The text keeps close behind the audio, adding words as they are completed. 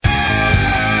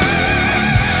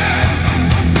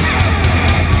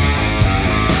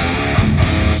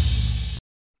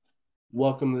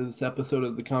Welcome to this episode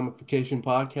of the Comicfication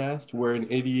Podcast, where an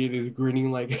idiot is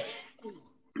grinning like.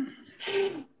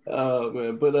 Oh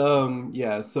man, but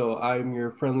yeah. So I'm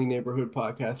your friendly neighborhood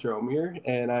podcaster, Omer,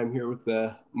 and I'm here with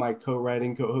my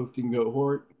co-writing, co-hosting Goat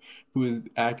Hort, who is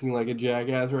acting like a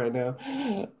jackass right now.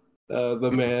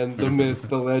 The man, the myth,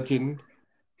 the legend.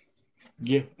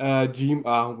 I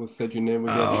almost said your name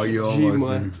Oh, again. you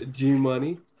almost did.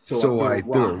 G-Money. So I So threw a I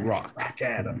threw a rock, rock. rock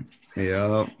at him.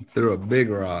 Yep, threw a big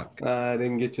rock. I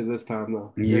didn't get you this time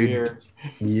though. You're You here.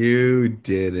 you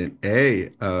didn't. Hey,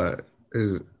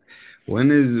 is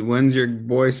when's your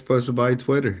boy supposed to buy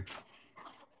Twitter?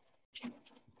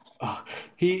 Oh,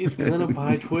 he is gonna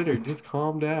buy Twitter. Just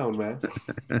calm down, man.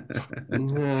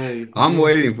 I'm You,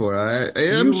 waiting for it.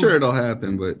 I'm you, sure it'll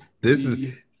happen, but this is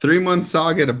you, 3 month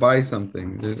saga to buy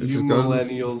something. you Just go to this.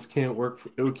 millennials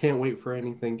can't wait for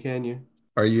anything, can you?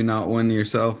 Are you not one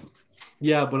yourself?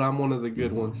 Yeah, but I'm one of the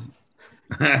good ones.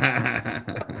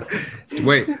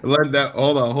 Wait, let that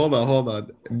hold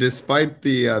on. Despite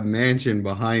the mansion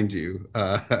behind you,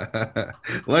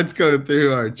 let's go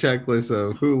through our checklist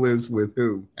of who lives with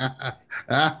who.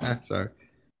 Sorry,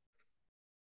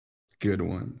 good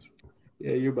ones.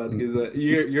 Yeah, you're about to get that.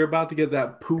 You're about to get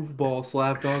that poof ball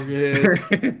slapped off your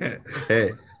head.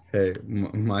 Hey,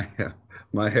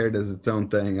 my hair does its own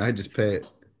thing. I just pay it.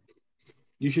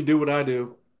 You should do what I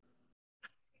do.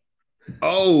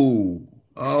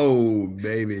 Oh,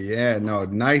 baby, yeah, no,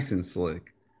 nice and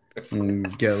slick.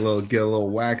 Get a little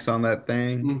wax on that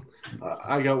thing. Mm,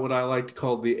 I got what I like to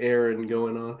call the Aaron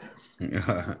going on. It's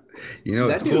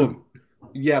That dude, cool.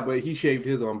 yeah, but he shaved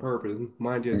his on purpose.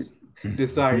 Mine just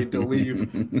decided to leave.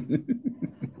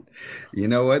 You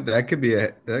know what? That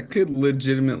could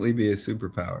legitimately be a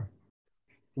superpower.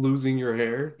 Losing your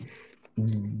hair.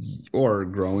 Or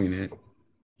growing it.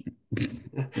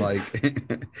 Like,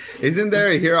 isn't there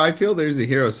a hero? I feel there's a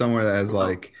hero somewhere that has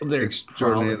like There's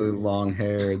extraordinarily probably. long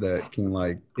hair that can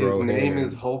like His grow name hair.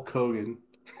 is Hulk Hogan.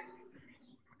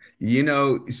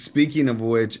 Speaking of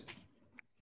which,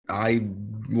 I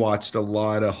watched a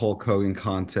lot of Hulk Hogan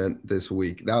content this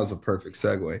week. That was a perfect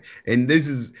segue. And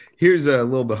here's a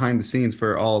little behind the scenes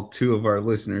for all two of our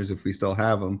listeners, if we still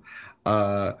have them.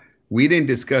 Uh, we didn't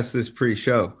discuss this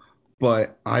pre-show,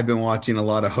 but I've been watching a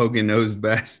lot of Hogan Knows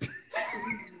Best.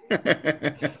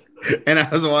 And I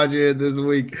was watching it this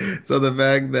week. So the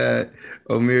fact that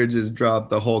Omer just dropped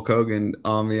the Hulk Hogan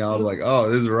on me, I was like, oh,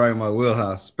 this is right in my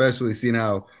wheelhouse, especially seeing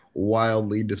how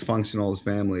wildly dysfunctional his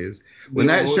family is. When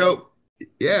They that were. show,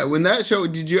 yeah,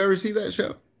 did you ever see that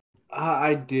show?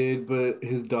 I did, but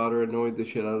his daughter annoyed the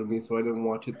shit out of me, so I didn't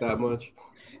watch it that much.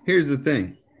 Here's the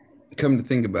thing. Come to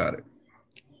think about it.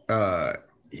 Uh,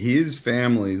 his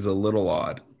family's a little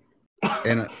odd.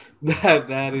 And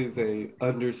That is a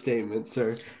understatement,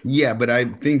 sir. yeah, but I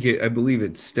believe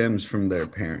it stems from their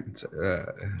parents.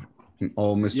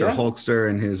 Mr. Yeah, Hulkster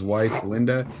and his wife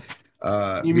Linda.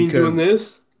 you mean doing Because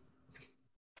this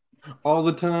all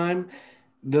the time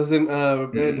doesn't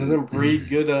breed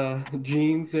good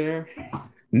genes there.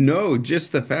 no,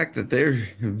 just the fact that they're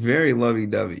very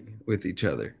lovey-dovey with each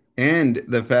other. And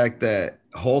the fact that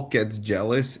Hulk gets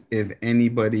jealous if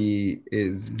anybody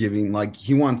is giving, like,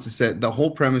 he wants to set the whole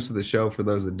premise of the show, for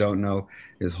those that don't know,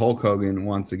 is Hulk Hogan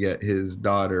wants to get his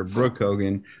daughter, Brooke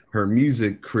Hogan, her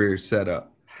music career set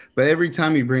up. But every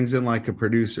time he brings in like a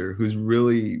producer who's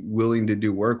really willing to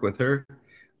do work with her,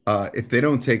 if they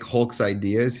don't take Hulk's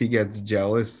ideas, he gets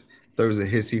jealous, throws a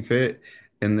hissy fit,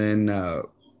 and then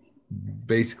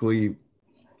basically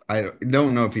I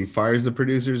don't know if he fires the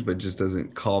producers, but just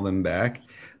doesn't call them back.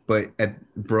 But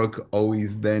Brooke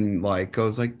always then like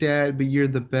goes like, "Dad, but you're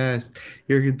the best.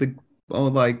 You're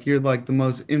like the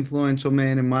most influential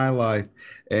man in my life."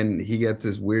 And he gets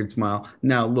this weird smile.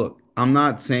 Now, look, I'm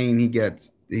not saying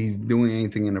he's doing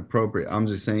anything inappropriate. I'm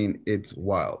just saying it's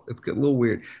wild. It's a little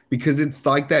weird because it's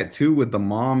like that too with the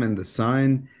mom and the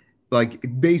son. Like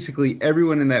basically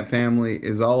everyone in that family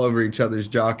is all over each other's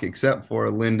jock except for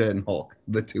Linda and Hulk,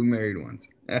 the two married ones.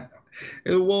 It's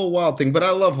a little wild thing, but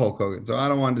I love Hulk Hogan, so I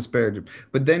don't want to disparage him.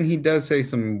 But then he does say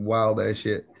some wild ass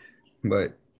shit.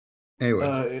 But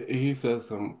anyways, He says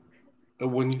some.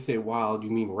 When you say wild, you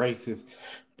mean racist,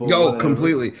 but oh, whatever.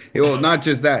 completely. Well, not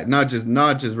just that, not just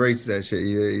racist that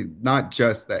shit. Not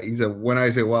just that. He said when I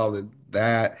say wild,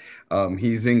 that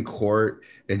he's in court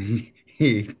and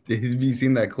have you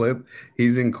seen that clip?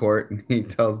 He's in court and he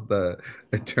tells the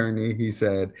attorney, he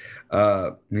said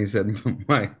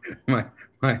my my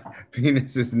my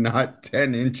penis is not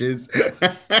 10 inches.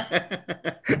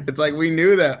 It's like we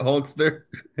knew that, Hulkster.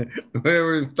 We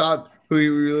really thought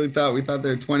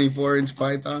they're 24-inch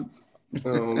pythons.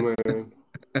 Oh man.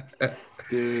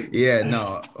 dude. Yeah,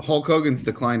 no, Hulk Hogan's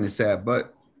decline is sad,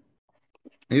 but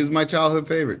he was my childhood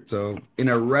favorite. So, in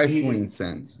a He, wrestling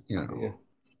sense, yeah,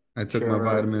 I took my sure.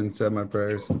 vitamins, said my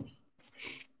prayers.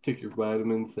 Took your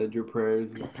vitamins, said your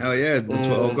prayers. Hell yeah, that's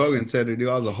what Hulk Uh, Hogan said to do.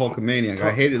 I was a Hulkamaniac.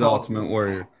 I hated the Ultimate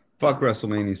Warrior. Fuck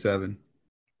WrestleMania 7.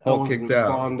 I Hulk kicked wasn't out.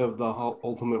 fond of the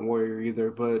Ultimate Warrior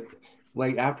either, but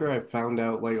like after I found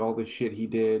out like all the shit he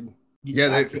did, Yeah,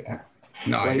 I they, can't.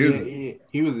 no, Like he was a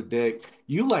he was a dick.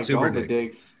 You liked super all the dick.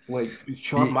 dicks. Like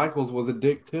Shawn He, Michaels was a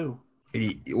dick too.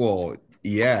 well,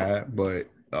 yeah, but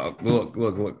look.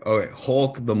 Okay,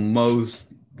 Hulk, the most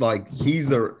like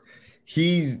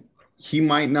he's he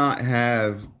might not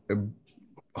have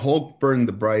Hulk burned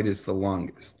the brightest the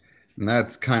longest, and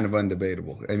that's kind of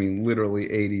undebatable. I mean, literally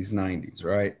 80s, 90s,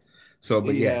 right? So,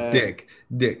 but yeah, Yeah, Dick.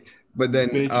 But then,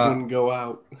 bitch wouldn't go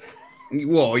out.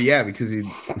 well, yeah, because he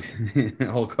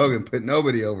Hulk Hogan put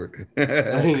nobody over,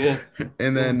 Yeah,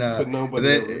 and put and nobody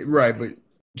then over. right, but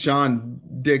Sean,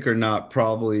 Dick or not,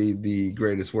 probably the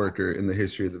greatest worker in the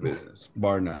history of the business,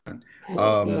 bar none.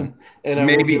 Um, And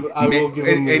maybe, I will give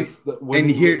him and this that and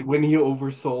here when he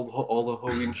oversold all the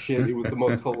Hogan shit, it was the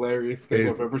most hilarious thing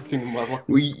I've ever seen in my life.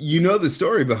 well, you know the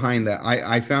story behind that.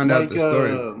 I found out Like the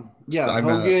story. yeah, I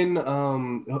found out.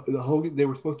 Hogan they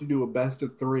were supposed to do a best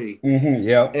of three.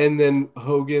 Yeah. And then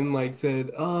Hogan like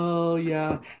said, "Oh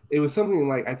yeah," it was something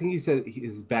like I think he said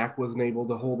his back wasn't able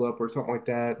to hold up or something like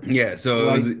that. Yeah. So it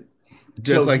Like was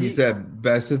just so like you he said,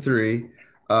 best of three.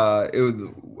 It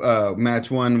was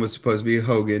match one was supposed to be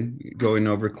Hogan going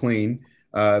over clean.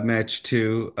 Match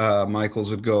two, Michaels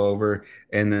would go over,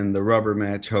 and then the rubber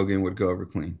match, Hogan would go over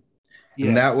clean.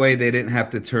 And yeah that way, they didn't have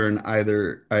to turn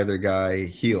either guy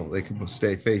heel; they could both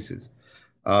stay faces.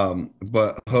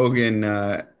 But Hogan,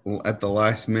 at the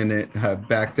last minute,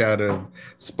 backed out of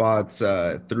spots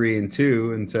 3 and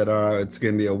 2 and said, "All right, it's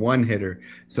going to be a one hitter."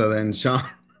 So then Sean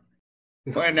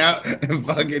went out and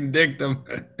fucking dicked him.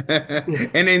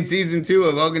 And in season 2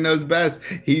 of Hogan Knows Best,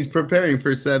 he's preparing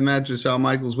for said match with Shawn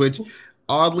Michaels, which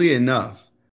oddly enough,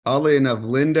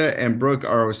 Linda and Brooke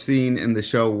are seen in the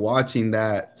show watching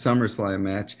that SummerSlam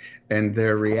match, and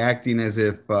they're reacting as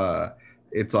if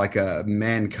it's like a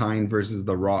Mankind versus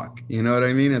The Rock. You know what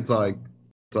I mean? It's like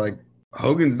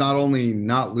Hogan's not only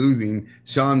not losing,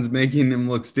 Sean's making him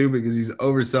look stupid because he's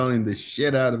overselling the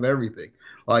shit out of everything.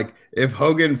 Like if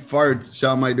Hogan farts,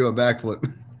 Sean might do a backflip.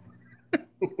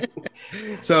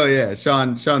 So yeah,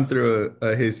 Sean threw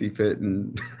a hissy fit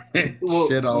and well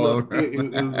shit all no over it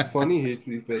was a him. funny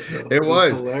hissy fit though. It It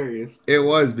was was. hilarious. It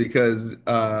was because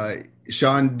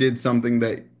Sean did something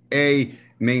that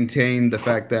maintained the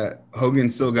fact that Hogan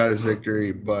still got his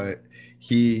victory, but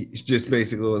he just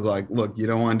basically was like, "Look, you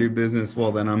don't want to do business.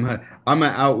 Well, then I'm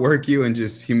gonna outwork you and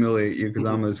just humiliate you because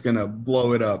I'm just gonna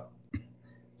blow it up."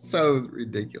 So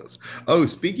ridiculous. Oh,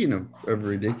 speaking of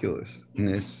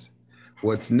ridiculousness,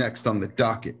 what's next on the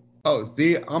docket? Oh,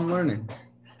 see, I'm learning.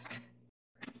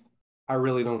 I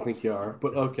really don't think you are,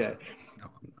 but okay.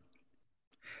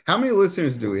 How many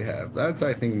listeners do we have? That's,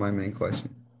 I think, my main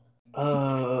question.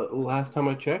 Last time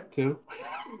I checked too.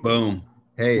 Boom.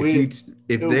 Hey, we,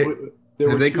 if they there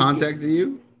have were they two contacted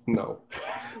you? no.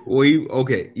 We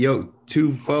okay, yo,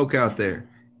 two folk out there.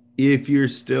 If you're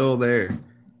still there,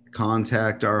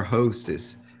 contact our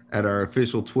hostess at our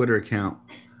official Twitter account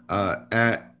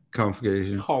at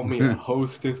Comicfication. Call me a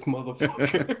hostess,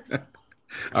 motherfucker.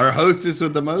 Our hostess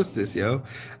with the mostest, yo.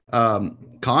 Um,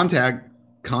 contact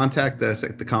contact us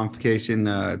at the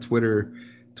Comicfication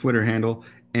Twitter handle,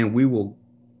 and we will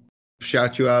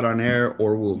shout you out on air,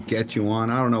 or we'll get you on.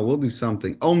 I don't know. We'll do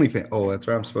something. OnlyFans. Oh, that's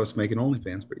right. I'm supposed to make an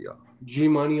OnlyFans for y'all.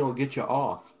 G-Money will get you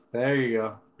off. There you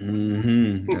go.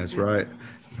 That's right.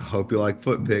 I hope you like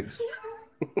foot pics.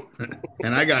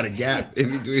 And I got a gap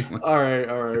in between. All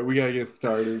right. We gotta get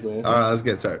started, All man. right, let's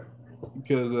get started.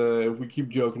 Because if we keep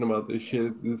joking about this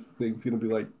shit, this thing's gonna be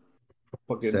like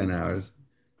 10 fucking hours.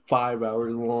 5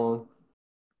 hours long.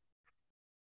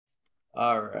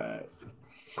 All right.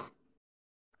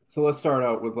 So let's start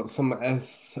out with some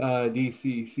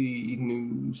SDCC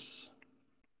news.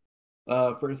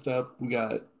 First up, we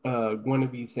got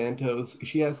Guinevere Santos.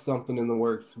 She has something in the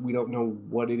works. We don't know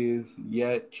what it is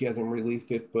yet. She hasn't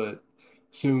released it, but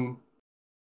soon.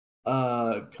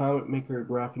 Comic maker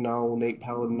graphic novel Nate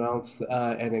Paladin announced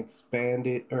an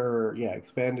expanded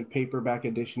paperback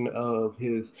edition of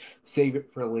his Save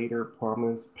It for Later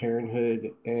Promise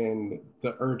Parenthood, and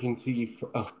the urgency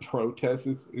of protest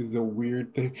is a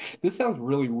weird thing. This sounds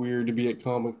really weird to be at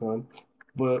Comic Con,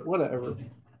 but whatever.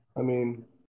 I mean,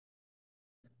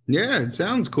 Yeah, it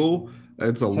sounds cool.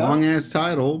 It's a sound long ass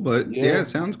title, but yeah, yeah. it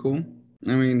sounds cool.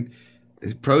 I mean,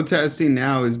 Protesting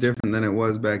now is different than it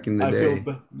was back in the day.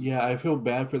 Yeah, I feel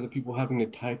bad for the people having to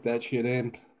type that shit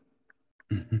in.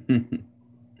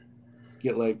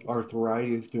 Get like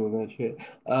arthritis doing that shit.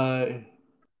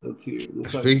 Let's see. It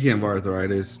looks like Speaking of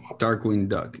arthritis, Darkwing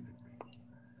Duck.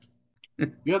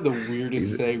 you have the weirdest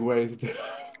He's segues. Dude.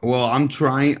 Well,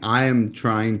 I am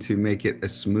trying to make it a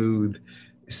smooth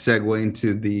segue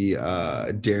into the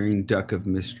Daring Duck of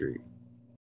Mystery.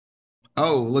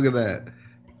 Oh, look at that.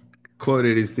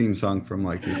 Quoted his theme song from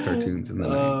like his cartoons in the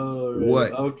 90s. Oh man.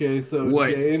 What? Okay, so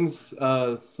What? James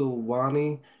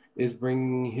Silvani is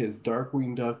bringing his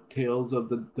Darkwing Duck Tales of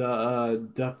the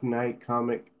Duck Knight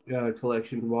comic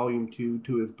collection volume 2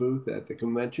 to his booth at the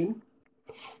convention.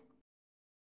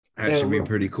 That should And be look,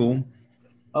 pretty cool.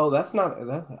 oh, that's not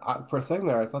that. For a second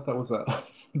there, I thought that was a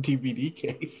DVD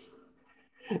case.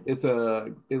 It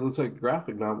looks like a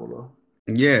graphic novel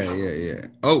Yeah.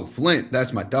 Oh, Flint,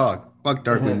 that's my dog. Fuck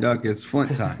Darkwing though. Duck. It's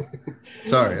Flint time.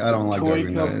 Sorry, I don't like Toy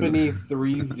Darkwing Company Duck.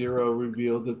 30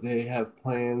 revealed that they have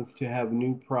plans to have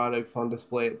new products on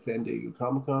display at San Diego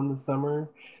Comic Con this summer.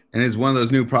 And it's one of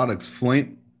those new products,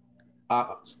 Flint.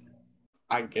 Uh,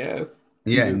 I guess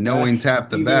Yeah, knowing's half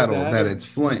the either battle that that or it's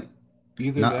Flint.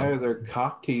 either that Not or they're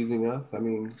cock teasing us. I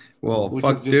mean, Well, which is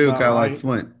fuck just Duke. not I like right.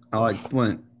 Flint. I like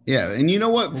Flint. Yeah, and you know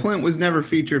what? Flint was never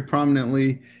featured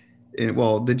prominently.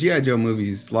 Well, the GI Joe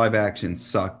movies live action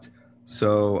sucked.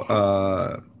 So,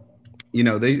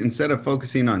 they instead of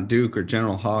focusing on Duke or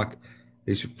General Hawk,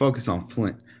 they should focus on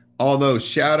Flint. Although,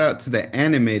 shout out to the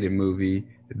animated movie.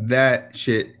 That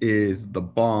shit is the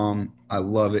bomb. I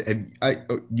love it.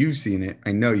 You've seen it.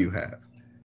 I know you have.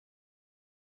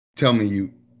 Tell me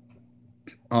you.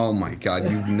 Oh my God,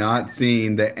 you've not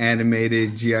seen the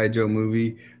animated G.I. Joe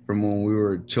movie from when we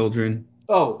were children?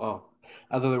 Oh,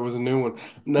 I thought there was a new one.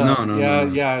 No, No, no, no, yeah,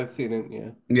 no. yeah, I've seen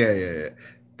it. Yeah. Yeah.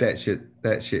 That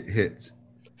shit hits.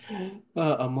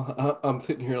 I'm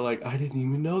sitting here like I didn't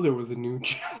even know there was a new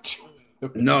Judge.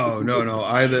 No.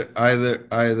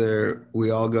 Either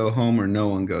we all go home or no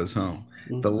one goes home.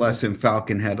 The lesson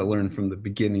Falcon had to learn from the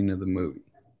beginning of the movie.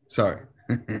 Sorry.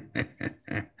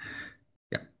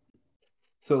 Yeah.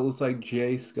 So it looks like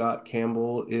J. Scott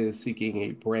Campbell is seeking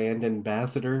a brand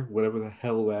ambassador, whatever the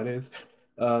hell that is,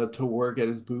 to work at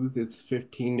his booth. It's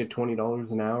 $15 to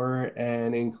 $20 an hour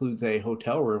and includes a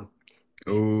hotel room.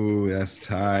 Oh, that's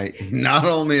tight. Not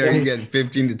only are you getting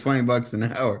 15 to 20 bucks an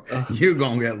hour, Uh, you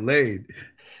gonna get laid.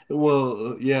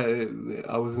 well, yeah,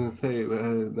 I was gonna say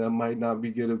that might not be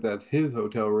good if that's his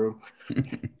hotel room.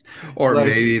 Or Like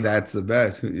maybe that's the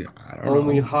best. I don't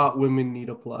only know. hot women need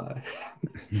apply.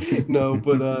 No,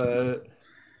 but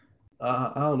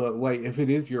I don't know. Like if it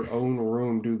is your own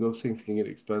room, dude, those things can get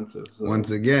expensive. Once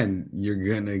So again, you're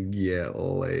gonna get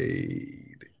laid.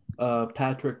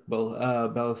 Patrick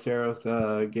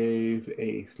Ballesteros gave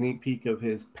a sneak peek of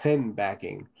his pen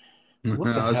backing.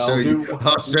 What the I'll show hell, you. dude?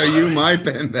 I'll show you my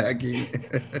pen backing.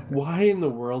 Why in the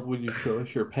world would you show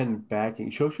us your pen backing?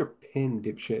 Show us your pen,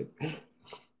 dipshit.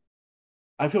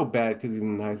 I feel bad because he's a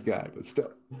nice guy, but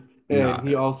still. Nah. And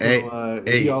he also Hey,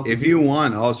 he hey, also if you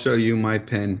want, I'll show you my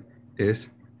pen is.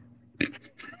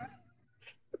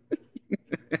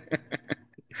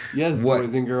 yes, What?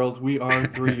 boys and girls, we are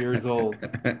 3 years old.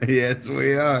 Yes,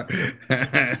 we are.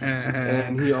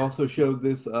 And he also showed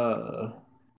this art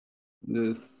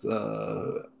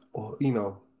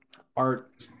Yeah,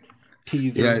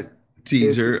 teaser. It's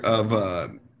teaser of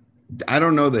I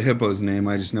don't know the hippo's name.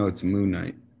 I just know it's Moon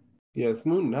Knight. yeah, it's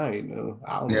Moon Knight. No,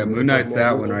 I don't know Yeah, the Moon hippo's Knight's name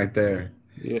that one either. right there.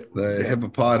 Yeah, The yeah.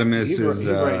 hippopotamus is He's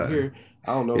right here.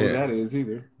 I don't know who yeah. that is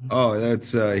either. Oh,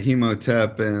 that's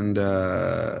Hemotep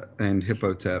and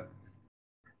Hippotep.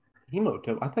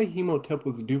 Hemotep. I thought Hemotep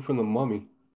was due from the Mummy.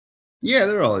 Yeah,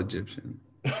 they're all Egyptian.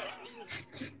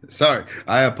 Sorry,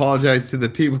 I apologize to the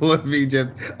people of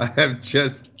Egypt. I have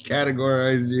just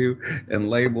categorized you and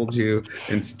labeled you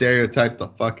and stereotyped the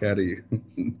fuck out of you.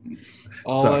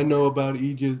 All I Sorry. know about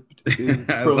Egypt is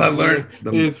I learned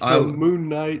from Moon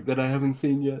Knight that I haven't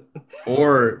seen yet.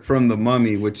 or from The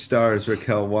Mummy, which stars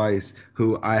Raquel Weisz,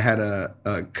 who I had a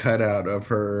cutout of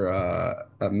her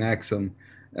a Maxim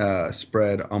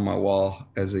spread on my wall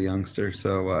as a youngster.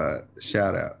 So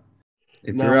shout out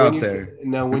if you're out there.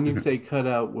 Now when you say cut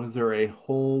out, was there a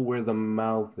hole where the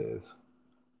mouth is?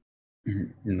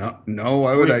 No.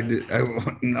 Why would Re- I do?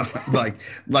 No, like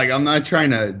I'm not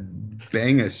trying to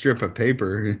bang a strip of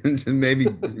paper. Just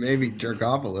maybe jerk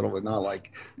off a little, but not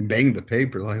like bang the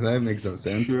paper. Like that makes no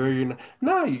sense. Sure, you're not.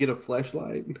 No, you get a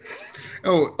flashlight.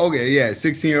 Oh, okay, yeah.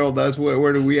 16-year-old us.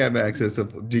 Where do we have access to?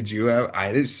 Did you have?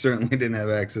 Certainly didn't have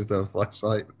access to a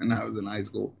flashlight when I was in high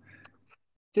school.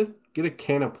 Just get a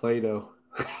can of Play-Doh.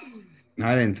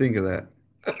 I didn't think of that,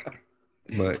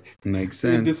 but makes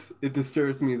sense. It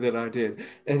disturbs me that I did.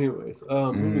 Anyways,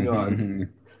 moving on.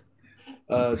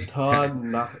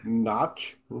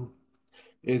 Notch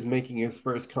is making his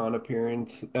first con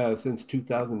appearance since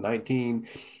 2019,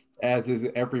 as is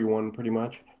everyone pretty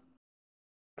much.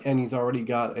 And he's already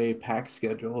got a packed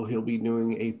schedule. He'll be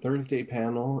doing a Thursday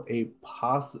panel, a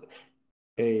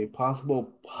possible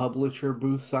publisher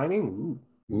booth signing.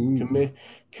 Ooh. Ooh.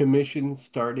 Commission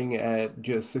starting at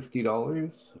just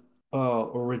 $60.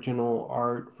 Original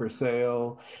art for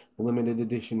sale, limited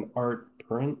edition art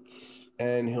prints,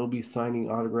 and he'll be signing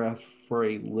autographs for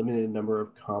a limited number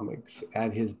of comics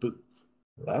at his booth.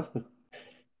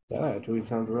 That actually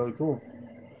sounds really cool.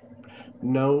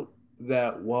 Note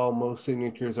that while most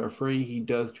signatures are free, he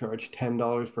does charge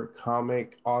 $10 for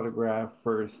comic autograph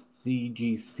for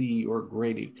CGC or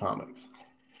graded comics.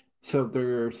 So if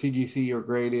they're CGC or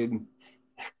graded,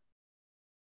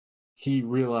 he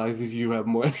realizes you have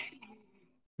money.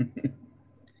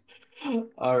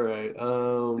 All right.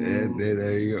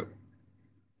 There you go.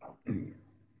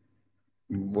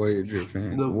 Voyager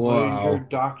fans. The Voyager Wow.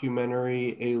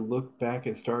 documentary, a look back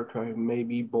at Star Trek, may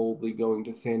be boldly going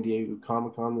to San Diego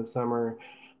Comic Con this summer.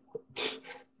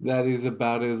 That is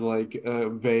about as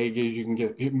vague as you can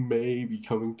get. It may be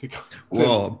coming to San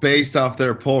Well, Diego. based off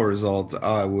their poll results,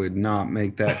 I would not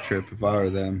make that trip if I were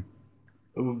them.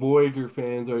 Voyager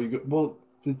fans, are you good? Well,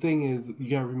 the thing is, you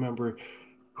gotta remember,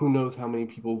 who knows how many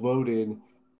people voted,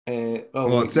 and oh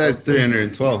Well, it wait, says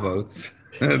no, 312 votes.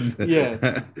 yeah,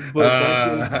 but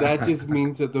that uh, just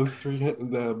means that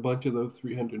a bunch of those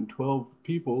 312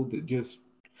 people that just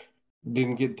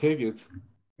didn't get tickets.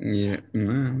 yeah,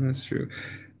 that's true.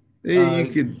 You Uh,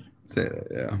 could say that.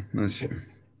 Yeah, that's true.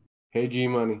 hey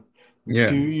G-Money,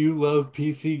 do Yeah. you love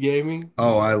PC gaming?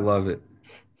 Oh, I love it.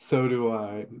 So do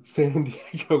I. San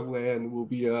Diego Land will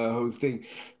be hosting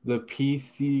the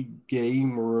PC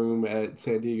Game Room at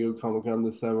San Diego Comic Con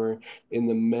this summer in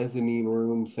the Mezzanine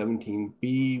Room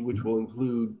 17B, which will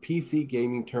include PC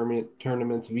gaming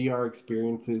tournaments, VR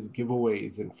experiences,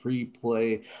 giveaways, and free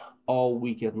play all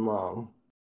weekend long.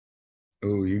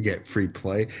 Oh, you get free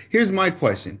play. Here's my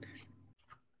question.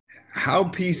 How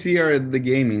PC are the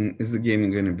gaming is the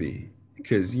gaming going to be?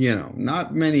 Because,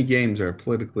 not many games are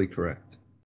politically correct.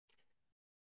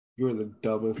 You're the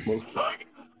dumbest motherfucker.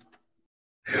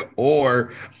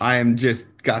 Or I am just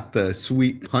got the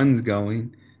sweet puns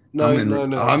going. I'm No, in no,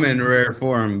 no. I'm in rare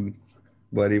form,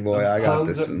 buddy boy. I got Puns,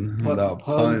 this the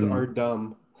puns are pun.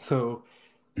 dumb. So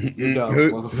you're dumb,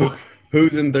 who, who motherfucker.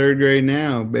 who's in third grade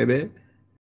now, baby?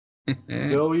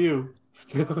 Still you.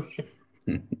 Still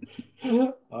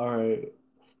you. All right.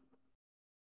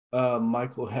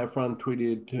 Michael Heffron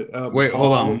tweeted to Wait,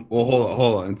 hold on. Paul. Well,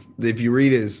 hold on. If you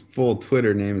read his full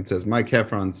Twitter name, it says Mike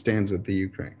Heffron stands with the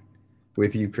Ukraine.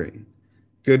 With Ukraine.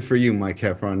 Good for you, Mike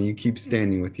Heffron. You keep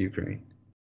standing with Ukraine.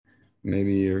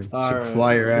 Maybe you All should right.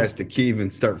 fly your ass to Kiev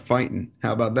and start fighting.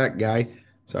 How about that, guy?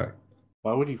 Sorry.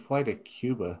 Why would he fly to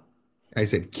Cuba? I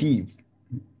said Kiev.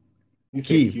 You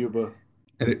said Kiev. Cuba.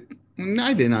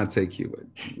 I did not say Cuba.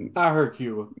 I heard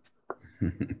Cuba.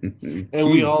 And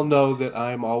we Kiev. all know that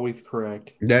I'm always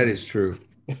correct. That is true.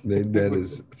 That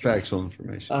is factual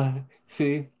information.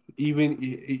 See, even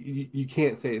you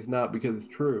can't say it's not because it's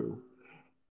true.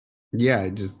 Yeah,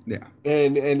 yeah.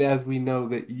 And as we know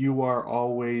that you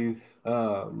always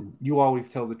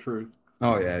tell the truth.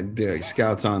 Oh yeah, dude,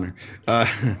 Scout's honor. Uh,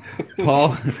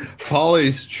 Paul, Paul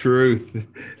is truth.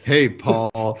 Hey, So,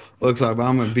 Paul. Looks like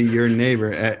I'm gonna be your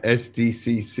neighbor at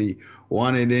SDCC.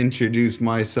 Wanted to introduce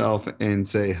myself and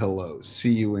say hello.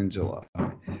 See you in July.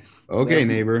 Okay, that's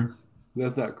neighbor.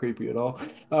 that's not creepy at all.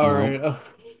 All No, right.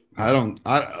 I don't.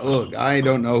 I look. I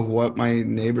don't know what my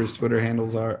neighbors' Twitter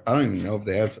handles are. I don't even know if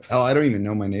they have. Hell, I don't even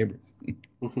know my neighbors.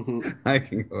 I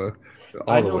can go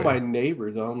I all the know my way.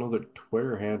 neighbors. I don't know their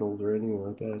Twitter handles or anything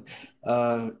like that.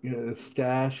 Yeah,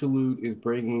 Stash Loot is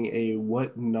bringing a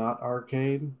What Not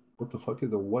arcade. What the fuck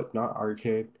is a What Not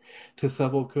arcade? To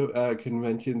several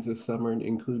conventions this summer,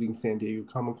 including San Diego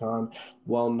Comic Con.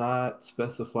 While not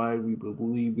specified, we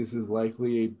believe this is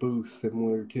likely a booth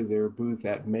similar to their booth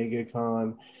at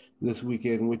MegaCon this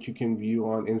weekend, which you can view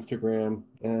on Instagram.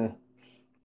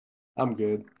 I'm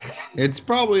good. It's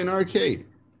probably an arcade.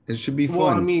 It should be Well,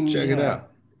 I fun. mean, Check it yeah,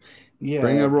 out.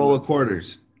 Bring yeah, a roll of but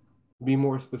quarters. be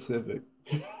more specific.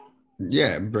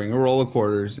 Yeah, bring a roll of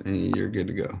quarters and you're good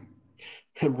to go.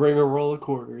 And bring a roll of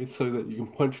quarters so that you can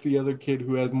punch the other kid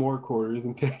who has more quarters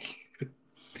and take it.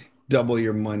 Double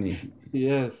your money.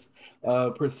 Yes.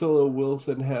 Priscilla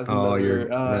Wilson has Oh, you're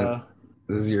another that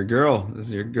This is your girl. This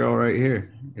is your girl right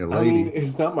here. Your I mean, lady.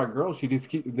 it's not my girl. They just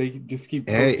keep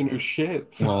posting her Hey,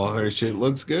 shit. So. well, her shit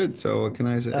looks good. So what can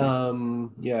I say?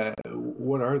 Yeah.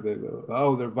 What are they though?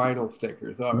 Oh, they're vinyl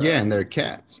stickers. All Yeah, right. and they're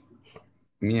cats.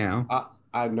 Meow.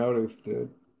 I noticed it.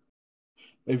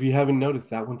 If you haven't noticed,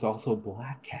 that one's also a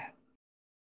black cat.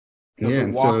 Yeah,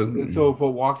 and so So if it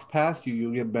walks past you,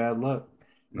 you'll get bad luck.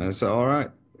 that's all right.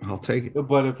 I'll take it.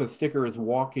 But if a sticker is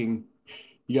walking,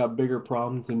 you got bigger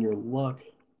problems in your luck.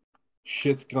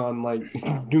 Shit's gone like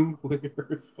nuclear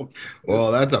or something.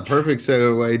 Well, that's a perfect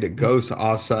segue to Ghost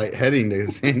offsite heading to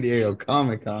San Diego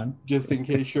Comic Con. Just in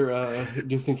case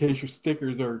your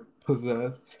stickers are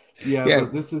possessed. Yeah, Yeah,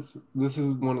 but this is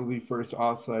one of the first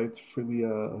offsites for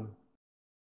the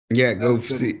yeah, go as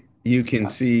in see. You can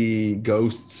see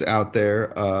ghosts out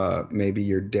there. Maybe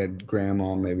your dead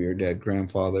grandma, maybe your dead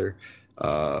grandfather,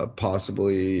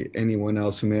 possibly anyone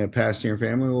else who may have passed in your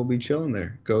family will be chilling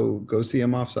there. Go see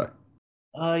them offsite.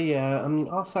 yeah, I mean,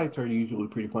 offsites are usually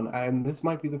pretty fun, and this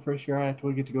might be the first year I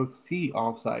actually get to go see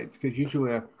offsites because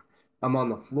usually I'm on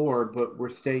the floor, but we're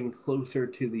staying closer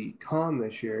to the con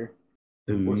this year.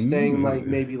 We're staying like Ooh.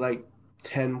 maybe like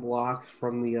 10 blocks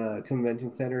from the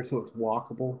convention center, so it's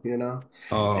walkable, you know?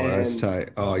 Oh, that's And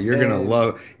tight. Oh, you're gonna and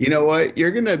love. You know what?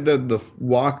 You're gonna the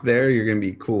walk there. You're gonna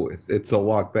be cool with. It's a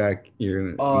walk back.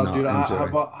 You're gonna oh, dude, not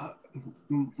enjoy.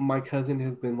 my cousin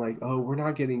has been like, "Oh, we're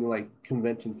not getting like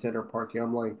convention center parking."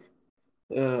 I'm like,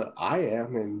 I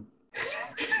am, and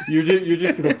you're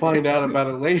just gonna find out about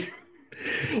it later."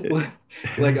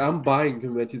 Like I'm buying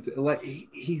conventions. Like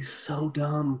he's so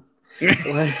dumb.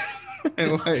 Like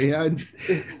Yeah,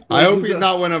 I like hope his he's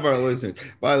not one of our listeners.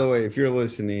 By the way, if you're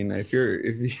listening, if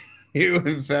you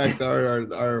in fact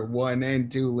are our one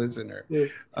and two listener,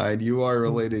 and you are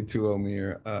related to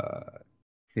Omer,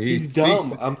 he he's speaks.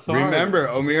 dumb. I'm sorry. Remember,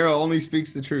 Omer only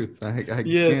speaks the truth. I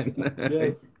Yes, can't I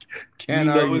yes. can't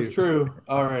We know it's argue. true.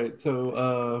 All right.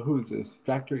 So who's this?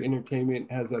 Factory Entertainment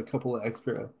has a couple of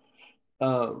extra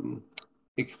um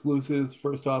exclusives.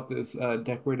 First off, this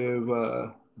decorative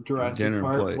Jurassic Dinner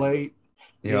Park plate. plate.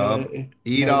 Yeah, Yup.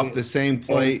 Eat and off the it, same and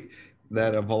plate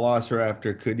that a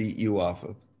velociraptor could eat you off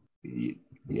of.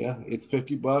 yeah, it's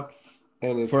 $50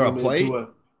 and it's For a limited to plate? a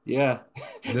yeah.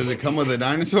 Does it come with a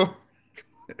dinosaur?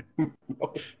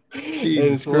 No. And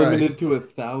Jesus it's limited Christ. to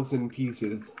 1,000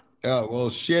 pieces. Oh, well,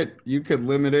 shit. You could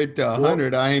limit it to Well,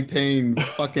 100. I ain't paying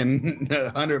fucking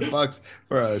 $100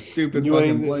 for a stupid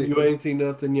fucking plate. you ain't seen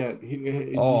nothing yet.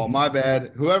 Oh, my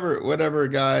bad. Whatever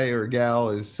guy or gal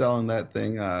is selling that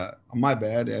thing, my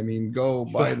bad. I mean, go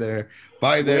Wait,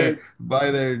 buy their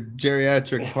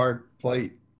geriatric park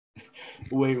plate.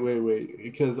 wait.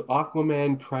 Because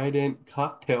Aquaman Trident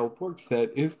cocktail pork set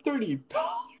is $30.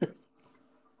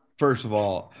 First of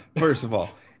all,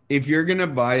 if you're gonna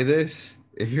buy this,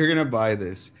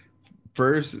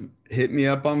 first hit me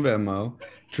up on Venmo,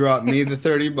 drop me the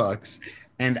 $30,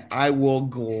 and I will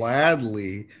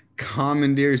gladly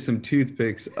commandeer some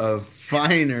toothpicks of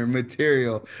finer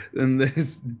material than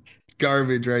this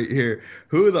garbage right here.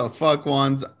 Who the fuck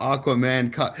wants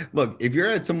Aquaman? Look, if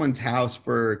you're at someone's house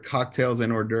for cocktails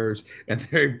and hors d'oeuvres and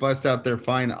they bust out their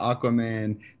fine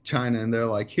Aquaman china and they're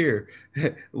like, here,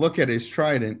 look at his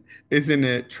trident. Isn't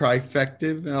it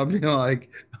trifective? And I'll be like,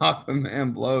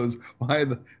 Aquaman blows. Why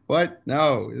the what?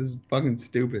 No, this is fucking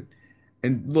stupid.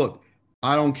 And look,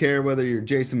 I don't care whether you're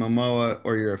Jason Momoa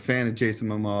or you're a fan of Jason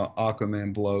Momoa,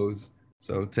 Aquaman blows.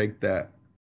 So take that.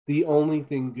 The only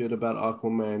thing good about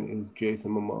Aquaman is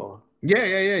Jason Momoa.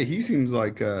 Yeah. He seems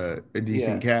like a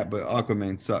decent Yeah, cat, but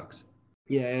Aquaman sucks.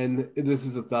 yeah, and this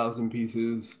is 1,000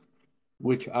 pieces,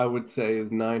 which I would say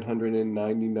is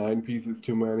 999 pieces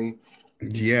too many.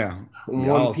 Yeah,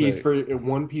 I'll say.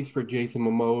 One piece for Jason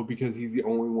Momoa because he's the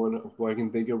only one who I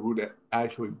can think of who'd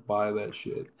actually buy that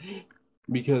shit.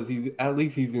 Because he's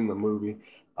in the movie.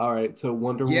 All right, so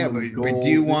Wonder Yeah, Woman but do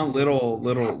you Gold. want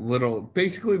little?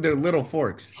 Basically, they're little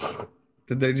forks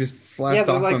that they just Yeah, slapped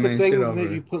they're like the Aquaman shit things that you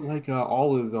over. put like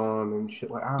olives on and shit.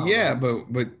 Like I don't Yeah, know.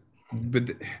 but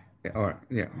all right,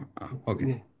 yeah, okay.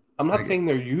 Yeah. I'm not I, saying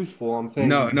they're useful. I'm saying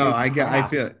no, it's I crap.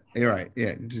 feel you're right.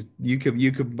 Yeah, just you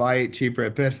could buy it cheaper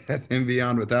at Bed Bath and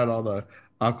Beyond without all the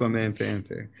Aquaman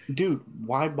fanfare. Dude,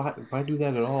 why do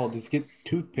that at all? Just get It's a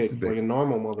toothpicks like a bit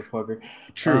normal motherfucker.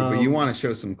 true, but you want Um, to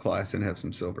show some class and have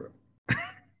some silver.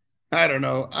 I don't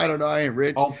know. I don't know. I ain't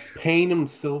rich. I'll paint them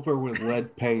silver with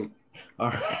lead paint.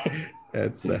 All right.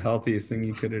 That's the healthiest thing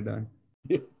you could have done.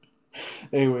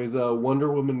 Anyways,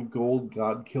 Wonder Woman Gold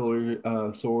God Killer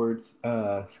swords,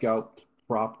 scalped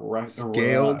prop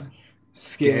Scaled.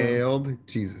 Scaled. Scaled.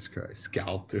 Jesus Christ.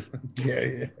 Scalped.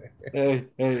 Yeah. Hey,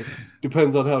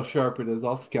 depends on how sharp it is.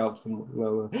 I'll scalp some.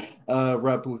 No, no.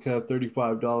 Replica,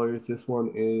 $35. This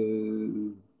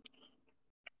one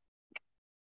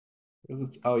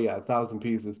oh yeah, 1,000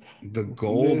 pieces. The Nah,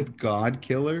 gold god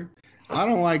killer. I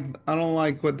don't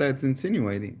like what that's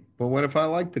insinuating. But what if I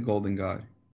like the golden god?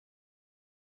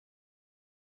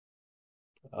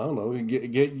 I don't know.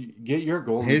 Get your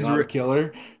golden His god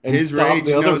killer and his stop rage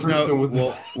the other knows person no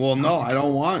with. well no, I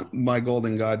don't want my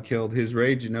golden god killed. His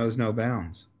rage knows no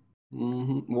bounds.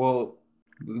 Well,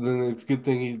 then it's a good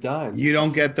thing he's dying. You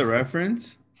don't get the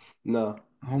reference? No.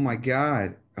 Oh my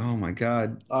god. Oh my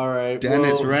god. All right.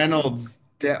 Dennis Well, Reynolds.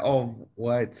 Oh,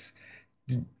 what?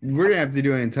 We're gonna have to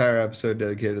do an entire episode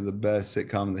dedicated to the best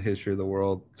sitcom in the history of the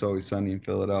world. It's Always Sunny in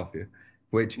Philadelphia,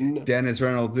 which n Dennis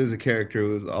Reynolds is a character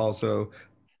who is also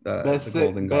the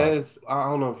Golden God. best. I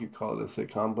don't know if you call it a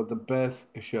sitcom, but the best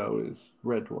show is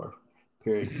Red Dwarf.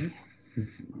 Period.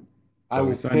 It's I will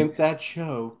Always Sunny. pimp that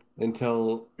show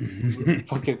until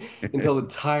fucking until the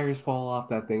tires fall off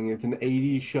that thing. It's an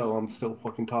 '80s show. I'm still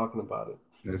fucking talking about it.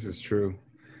 This is true,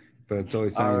 but It's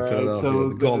Always Sunny All in right, Philadelphia, so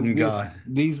the Golden God.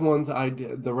 these ones I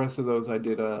did. The rest of those I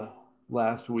did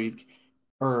last week,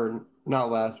 or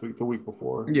not last week, the week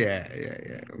before. Yeah.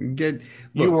 Get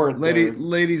You look, weren't there.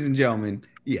 ladies and gentlemen.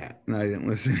 Yeah, and I didn't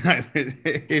listen either.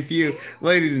 If you,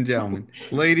 ladies and gentlemen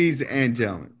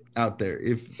out there,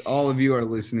 if all of you are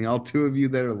listening, all two of you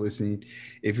that are listening,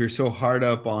 if you're so hard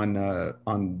up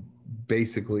on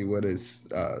basically what is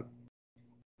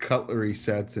cutlery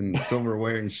sets and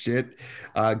silverware and shit,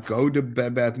 go to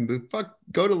Bed Bath and Booth. Fuck,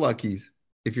 go to Lucky's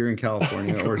if you're in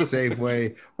California or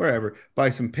Safeway, wherever. Buy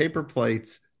some paper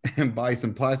plates and buy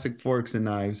some plastic forks and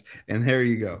knives, and there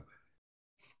you go.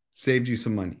 Saved you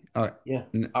some money. All right. Yeah.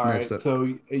 All Next right. up.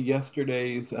 So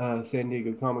yesterday's San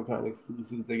Diego Comic Con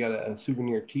exclusives, they got a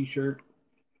souvenir T-shirt,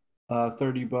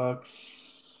 $30.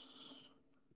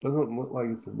 Doesn't look like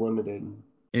it's limited.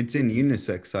 It's in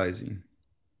unisex sizing.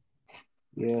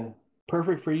 Yeah.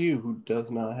 Perfect for you who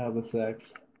does not have a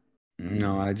sex.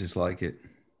 No, I just like it.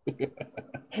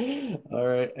 All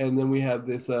right, and then we have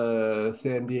this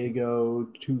San Diego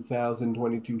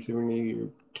 2022 souvenir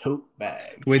tote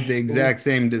bag. With the exact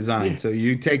same design. Yeah, So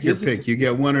you take your this is pick. You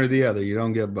get one or the other. You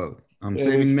don't get both. I'm and it's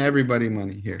saving everybody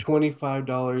money here.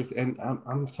 $25, and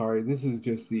I'm sorry, this is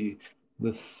just the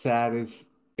saddest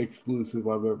exclusive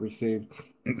I've ever seen.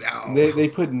 No. They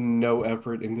put no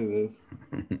effort into this.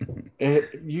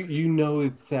 You know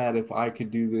it's sad if I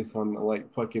could do this on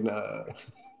like fucking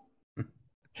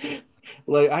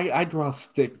like I draw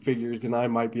stick figures and I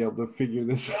might be able to figure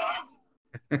this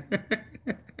out.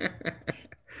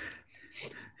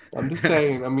 I'm just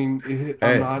saying. I mean,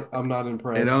 Hey, I'm not it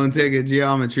impressed. don't take a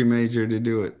geometry major to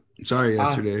do it. Sorry, I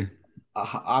yesterday.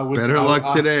 I would Better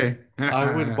luck today.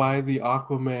 I would buy the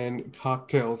Aquaman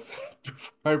cocktails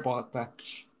before I bought that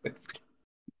shit.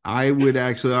 I would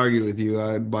actually argue with you.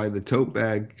 I'd buy the tote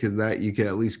bag because that you can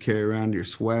at least carry around your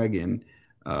swag in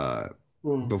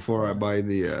Hmm. before I buy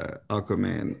the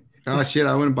Aquaman. Oh shit,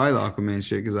 I wouldn't buy the Aquaman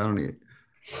shit because I don't need it.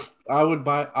 I would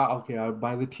buy okay. I would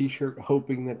buy the T-shirt,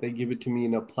 hoping that they give it to me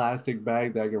in a plastic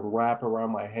bag that I can wrap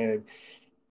around my head.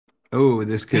 Oh,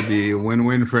 this could be a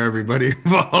win-win for everybody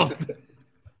involved.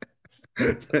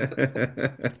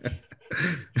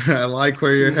 I like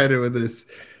where you're headed with this.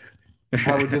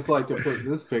 I would just like to put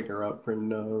this figure up for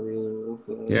no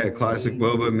Yeah, classic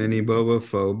boba, mini boba,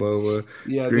 faux boba,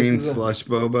 Yeah, green slush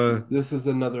boba. this is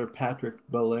another Patrick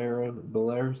Belair,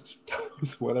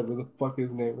 whatever the fuck his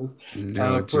name is.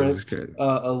 No, Print, Jesus Christ.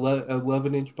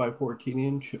 11 inch by 14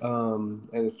 inch. And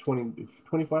it's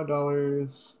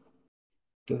 $25.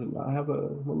 Does it not have a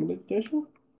limited edition?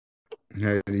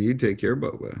 How do you take your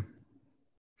boba?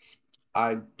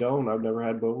 I don't. I've never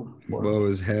had boba before.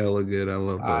 Boba's hella good. I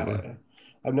love boba.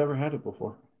 I've never had it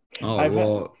before. Oh, I've had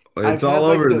well, I've it's had all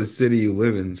like over the city you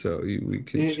live in, so should it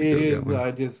go get is. one.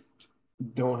 I just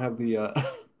don't have the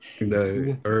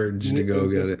The urge to go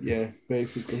get it. yeah,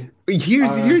 basically.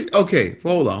 Here's okay,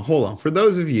 hold on. For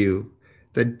those of you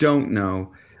that don't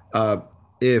know, uh,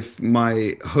 if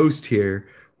my host here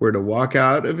were to walk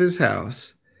out of his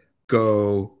house,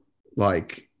 go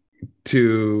like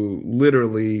to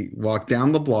literally walk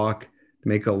down the block,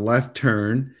 make a left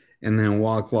turn, and then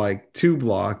walk like 2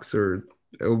 blocks or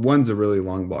one's a really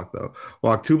long block though.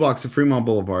 Walk 2 blocks of Fremont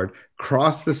Boulevard,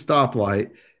 cross the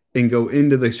stoplight, and go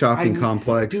into the shopping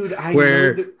complex dude, I know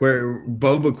where that.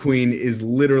 Boba Queen is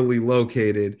literally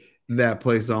located. That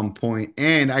place on point,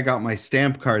 and I got my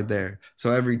stamp card there. So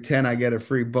every 10 I get a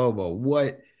free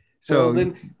boba. Well, So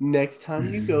then next time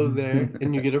you go there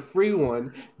and you get a free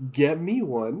one, get me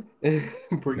one and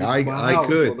bring it to my I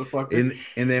house, could, motherfucker.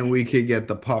 and then we could get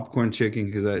the popcorn chicken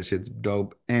because that shit's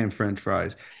dope, and French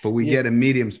fries. But we Yeah, get a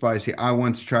medium spicy. I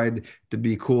once tried to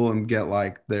be cool and get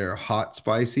like their hot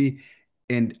spicy,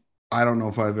 and I don't know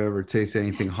if I've ever tasted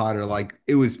anything hotter. Like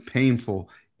it was painful.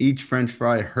 Each French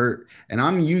fry hurt, and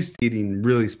I'm used to eating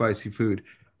really spicy food,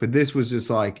 but this was just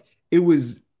like it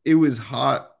was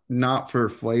hot, not for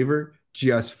flavor,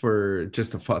 just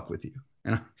to fuck with you.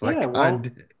 And I was yeah. like,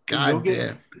 Well, go God get,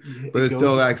 damn. But it's go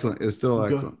still get, excellent. It's still go,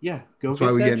 excellent. yeah, go That's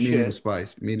why get we that get shit. medium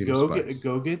spice.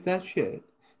 Go get that shit,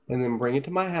 and then bring it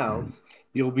to my house.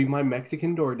 You'll be my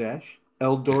Mexican DoorDash,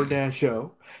 El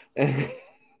DoorDasho. And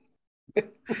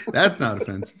That's not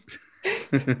offensive.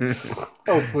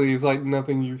 oh please, like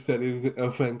nothing you said is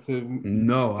offensive.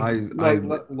 No,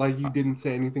 Like you didn't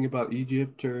say anything about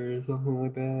Egypt or something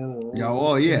like yeah, that.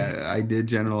 well, yeah, I did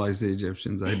generalize the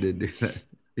Egyptians. I did do that.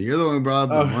 You're the one who brought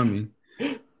up the Oh, mummy.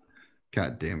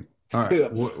 God damn it. All right,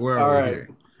 where are all we right.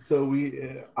 here? So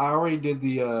I already did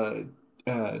the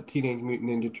Teenage Mutant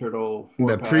Ninja Turtle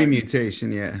four The pack.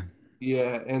 pre-mutation, yeah.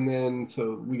 Yeah, and then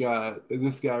so we got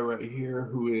this guy right here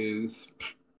who is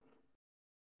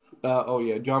oh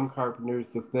yeah, John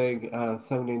Carpenter's The Thing,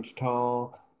 7 inch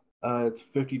tall. It's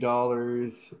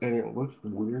 $50 and it looks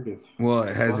weird as Well,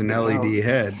 it has an fucking hell. LED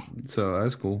head, so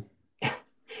that's cool.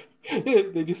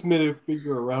 They just made a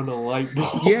figure around a light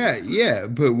bulb. Yeah, yeah,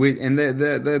 but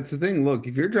that's the thing. Look,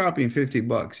 if you're dropping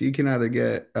 $50, you can either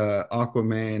get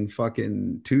Aquaman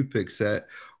fucking toothpick set,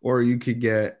 or you could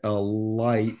get a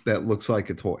light that looks like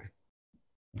a toy.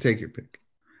 Take your pick.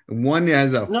 One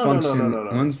has a No, no, no, no, function, no,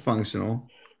 no. one's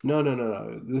functional. No, no, no,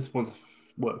 no. This one's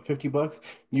what, $50?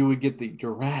 You would get the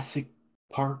Jurassic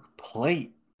Park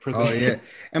plate for Oh yeah.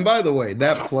 this. And by the way,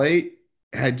 that plate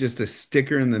had just a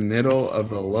sticker in the middle of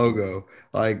the logo.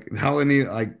 Like how many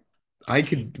like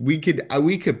we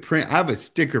could print. I have a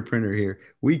sticker printer here.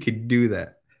 We could do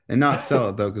that and not sell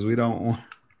it though because we don't want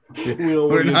We don't want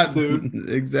we're to get not sued.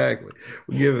 exactly.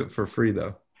 We give it for free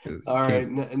though. 'Cause you All right, can't.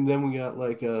 and then we got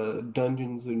like a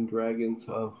Dungeons and Dragons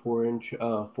 4 inch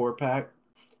four pack,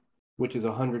 which is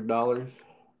 $100.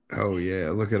 Oh yeah,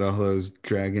 look at all those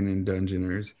dragon and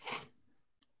dungeoners.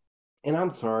 And I'm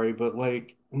sorry, but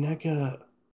like NECA,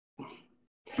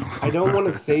 I don't want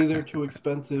to say they're too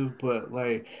expensive, but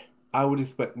like I would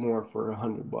expect more for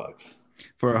 $100.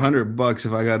 For $100,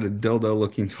 if I got a dildo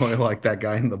looking toy like that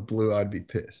guy in the blue, I'd be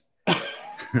pissed.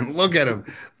 Look at him.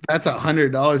 That's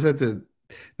 $100.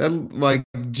 That like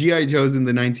GI Joes in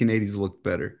the 1980s looked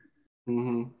better.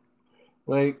 hmm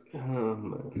Like, oh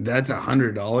man. That's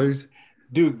 $100.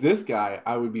 Dude, this guy,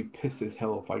 I would be pissed as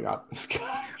hell if I got this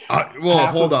guy. Well,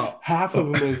 hold on. Half of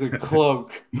him is a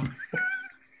cloak.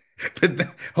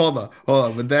 Hold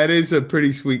on. But that is a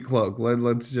pretty sweet cloak.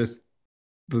 Let's just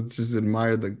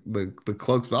admire the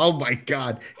cloaks. Oh my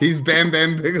God, he's Bam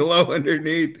Bam Bigelow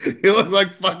underneath. He looks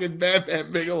like fucking Bam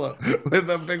Bam Bigelow with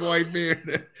a big white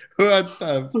beard. What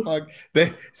the fuck?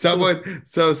 Someone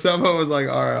was like,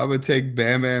 all right, I'm gonna take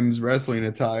Bam Bam's wrestling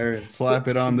attire and slap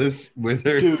it on this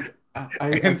wizard. Dude,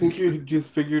 I think And you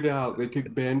just figured out. They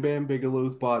took Bam Bam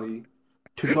Bigelow's body,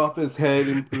 took off his head,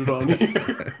 and put it on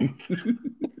here.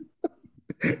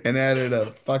 and added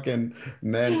a fucking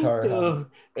Mantar helmet.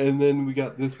 And then we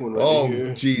got this one right Oh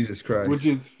here, Jesus which Christ.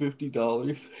 is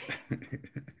 $50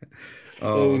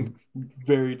 Oh, and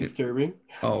very disturbing.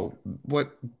 oh,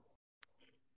 what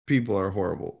people are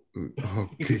horrible. Oh,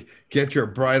 get your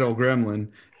bridal gremlin.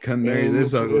 Come marry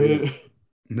this ugly,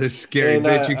 And this scary and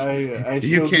bitch. I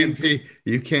showed these.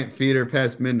 You can't feed her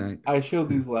past midnight. I showed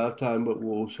these last time, but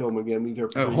we'll show them again. These are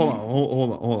Hold on, pretty.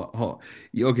 hold on.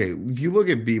 Okay, if you look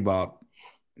at Bebop,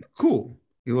 cool.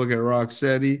 You look at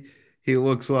Rocksteady, he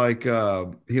looks like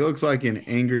an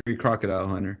angry crocodile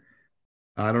hunter.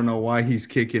 I don't know why he's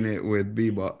kicking it with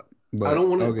Bebop, I but don't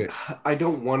want okay. to. I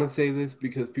don't want to say this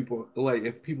because people like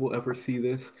if people ever see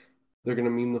this, they're gonna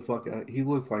meme the fuck out. He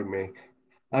looks like me.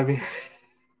 I mean,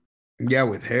 Yeah,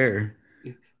 with hair.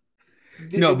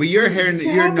 No, but your hair,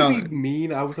 did you you're have to be no,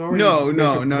 mean? I was already no, no,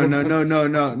 making no, fun of no, no, no, no,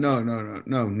 myself. no, no, no,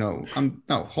 no, no. I'm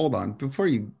no, hold on. Before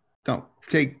you don't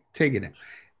take it.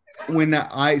 When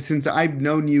since I've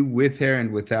known you with hair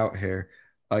and without hair,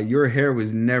 your hair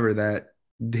was never that.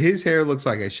 His hair looks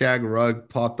like a shag rug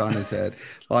plopped on his head.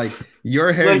 Like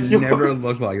your hair Like never yours,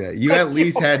 looked like that. You like at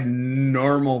least had yours.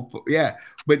 normal, yeah.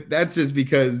 But that's just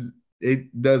because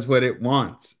it does what it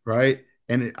wants, right?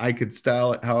 And I could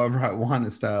style it however I want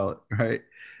to style it, right?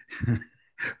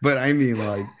 But I mean,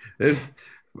 like this,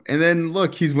 and then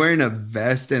look, he's wearing a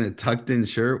vest and a tucked in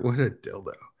shirt. What a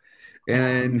dildo.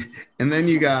 And then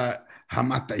you got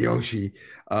Hamata Yoshi.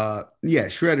 Yeah,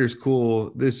 Shredder's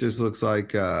cool. This looks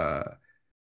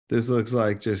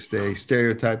like just a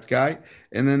stereotyped guy.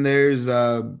 And then there's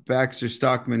Baxter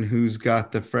Stockman, who's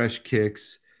got the fresh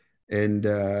kicks. And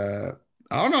I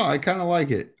don't know. I kind of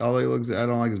like it. I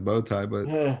don't like his bow tie, but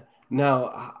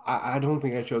Now, I don't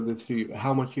think I showed this to you.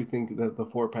 How much do you think that the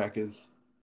 4-pack is?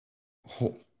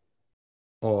 oh,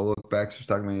 oh, look, Baxter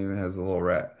Stockman even has the little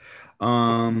rat.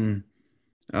 Um,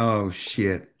 oh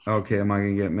shit. Okay, am I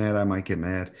gonna get mad? I might get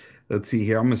mad. Let's see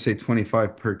here. I'm gonna say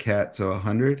 25 per cat, so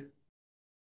 100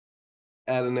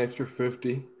 Add an extra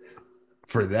 50.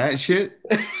 for that shit.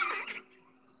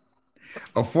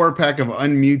 A 4-pack of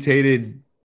unmutated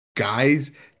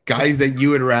guys that you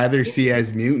would rather see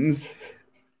as mutants.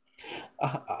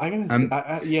 I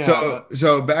gotta say, yeah.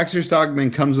 So Baxter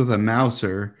Stockman comes with a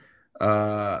Mouser.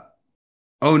 Uh,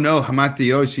 oh no,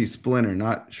 Hamatayoshi Splinter,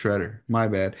 not Shredder. My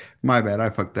bad. I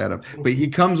fucked that up. But he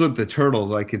comes with the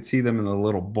turtles. I could see them in the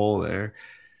little bowl there.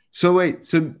 So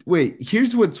wait.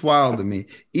 Here's what's wild to me.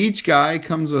 Each guy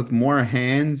comes with more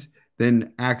hands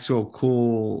than actual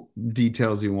cool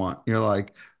details you want. You're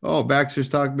like, oh, Baxter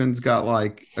Stockman's got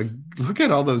like look at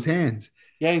all those hands.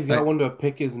 Yeah, he's got Like, one to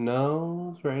pick his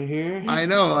nose right here. I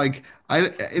know, like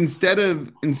instead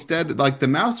like the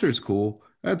Mouser's cool.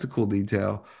 That's a cool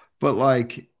detail. But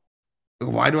like,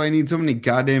 why do I need so many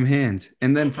goddamn hands?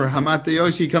 And then for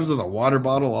Hamatayoshi, he comes with a water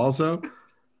bottle also.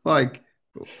 Like,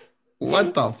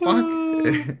 what the fuck?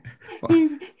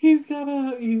 He's got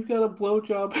a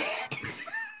blowjob.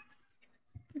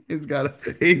 He's gonna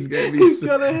be He's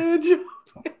got a hand job.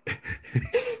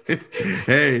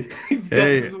 hey, He's got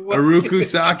hey, his Aruku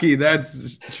Saki,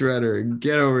 that's Shredder.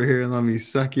 Get over here and let me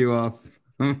suck you off.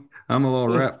 I'm a little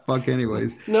rat fuck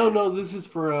anyways. No, this is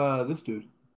for this dude.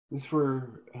 This is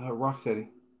for Rocksteady.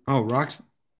 Oh,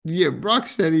 yeah,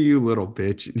 Rocksteady, you little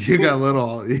bitch. You got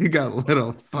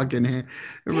little fucking hand.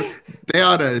 They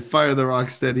ought to fire the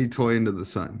Rocksteady toy into the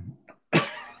sun.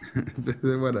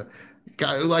 What a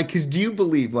God, like, because do you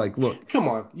believe, like, look, Come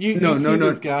on, you see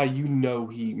this guy, you know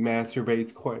he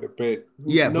masturbates quite a bit.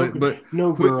 yeah, but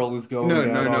No girl is going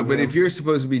down on but him. if you're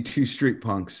supposed to be two street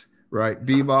punks, right?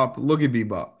 Bebop, look at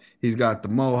Bebop. He's got the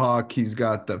mohawk, he's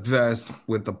got the vest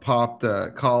with the popped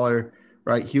collar,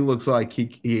 right? He looks like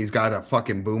he's got a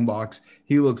fucking boombox.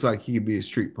 He looks like he could be a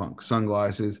street punk.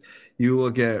 Sunglasses. You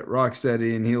look at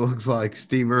Rocksteady, and he looks like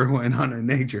Steve Irwin on a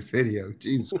nature video.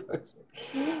 Jesus Christ.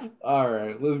 All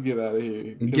right, let's get out of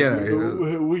here. Get out of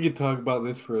here. We could talk about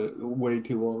this for way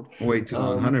too long. Way too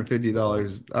long.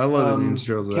 $150. I love the Ninja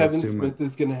Turtles. Kevin Smith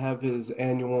is going to have his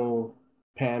annual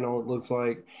panel, it looks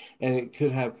like, and it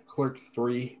could have Clerks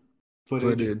 3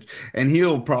 footage. And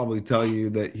he'll probably tell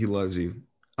you that he loves you.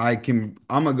 I'm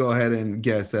gonna go ahead and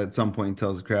guess that at some point he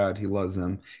tells the crowd he loves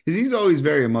them because he's always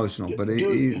very emotional, but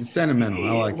he's sentimental.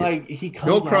 I like it.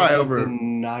 He'll cry over the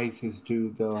nicest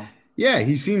dude though. Yeah,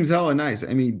 he seems hella nice.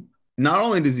 I mean, not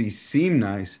only does he seem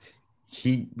nice,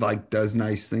 he like does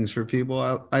nice things for people.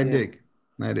 I dig.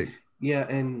 Yeah,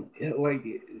 and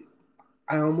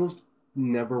I almost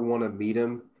never want to meet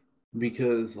him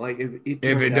because like if he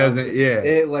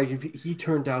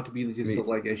turned out to be just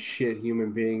like a shit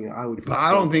human being, I would. But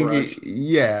I don't think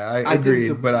I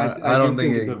agree, but I don't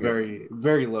think it's a very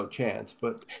very low chance,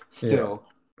 but still.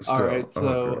 All right,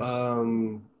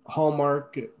 so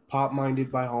Hallmark, Pop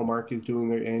Minded by Hallmark is doing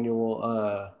their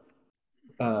annual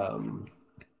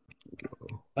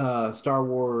Star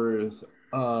Wars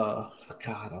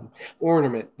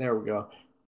ornament. There we go.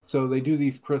 So they do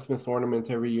these Christmas ornaments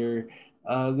every year.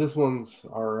 This one's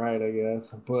all right, I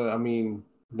guess, but I mean,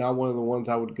 not one of the ones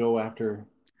I would go after.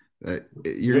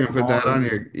 You're gonna put that on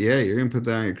you're gonna put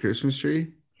that on your Christmas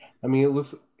tree. I mean,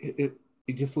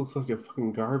 it just looks like a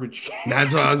fucking garbage can.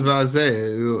 That's what I was about to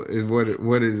say.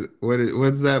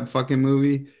 What's that fucking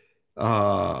movie?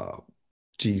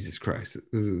 Jesus Christ!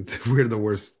 We're the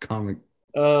worst comic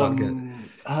podcast,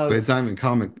 but it's not even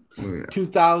comic.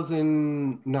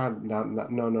 2000, no.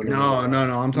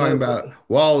 I'm talking about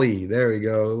Wall-E. There we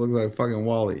go. It looks like fucking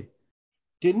Wall-E.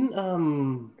 Didn't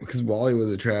because Wall-E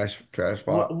was a trash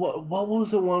pot. What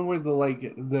was the one where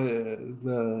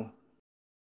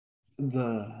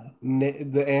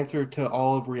the answer to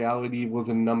all of reality was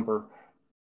a number,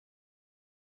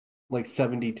 like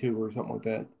 72 or something like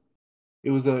that?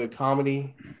 It was a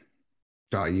comedy.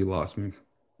 God, you lost me.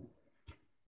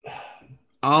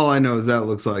 All I know is that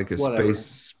looks like a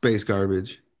space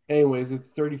garbage. Anyways, it's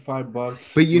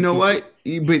 $35. But you know what?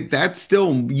 But that's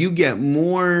still, you get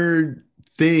more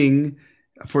thing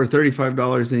for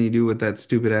 $35 than you do with that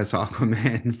stupid ass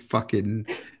Aquaman fucking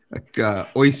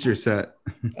oyster set.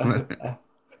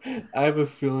 I have a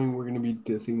feeling we're gonna be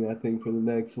dissing that thing for the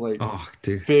next like Oh,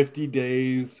 dude. 50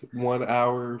 days, 1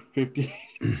 hour, 50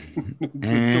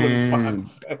 minutes and 25 And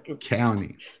seconds.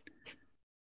 counting.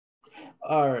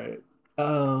 All right.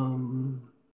 Um,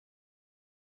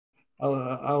 I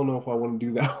don't know if I want to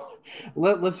do that.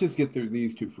 Let's just get through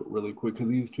these two really quick because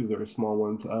these two are small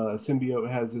ones. Symbiote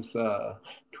has this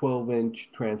 12-inch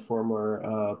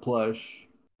Transformer plush,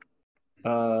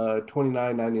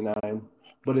 29.99.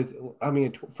 But it's, I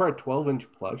mean, for a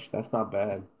 12-inch plush, that's not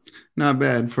bad. Not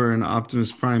bad for an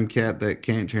Optimus Prime cat that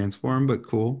can't transform, but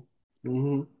cool.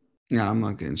 Hmm. Yeah, I'm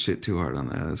not getting shit too hard on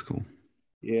that. That's cool.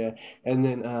 Yeah, and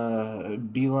then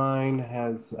Beeline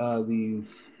has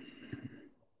these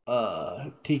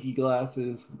tiki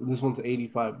glasses. This one's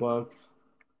 85 bucks,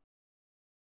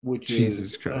 which is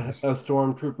Jesus Christ. a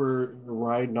stormtrooper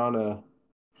riding on a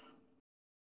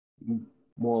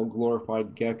more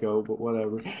glorified gecko, but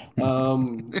whatever.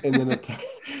 And then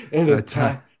and a A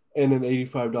tie. tie and an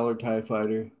 $85 TIE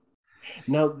fighter.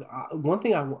 Now, one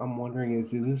thing I'm wondering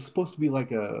is this supposed to be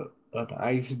like a an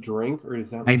ice drink, or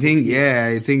is that I supposed to think, be,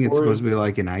 yeah, I think it's supposed or to be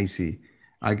like an icy.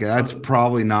 Like that's uh,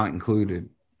 probably not included.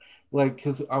 like,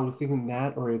 because I was thinking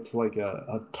that, or it's like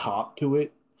a top to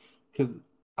it, because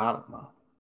I don't know.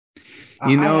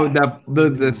 You know I that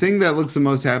the thing that looks the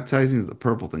most appetizing is the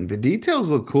purple thing. The details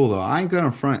look cool though. I ain't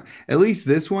gonna front. At least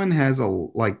this one has a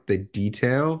like the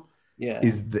detail yeah,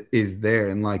 is there,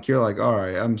 and like you're like, all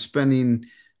right, I'm spending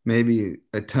maybe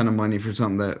a ton of money for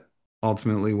something that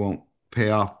ultimately won't pay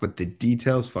off, but the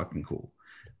details fucking cool.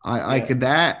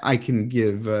 yeah. I can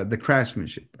give the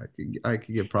craftsmanship. I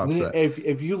could give props to that.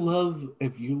 If you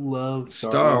love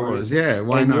Star Star Wars, Wars yeah,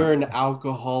 why and you're not? an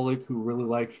alcoholic who really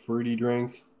likes fruity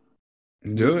drinks,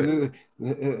 Do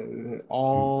it.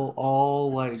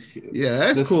 all like Yeah,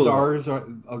 that's cool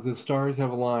though. the stars have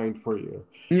aligned for you.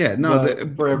 Yeah, no, But for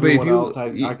but if everyone else,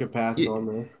 you, I could pass on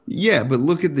this. yeah, but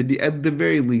look at at the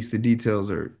very least, the details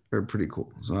are pretty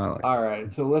cool. So I like All that.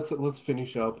 right, so let's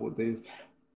finish up with these.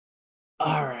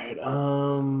 All right,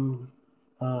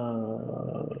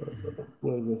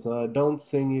 what is this? Don't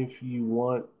sing if you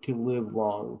want to live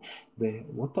long.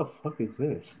 What the fuck is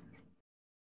this?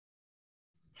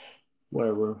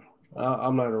 Whatever.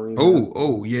 I'm not gonna read that.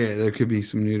 Oh, yeah, there could be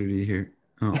some nudity here.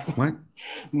 Oh, what?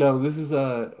 No, this is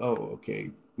oh, okay.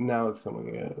 Now it's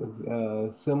coming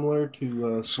in. Similar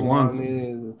to Swan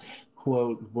Swanson. is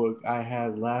quote book I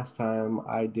had last time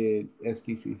I did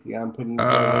SDCC. I'm putting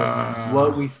together Uh,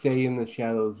 What We Say in the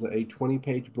Shadows, a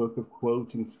 20-page book of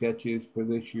quotes and sketches for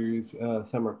this year's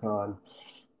SummerCon.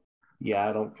 Yeah,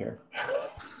 I don't care.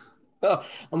 I'm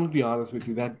gonna be honest with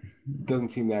you. That doesn't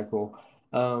seem that cool.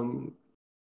 Um,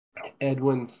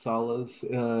 Edwin Salas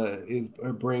is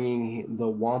bringing the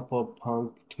Wampa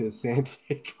Punk to San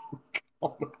Diego.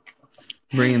 Oh my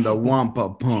bringing the God. Wampa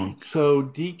punks. So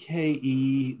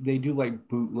DKE, they do like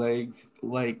bootlegs.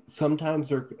 Like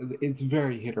sometimes it's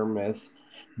very hit or miss,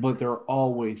 but they're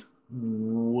always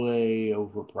way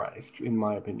overpriced, in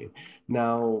my opinion.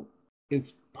 Now,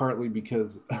 it's partly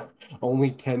because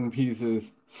only 10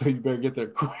 pieces, so you better get there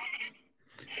quick.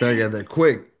 Better get there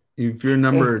quick. If you're And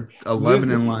number this,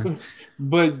 11 in line,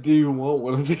 but do you want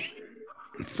one of these?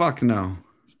 fuck no.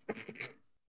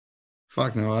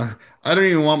 Fuck no. I don't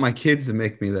even want my kids to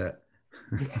make me that.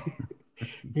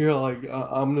 You're like,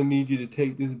 I'm gonna need you to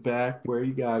take this back where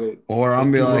you got it Or I'm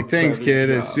and be do a like, thanks, better kid.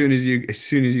 job. As soon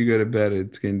as you go to bed,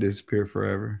 it's gonna disappear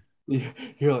forever.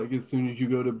 You're like, as soon as you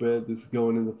go to bed, this is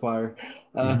going in the fire.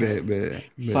 Uh, Bet.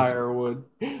 Firewood.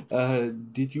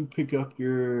 Did you pick up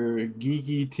your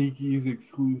Geeky Tiki's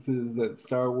exclusives at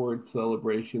Star Wars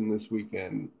Celebration this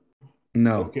weekend?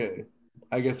 No, Okay.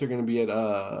 I guess they're gonna be at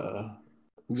they'll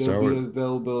Star be Wars.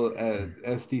 available at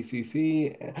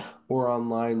SDCC or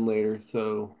online later.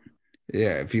 So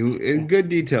Yeah, if you good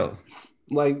detail.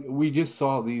 like we just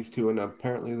saw these two, and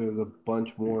apparently there's a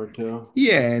bunch more too.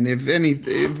 Yeah, and if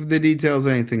the detail's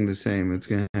anything the same, it's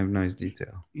gonna have nice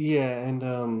detail. Yeah,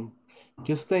 and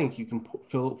just think you can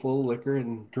fill it full of liquor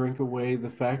and drink away the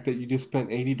fact that you just spent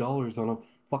 $80 on a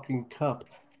fucking cup.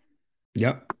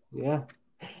 Yep, Yeah.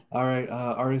 All right.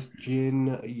 Artist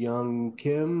Jin Young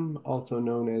Kim, also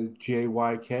known as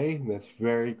JYK. That's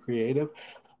very creative.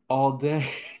 All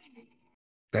day.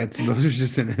 that's those are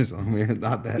just in Islam. We're Yeah,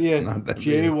 not that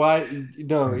big.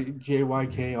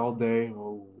 JYK all day.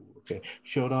 Oh, okay.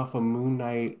 Showed off a Moon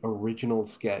Knight original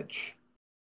sketch.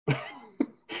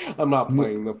 I'm not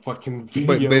playing the fucking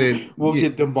But video. it We'll yeah.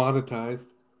 get demonetized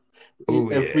Oh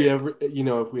if we yeah. ever,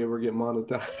 if we ever get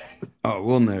monetized. Oh,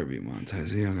 we'll never be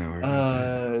monetized. You don't gotta worry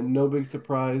about that. No big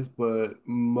surprise, but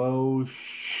Mo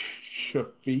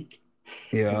Shafiq.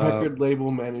 Yeah. Record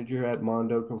label manager at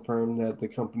Mondo confirmed that the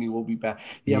company will be back.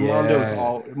 Yeah,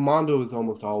 Yeah. Mondo is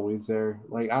almost always there.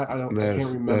 Like I can't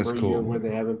That's remember a year cool. where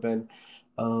they haven't been.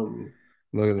 Um,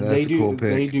 Look at that. they That's a cool do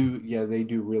they pick. do yeah, they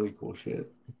do really cool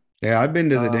shit. Yeah, I've been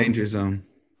to the Um, Danger Zone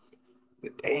the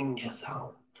Danger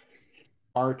Zone,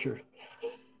 Archer.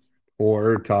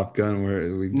 or Top Gun,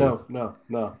 where we just No.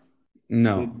 no.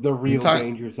 The I'm real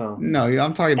talking. Danger Zone. No, yeah,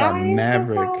 I'm talking about Danger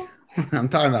Maverick. Zone. I'm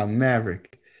talking about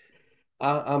Maverick.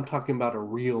 I'm talking about a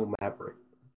real Maverick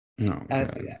Oh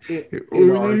at God.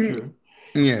 in Archer.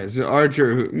 Yeah, so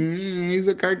Archer, he's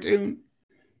a cartoon.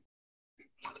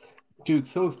 Dude,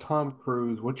 so is Tom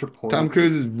Cruise. What's your Tom point?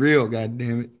 Cruise is real, God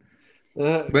damn it.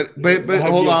 Uh, But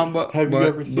hold on, have you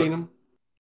ever seen him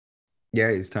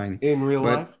yeah, he's tiny. in real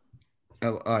But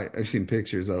life? I've seen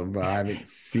pictures of him, but I haven't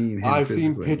seen him I've seen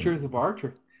physically pictures of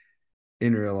Archer.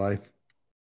 in real life.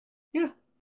 Yeah.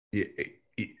 Yeah,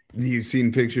 you've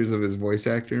seen pictures of his voice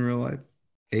actor in real life?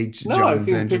 H. No, I've John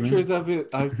seen Benjamin. pictures of it.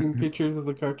 I've seen pictures of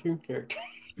the cartoon character.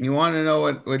 You want to know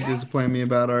what disappointed me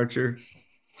about Archer?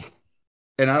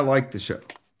 And I like the show.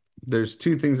 There's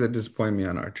two things that disappoint me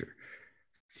on Archer.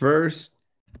 First,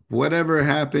 whatever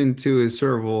happened to his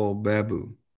serval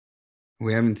Babu?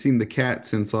 We haven't seen the cat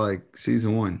since like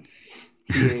season one.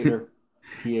 He ate her.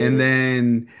 He ate And her.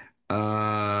 then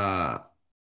I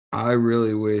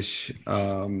really wish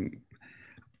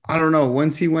I don't know,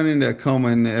 once he went into a coma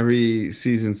and every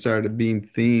season started being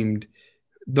themed,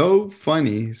 though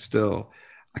funny still,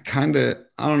 I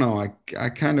don't know, I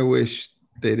kind of wish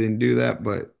they didn't do that,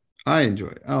 but I enjoy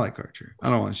it. I like Archer. I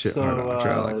don't want to shit hard So on Archer.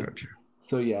 I like Archer.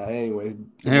 so yeah, anyways,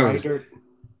 Anyways,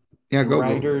 yeah, go.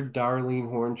 writer Darlene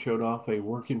Horn showed off a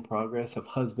work in progress of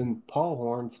husband Paul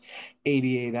Horn's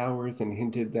 88 hours and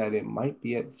hinted that it might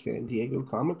be at San Diego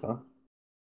Comic-Con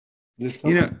this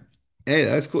You summer. know, hey,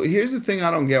 that's cool. Here's the thing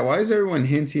I don't get. Why is everyone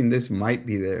hinting this might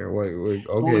be there? Well,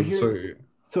 Okay,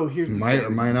 so here's the might or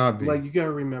might thing. not be. Like you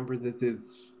gotta remember that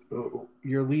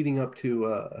you're leading up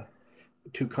to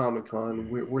Comic Con.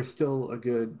 We're still a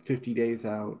good 50 days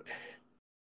out.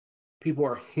 People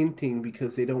are hinting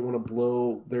because they don't want to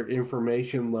blow their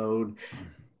information load,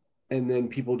 and then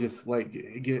people just like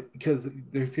get because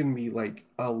there's gonna be like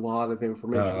a lot of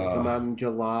information to come Uh, out in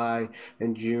July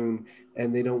and June,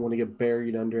 and they don't want to get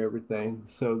buried under everything.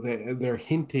 So they're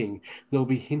hinting. They'll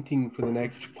be hinting for the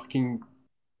next fucking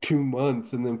 2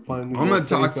 months, and then finally I'm they'll gonna say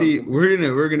talk to you. something.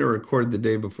 We're gonna record the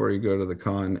day before you go to the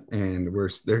con, and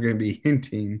they're gonna be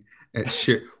hinting at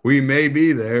shit. We may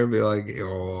be there. Be like,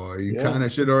 oh, you Yeah, kind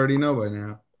of should already know by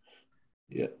now.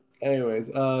 yeah. Anyways,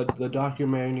 the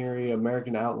documentary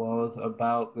American Outlaws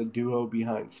about the duo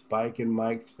behind Spike and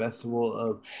Mike's Festival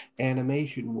of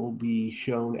Animation will be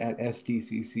shown at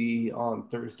SDCC on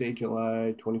Thursday,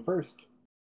 July 21st.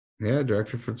 Yeah,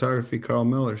 director of photography Carl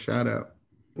Miller. Shout out.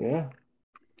 Yeah,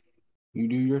 you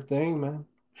do your thing, man.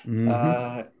 Hmm.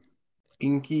 Uh,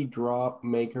 Inky Drop,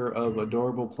 maker of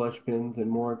adorable plush pins and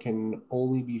more, can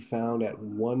only be found at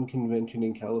one convention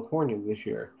in California this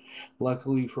year.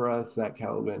 Luckily for us, that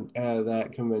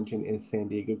convention is San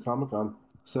Diego Comic Con.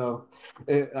 So,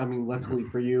 I mean, luckily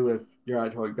for you, if you're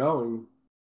actually going,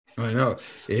 I know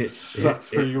sucks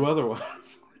for it. you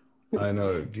otherwise. I know.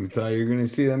 If you thought you were gonna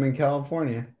see them in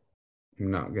California,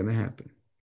 not gonna happen.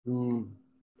 Mm,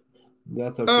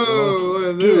 that's okay. Well, Oh,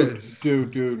 look at dude, this.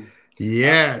 dude. I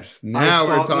Yes, I now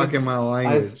we're saw talking this. my I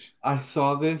language. I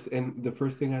saw this, and the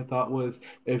first thing I thought was,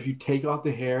 if you take off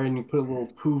the hair and you put a little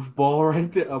poof ball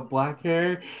right there, a black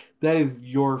hair, that is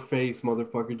your face,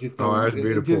 motherfucker. Oh, that's It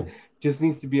beautiful. just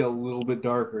needs to be a little bit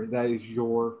darker. That is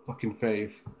your fucking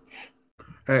face.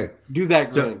 Hey, Do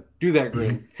that d- grin. Do that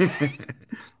grin.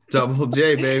 double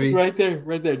J, baby. Right there,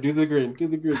 right there. Do the grin. Do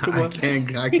the grin. Come on.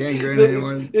 I can't grin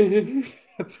anymore.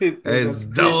 That's it. It's That's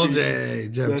double creepy. J,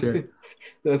 Jeff That's Jarrett. it.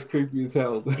 That's creepy as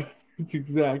hell. It's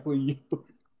exactly you.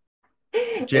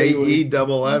 J E Anyways,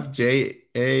 double F J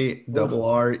A double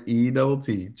R E double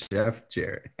T. Jeff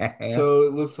Jarrett. so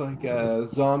it looks like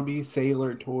Zombie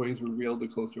Sailor Toys revealed a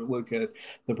closer look at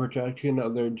the production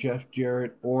of their Jeff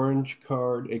Jarrett Orange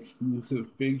Card exclusive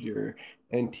figure,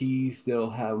 and teased they'll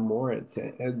have more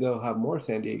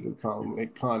San Diego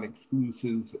Comic Con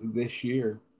exclusives this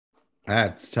year.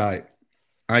 That's tight.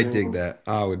 I dig Mhm. that.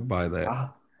 I would buy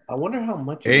that. I wonder how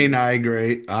much it Ain't is. I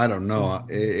great? I don't know.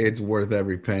 It's worth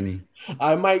every penny.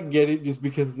 I might get it just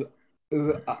because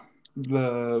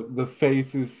the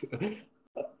face is.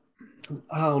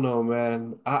 I don't know,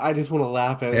 man. I just want to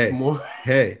laugh at it Hey, more.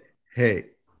 hey, hey,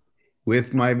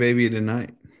 with my baby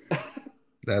tonight.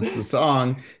 That's the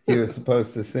song he was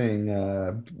supposed to sing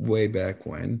way back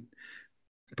when.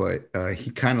 but he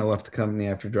kind of left the company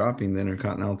after dropping the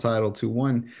Intercontinental title to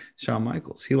one Shawn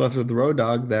Michaels. He left with the Road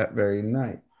Dogg that very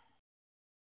night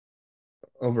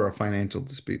over a financial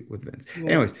dispute with Vince. Yeah.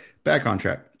 Anyways, back on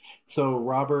track. So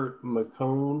Robert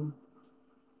McCone,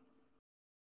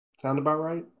 sound about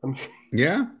right? I mean,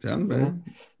 Yeah, sounds yeah. better.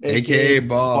 AKA AKA Bob.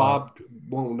 Bob.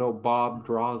 Won't know Bob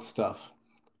draws stuff.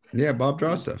 Yeah, Bob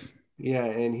draw stuff. Yeah,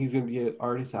 and he's gonna be at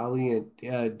Artist Alley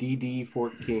at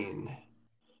DD14.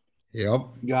 Yep.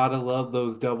 Gotta love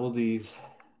those double D's.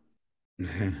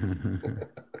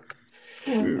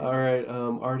 All right,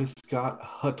 artist Scott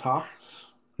Huttox.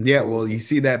 Yeah, Or well, you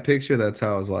see that picture? That's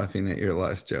how I was laughing at your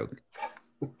last joke.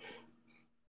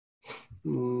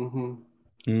 hmm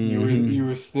you Mm-hmm.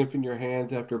 were sniffing your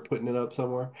hands after putting it up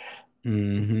somewhere.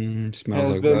 Mm-hmm. Smells Has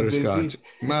like been butterscotch. busy.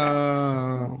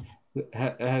 Oh.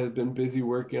 Has been busy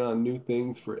working on new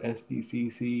things for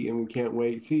SDCC, and we can't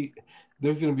wait. See,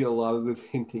 there's gonna be a lot of this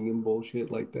hinting and bullshit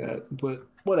like that, but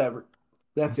whatever.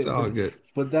 That's It's it for all the, good.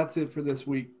 but that's it for this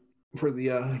week for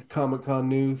the Comic Con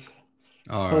news.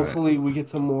 All right. Hopefully, we get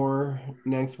some more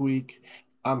next week.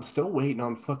 I'm still waiting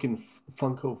on fucking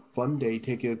Funko Fun Day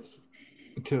tickets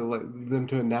to let them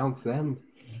to announce them.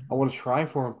 I want to try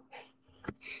for them.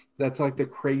 That's like the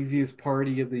craziest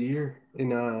party of the year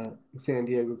in San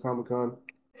Diego Comic Con.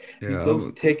 Yeah.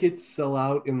 Those tickets sell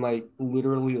out in like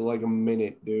literally like a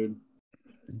minute, dude.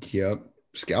 Yep.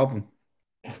 Scalp him.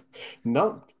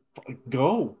 No,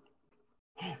 go.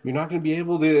 You're not gonna be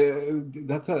able to.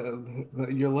 That's a.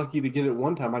 You're lucky to get it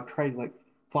one time. I tried like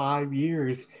 5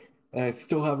 years, and I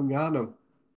still haven't gotten them.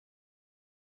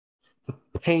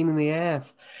 Pain in the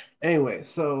ass. Anyway,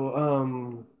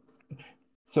 so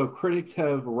critics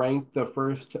have ranked the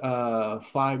first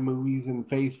five movies in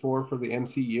Phase 4 for the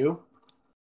MCU,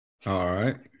 All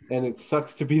right. and it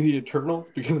sucks to be the Eternals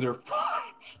because they're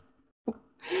five.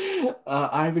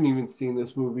 I haven't even seen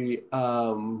this movie.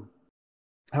 How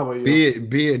about you?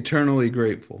 Be eternally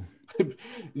grateful.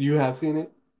 You have seen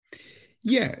it?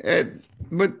 Yeah,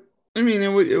 but I mean,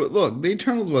 look, the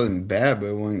Eternals wasn't bad, but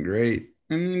it wasn't great.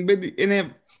 I mean, but and it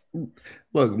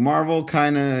look, Marvel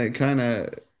kind of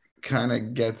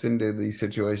gets into these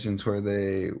situations where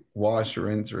they wash,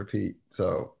 rinse, repeat.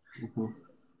 Mhm.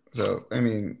 So I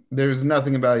mean, there's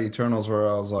nothing about Eternals where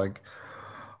I was like,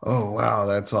 oh wow,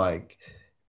 that's like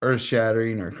earth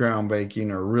shattering or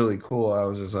groundbreaking or really cool. I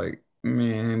was just like,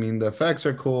 man, I mean, the effects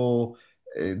are cool.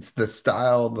 It's the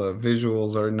style, the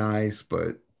visuals are nice,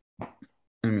 but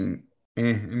I mean, I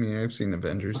mean, I've seen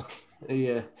Avengers.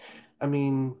 Yeah, I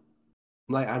mean,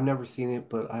 like I've never seen it,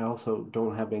 but I also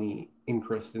don't have any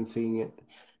interest in seeing it,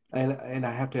 and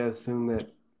I have to assume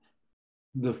that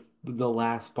the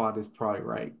last spot is probably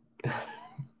right.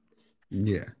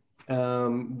 Yeah.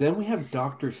 Then we have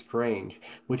Doctor Strange,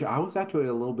 which I was actually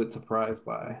a little bit surprised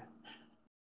by.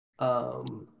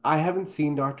 I haven't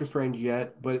seen Doctor Strange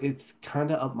yet, but it's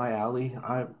kind of up my alley.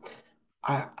 I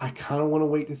kind of want to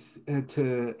wait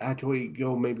to actually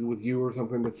go maybe with you or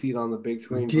something to see it on the big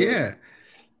screen, Yeah.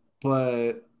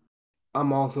 but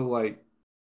I'm also like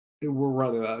we're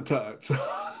running out of time. So,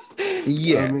 I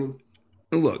Yeah. mean,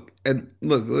 Look,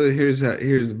 here's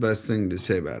the best thing to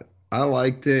say about it. I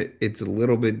liked it. It's a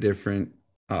little bit different.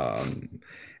 Um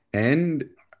and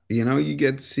you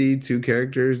get to see two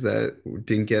characters that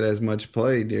didn't get as much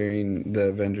play during the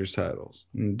Avengers titles.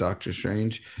 Doctor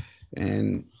Strange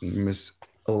and Miss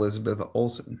Elizabeth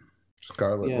Olsen,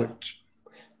 Scarlet yeah, Witch.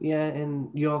 yeah, and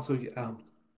you also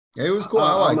It was cool.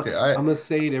 I I'm liked it. I'm gonna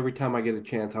say it every time I get a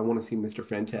chance. I want to see Mr.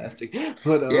 Fantastic,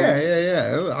 but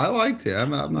Yeah. I liked it.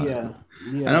 I'm not. yeah,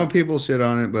 I know yeah. people shit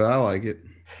on it, but I like it.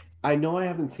 I know I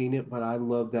haven't seen it, but I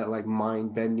love that like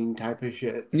mind bending type of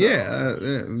shit. Yeah,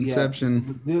 So yeah,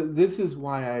 Inception. this is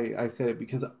why I said it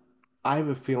because I have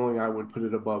a feeling I would put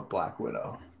it above Black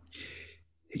Widow.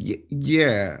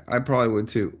 Yeah, I probably would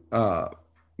too. I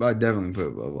definitely put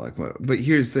it above Black Widow. But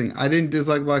here's the thing: I didn't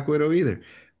dislike Black Widow either.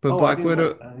 But Oh, I Black didn't like.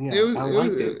 Widow, Yeah, I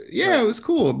liked it, yeah, it but was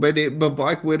cool. But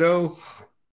Black Widow,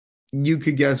 you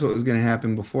could guess what was going to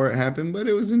happen before it happened, but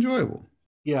it was enjoyable.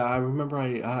 yeah, I remember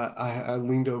I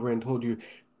leaned over and told you,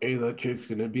 "Hey, that chick's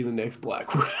gonna be the next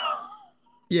Black Widow,"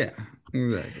 Yeah,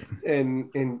 exactly.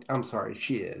 and I'm sorry,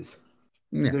 she is.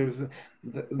 Yeah. There's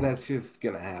that's just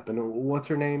gonna happen. What's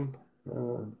her name?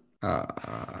 Uh,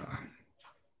 Uh,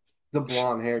 the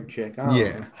blonde haired chick. I don't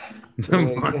yeah.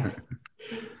 know.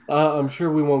 I'm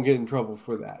sure we won't get in trouble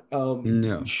for that.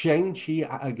 No. Shang-Chi,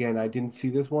 again, I didn't see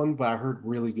this one, but I heard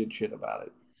really good shit about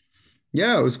it.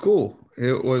 Yeah, it was cool.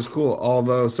 It was cool.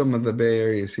 Although some of the Bay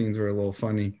Area scenes were a little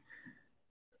funny.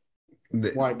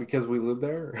 Why? Because we live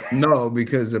there? No,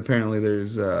 because apparently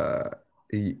there's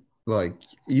like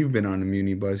you've been on a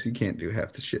muni bus, you can't do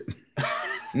half the shit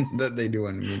that they do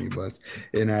on a muni bus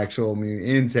in actual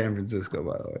muni in San Francisco,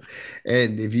 by the way.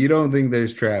 And if you don't think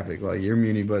there's traffic, like your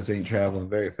muni bus ain't traveling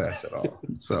very fast at all.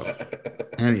 So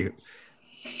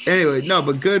anyway, no,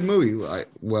 but good movie. Like,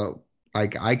 well, I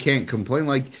can't complain.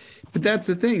 Like, but that's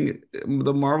the thing.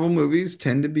 The Marvel movies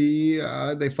tend to be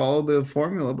they follow the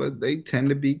formula, but they tend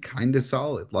to be kind of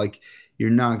solid. Like, you're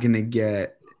not gonna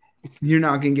get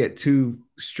too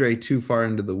straight too far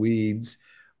into the weeds,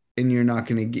 and you're not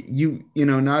gonna get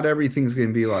not everything's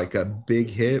gonna be like a big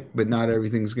hit, but not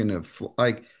everything's gonna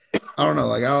like I don't know.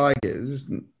 Like, I like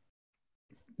it.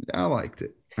 I liked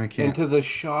it. I And can't. to the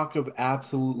shock of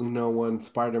absolutely no one,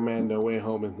 Spider-Man No Way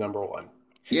Home is number one.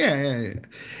 Yeah, yeah, yeah.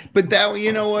 But that,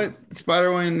 you know what?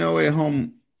 Spider-Man No Way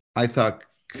Home, I thought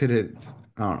could have,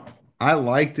 I don't know. I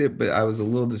liked it, but I was a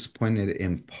little disappointed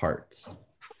in parts.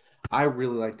 I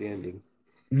really like the ending.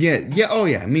 Yeah, yeah, oh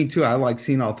yeah, me too. I like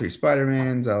seeing all three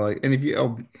Spider-Mans. I like, and if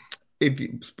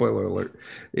you, spoiler alert,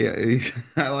 yeah,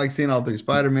 I like seeing all three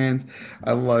Spider-Mans.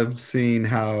 I loved seeing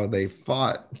how they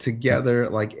fought together,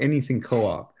 like anything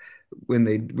co-op, when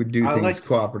they would do I things like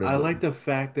I cooperatively. like the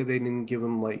fact that they didn't give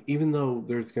him like, even though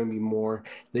there's gonna be more,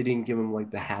 they didn't give him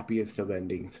like the happiest of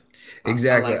endings. I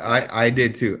Exactly. like that. I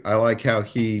did too. I like how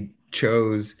he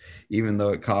chose, even though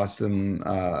it cost him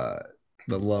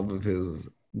the love of his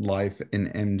life in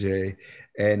MJ,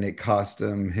 and it cost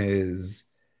him his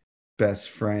best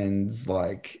friends,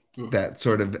 like Mm. that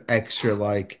sort of extra,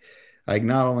 like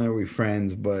not only are we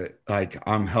friends, but like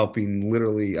I'm helping,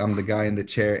 literally I'm the guy in the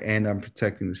chair and I'm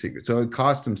protecting the secret. So it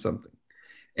cost him something.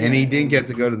 And Yeah, he didn't and get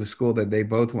to go to the school that they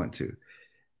both went to.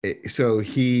 So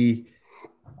he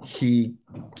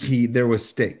there was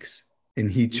stakes,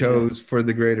 and he yeah. chose for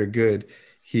the greater good.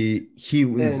 He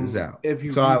loses And out. if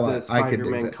you So read the I could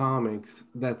dig Spider-Man that. comics,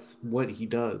 that's what he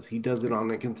does. He does it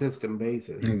on a consistent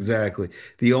basis. Exactly.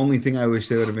 The only thing I wish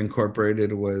they would have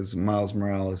incorporated was Miles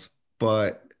Morales,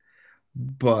 but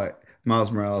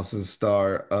Miles Morales is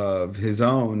star of his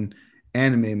own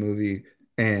anime movie,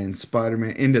 and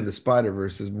Spider-Man Into the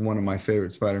Spider-Verse is one of my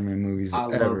favorite Spider-Man movies I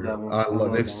love ever. that one. I I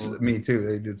love love that this. one. Me too.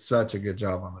 They did such a good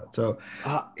job on that. So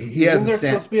he has Isn't a there supposed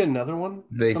stand. to be another one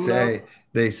They coming out?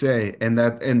 say,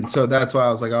 and so that's why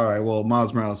I was like, all right, well,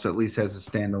 Miles Morales at least has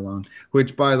a standalone,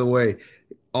 which, by the way,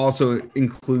 also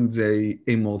includes a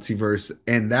multiverse,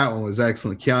 and that one was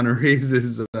excellent. Keanu Reeves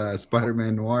is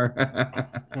Spider-Man Noir.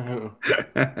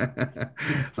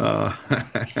 uh,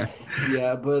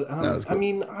 Yeah, but that was I cool.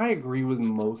 mean, I agree with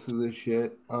most of this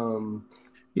shit.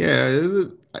 Yeah,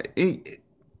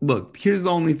 look, here's the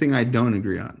only thing I don't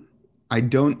agree on. I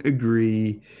don't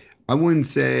agree. I wouldn't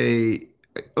say,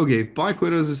 okay, if Black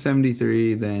Widow's a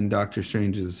 73, then Doctor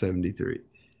Strange is a 73.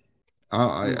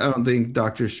 I don't think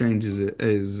Doctor Strange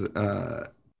is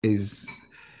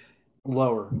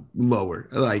Lower. lower.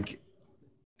 Like,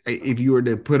 if you were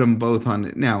to put them both on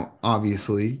it now,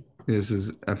 obviously this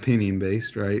is opinion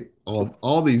based, right?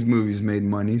 All these movies made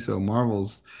money, so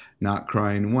Marvel's not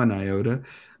crying one iota.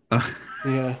 Uh,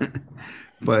 Yeah.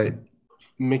 but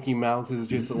Mickey Mouse is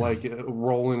just like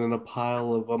rolling in a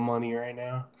pile of money right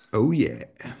now. oh yeah.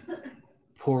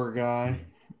 Poor guy.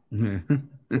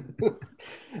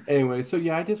 Anyway, so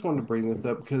yeah, I just wanted to bring this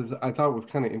up because I thought it was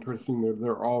kind of interesting that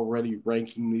they're already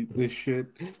ranking this shit.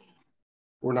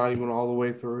 We're not even all the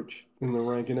way through it and they're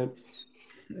ranking it.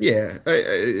 Yeah,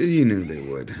 you knew they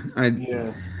would.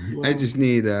 Yeah. I Well, just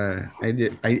need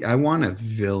I want a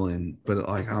villain, but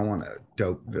like I want a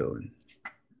dope villain.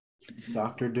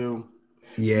 Doctor Doom.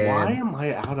 Yeah, Why am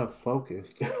I out of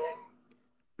focus?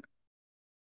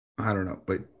 I don't know,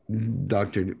 but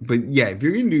but yeah, if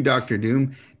you're gonna do Doctor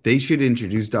Doom, they should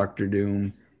introduce Doctor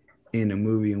Doom in a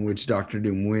movie in which Doctor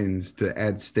Doom wins to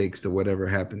add stakes to whatever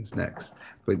happens next.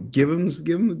 But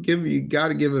you got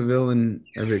to give a villain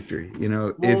a victory. You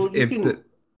know, Well, if the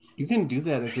you can do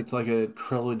that if it's like a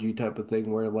trilogy type of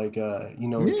thing where like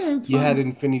yeah, it's you had fine.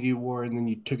 Infinity War and then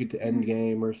you took it to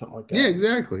Endgame or something like Yeah, that.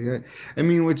 exactly. Yeah. I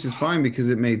mean, which is fine because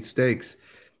it made stakes.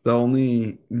 The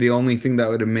only thing that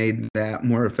would have made that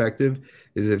more effective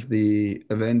is if the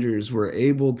Avengers were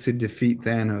able to defeat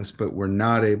Thanos, but were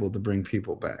not able to bring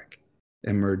people back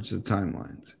and merge the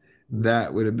timelines.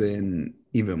 That would have been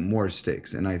even more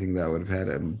stakes, and I think that would have had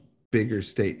a bigger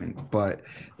statement. But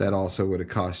that also would have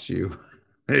cost you.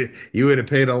 You would have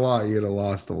paid a lot. You'd have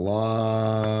lost a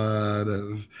lot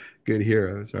of good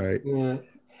heroes, right? Yeah,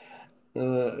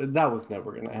 that was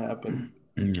never gonna happen.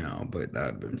 No, but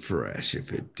that'd been fresh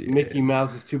if it Mickey did.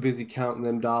 Mouse is too busy counting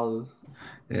them dollars.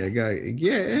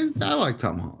 Yeah, I like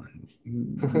Tom Holland.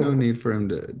 No need for him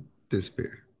to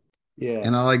disappear. Yeah,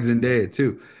 And I like Zendaya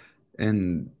too.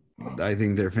 And I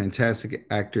think they're fantastic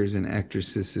actors and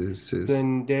actresses.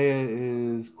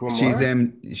 Zendaya is She's Grimoire?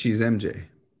 she's MJ.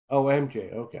 Oh,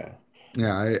 MJ. Okay.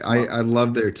 Yeah, My, I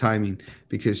love their timing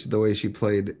because the way she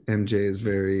played MJ is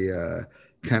very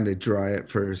kind of dry at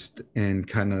first and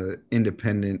kind of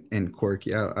independent and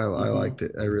quirky. I hmm liked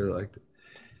it. I really liked it.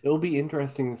 It'll be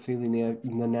interesting to see the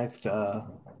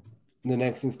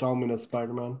next installment of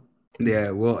Spider-Man.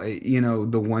 Yeah, well,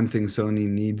 the one thing Sony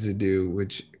needs to do,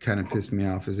 which kind of pissed me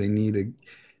off, is they need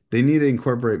to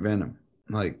incorporate Venom.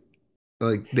 Like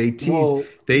Well,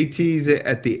 they tease it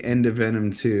at the end of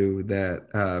Venom 2 that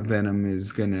Venom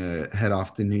is gonna head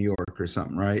off to New York or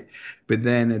something, right? But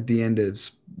then at the end of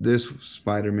this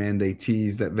Spider-Man, they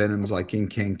tease that Venom's like in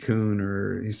Cancun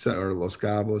or Los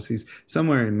Cabos. He's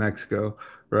somewhere in Mexico,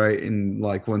 right? And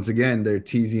like once again, they're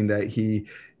teasing that he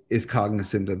is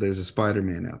cognizant that there's a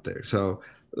Spider-Man out there. So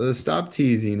let's stop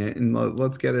teasing it and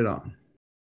let's get it on.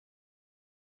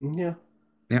 yeah.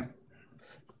 Yeah,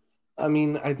 I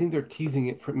mean, I think they're teasing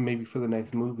it for maybe for the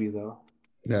next movie though.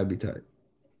 that'd be tight.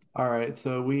 All right,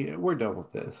 so we're done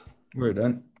with this. We're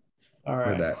done All with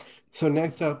right. that. So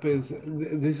next up is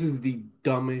this is the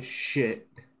dumbest shit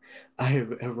I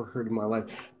have ever heard in my life.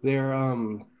 They're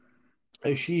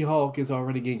She-Hulk is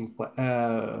already getting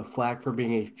flack for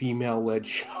being a female-led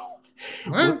show. What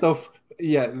What? the f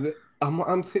yeah,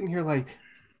 I'm sitting here like,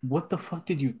 what the fuck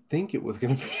did you think it was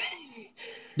gonna be?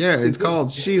 Yeah, it's It's a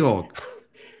called She-Hulk.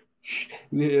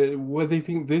 what they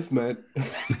think this meant.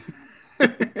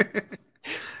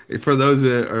 For those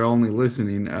that are only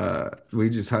listening, we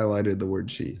just highlighted the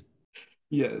word she.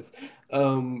 Yes.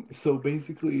 So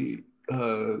basically,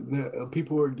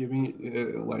 people are giving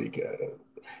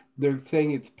they're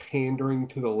saying it's pandering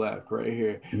to the left right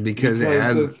here Because it because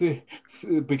has.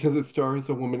 because it stars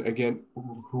a woman again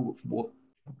who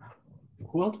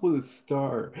else would it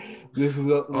star? This is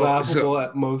Oh, so laughable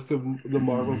at most of the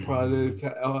Marvel projects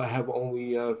have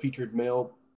only featured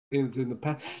male is in the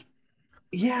past.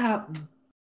 Yeah,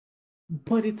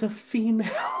 but it's a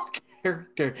female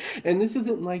character, and this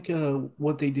isn't like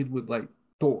what they did with like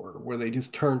Thor, where they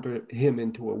just turned him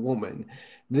into a woman.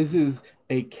 This is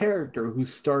a character who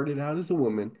started out as a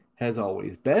woman, has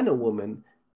always been a woman,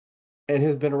 and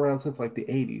has been around since like the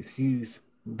 80s.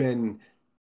 Been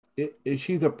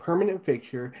she's a permanent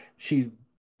fixture. She's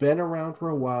been around for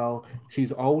a while.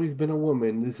 She's always been a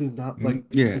woman. This is not like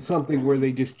yeah. something where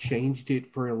they just changed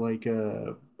it for like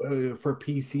for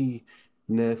PC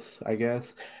ness, I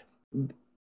guess.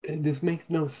 This makes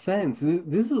no sense.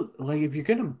 This is like if you're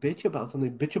gonna bitch about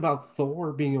something, bitch about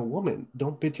Thor being a woman.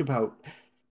 Don't bitch about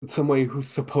somebody who's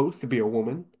supposed to be a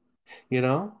woman, you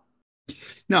know?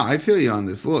 No, I feel you on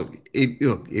this. Look,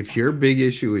 if your big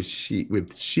issue is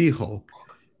She-Hulk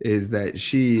is that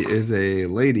she is a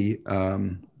lady,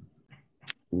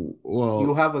 You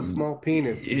well, have a small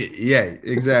penis. yeah,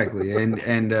 exactly, and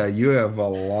you have a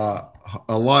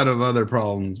lot of other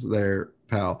problems there,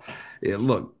 pal.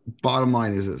 Look, bottom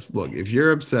line is this: look, if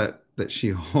you're upset that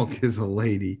She-Hulk is a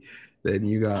lady, then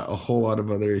you got a whole lot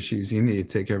of other issues you need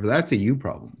to take care of. That's a you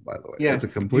problem, by the way. Yeah, That's a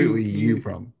completely you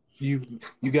problem.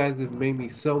 you guys have made me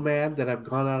so mad that I've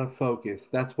gone out of focus.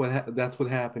 That's what's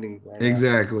happening right now.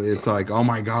 Exactly. It's like, oh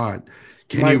my God,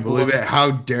 can My you believe blood, it?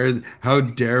 How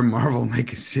dare Marvel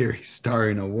make a series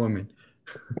starring a woman?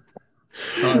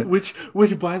 Uh, which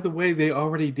by the way they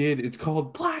already did. It's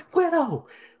called Black Widow.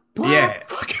 yeah, Black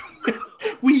fucking Widow.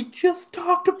 We just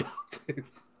talked about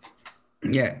this.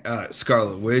 yeah.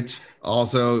 Scarlet Witch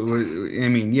also. I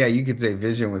mean, yeah, you could say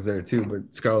Vision was there too,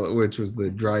 but Scarlet Witch was the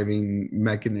driving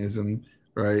mechanism,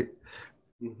 right,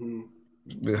 hmm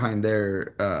behind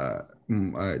their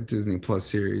Disney Plus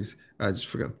series. I just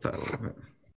forgot the title of it,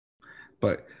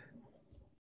 but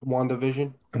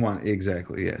WandaVision. I want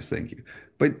exactly. Yes, thank you.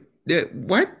 But yeah,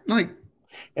 what like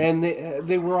And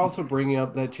they were also bringing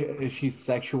up that she's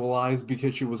sexualized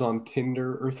because she was on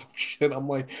Tinder or some shit. I'm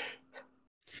like,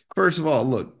 First of all,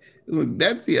 look,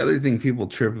 that's the other thing people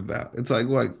trip about. It's like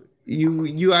what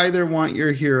you either want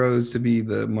your heroes to be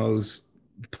the most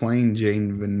plain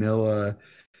Jane vanilla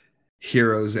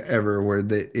heroes ever where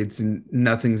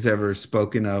nothing's ever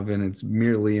spoken of and it's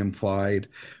merely implied,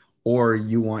 or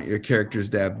you want your characters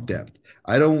to have depth.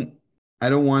 I don't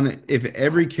want it if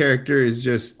every character is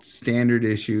just standard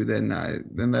issue, then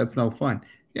that's no fun.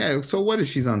 Yeah, so what if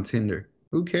she's on Tinder?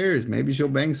 Who cares? Maybe she'll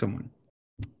bang someone.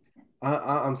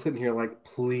 I'm sitting here like,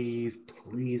 please,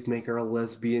 please make her a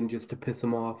lesbian just to piss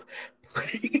him off.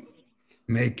 Please.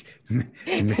 make,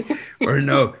 make or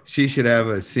no, she should have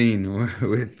a scene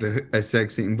with a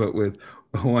sex scene, but with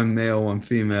one male, one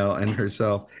female, and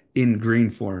herself in green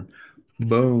form.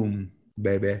 Boom,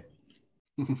 baby.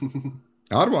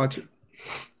 I'd watch it.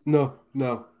 No,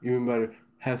 no, even better.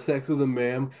 Have sex with a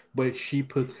ma'am, but she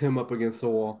puts him up against the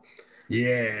wall.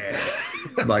 Yeah,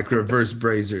 like reverse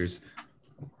brazers.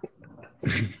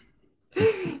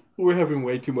 We're having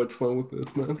way too much fun with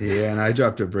this, man. Yeah, and I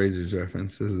dropped a brazers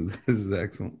reference. This is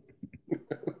excellent.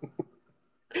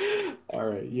 All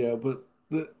right, yeah, but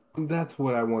that's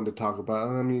what I wanted to talk about.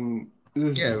 I mean, this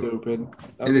is Yeah, stupid.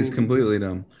 I it is mean, completely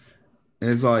dumb.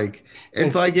 It's like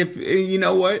it's and like if you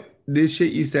know what this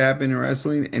shit used to happen in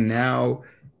wrestling, and now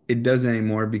it doesn't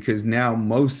anymore because now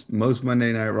most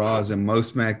Monday Night Raws and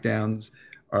most SmackDowns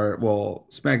are well,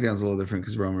 SmackDown's a little different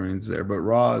because Roman Reigns is there, but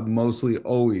Raw mostly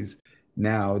always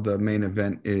now the main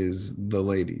event is the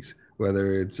ladies,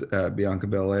 whether it's Bianca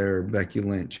Belair or Becky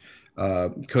Lynch.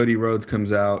 Cody Rhodes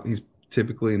comes out. He's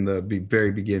typically in the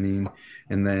very beginning,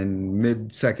 and then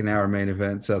mid second hour main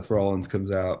event, Seth Rollins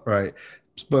comes out, right?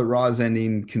 But Raw's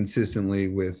ending consistently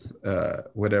with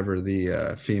whatever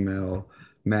the female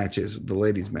match is, the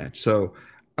ladies match. So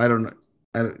I don't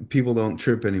know. People don't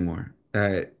trip anymore.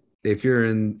 If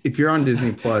you're on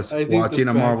Disney Plus I think the watching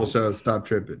a fact Marvel that show, stop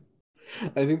tripping.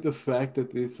 I think the fact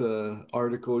that this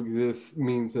article exists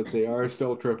means that they are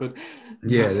still tripping.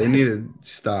 Yeah, they need to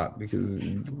stop because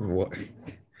what?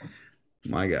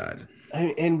 My God,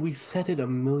 And we've said it a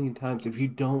million times. If you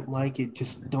don't like it,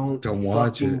 just don't don't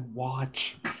watch it. fucking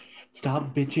watch.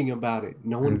 Stop bitching about it.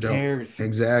 No one And don't cares.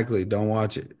 exactly don't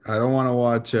watch it. I don't want to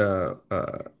watch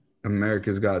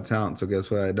America's Got Talent. So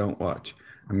guess what? I don't watch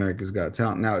America's Got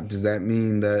Talent. Now, does that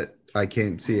mean that I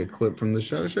can't see a clip from the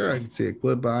show? Sure, I can see a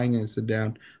clip, but I ain't gonna sit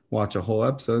down watch a whole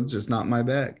episode. It's just not my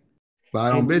bag. But I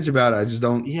don't And bitch about it. I just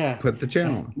don't yeah, put the uh,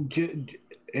 channel on.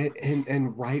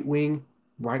 and right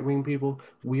wing people,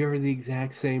 we are the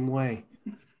exact same way.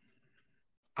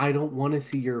 I don't want to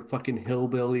see your fucking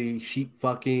hillbilly sheep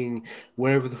fucking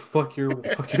whatever the fuck you're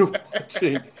fucking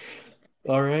watching.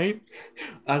 All right.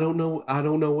 I don't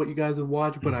know what you guys have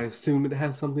watched, but I assume it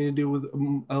has something to do with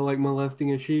like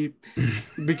molesting a sheep.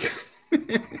 Because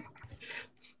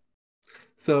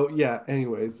so yeah.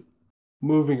 Anyways,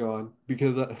 moving on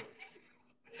because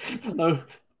I,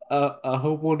 I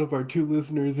hope one of our two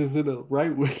listeners isn't a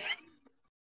right wing.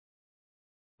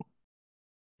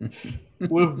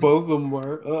 What if both of them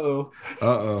are? Uh-oh.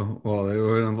 Uh-oh. Well,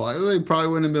 they probably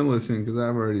wouldn't have been listening because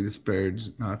I've already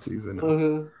disparaged Nazis enough.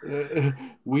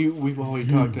 We've already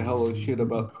talked a hell of shit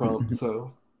about Trump,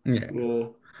 so Yeah, yeah.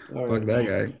 All fuck right. that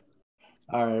guy.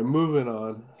 All right, moving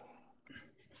on.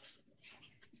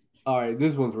 All right,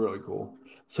 this one's really cool.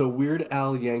 So Weird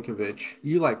Al Yankovic,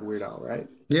 you like Weird Al, right?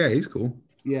 Yeah, he's cool.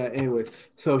 Yeah. Anyways,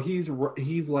 so he's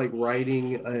like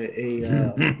writing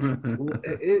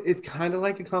it's kind of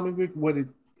like a comic book.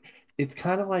 It's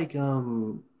kind of like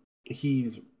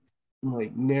he's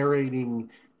like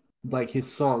narrating like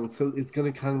his songs. So it's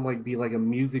gonna kind of like be like a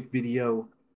music video,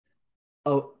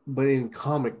 but in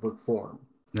comic book form.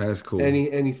 That's cool. And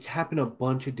he's tapping a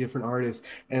bunch of different artists.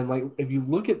 And like if you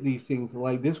look at these things,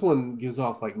 like this one gives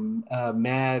off like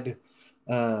Mad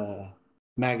uh,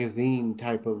 magazine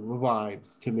type of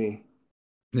vibes to me,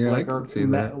 Yeah, I like can see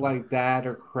that. like that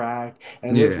or Crack.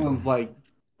 And this Yeah. one's like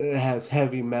it has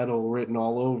heavy metal written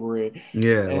all over it,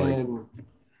 Yeah, like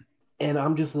and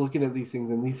I'm just looking at these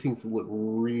things, and these things look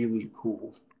really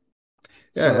cool.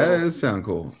 yeah, that So does sound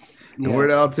cool. And yeah,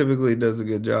 Weird Al typically does a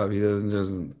good job. He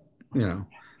doesn't you know.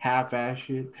 half-ass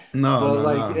shit. No, But no,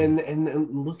 like, no. and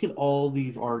look at all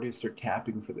these artists are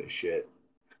tapping for this shit.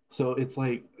 So it's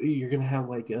like you're gonna have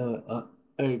like a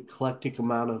eclectic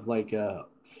amount of like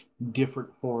different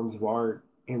forms of art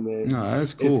in this. No,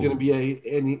 that's It's gonna cool. be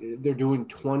and they're doing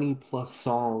 20 plus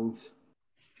songs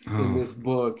in Oh, this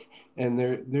book, and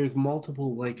there's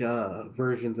multiple like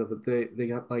versions of it. They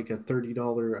got like a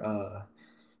 $30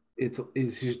 it's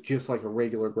just like a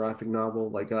regular graphic novel,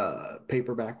 like a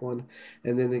paperback one,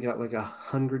 and then they got like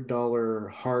 $100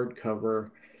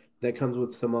 hardcover that comes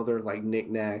with some other like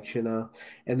knickknacks, and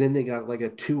then they got like a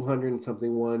 200 and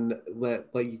something one that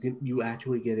like you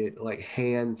actually get it like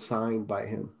hand signed by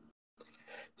him.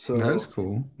 that's So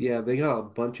cool. yeah, they got a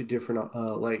bunch of different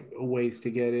like ways to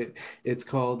get it. It's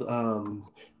called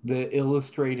the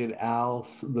Illustrated Al,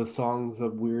 the songs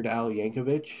of Weird Al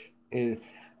Yankovic. And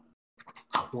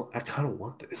I kind of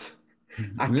want this.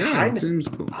 I Yeah, it kind of, seems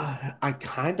cool. I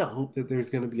kind of hope that there's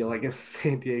going to be like a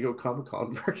San Diego Comic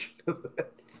Con version of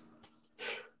this.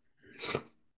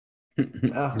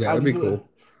 Yeah, I that'd just, be cool.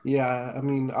 yeah. I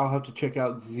mean, I'll have to check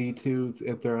out Z2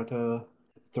 if they're at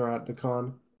the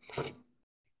con.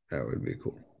 That would be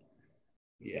cool.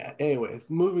 Yeah. Anyways,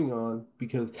 moving on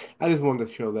because I just wanted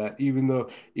to show that even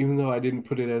though I didn't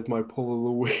put it as my pull of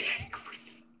the week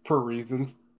for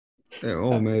reasons. Yeah,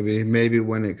 oh, Uh, maybe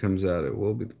when it comes out, it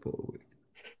will be the pull of the week.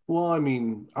 Well, I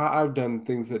mean, I've done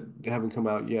things that haven't come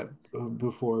out yet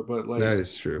before, but That like,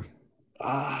 is true.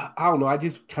 I don't know. I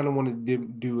just kind of wanted to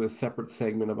do a separate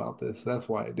segment about this. That's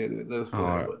why I did it this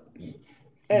way. All But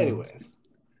right. anyways,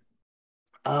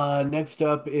 next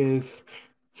up is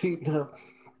see. No,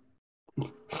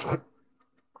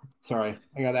 sorry,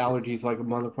 I got allergies like a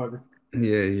motherfucker.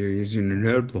 Yeah, you're using an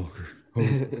ad blocker.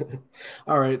 Oh.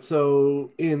 All right,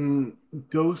 so in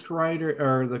Ghost Rider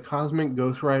or the Cosmic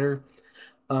Ghost Rider,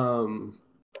 um,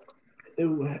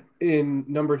 in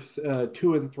numbers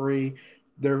 2 and 3,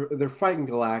 they're fighting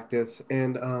Galactus,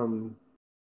 and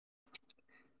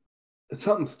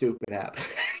something stupid happened.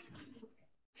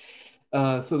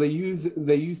 So they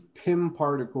use Pym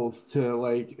particles to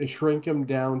like shrink him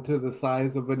down to the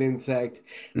size of an insect,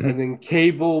 and then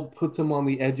Cable puts him on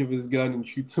the edge of his gun and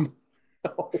shoots him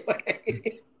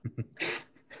away.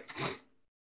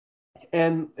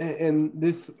 And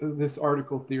this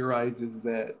article theorizes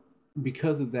that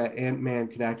because of that, Ant-Man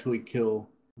could actually kill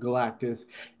Galactus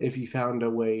if he found a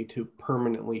way to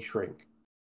permanently shrink.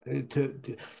 To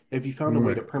if you found a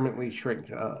way to Right, permanently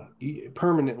shrink,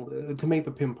 permanent to make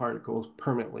the Pym particles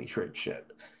permanently shrink shit.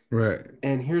 right.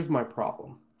 And here's my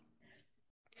problem: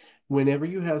 whenever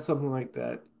you have something like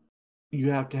that,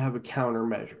 you have to have a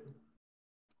countermeasure.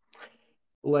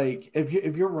 Like if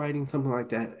you're writing something like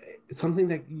that, something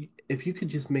that if you could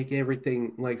just make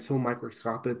everything like so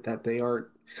microscopic that they aren't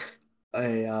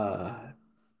a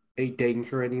a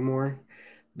danger anymore,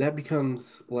 that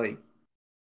becomes like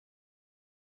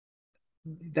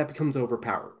that becomes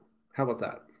overpowered. How about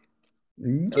that?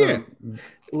 Yeah, Um,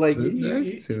 like I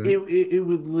can see it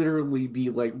would literally be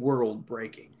like world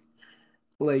breaking.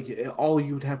 Like all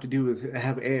you would have to do is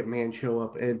have Ant-Man show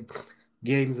up and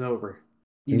game's over.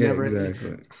 You Yeah, never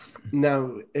exactly.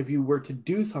 now if you were to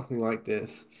do something like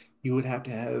this, you would have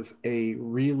to have a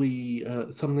really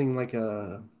something like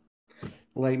a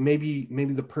like maybe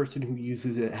the person who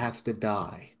uses it has to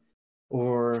die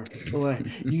or like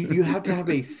you have to have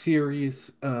a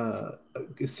serious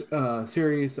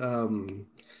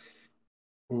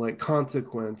like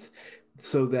consequence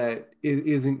so that it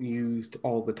isn't used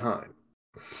all the time.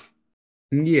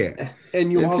 Yeah,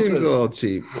 And you it seems a also little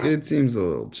cheap. It seems a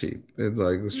little cheap. It's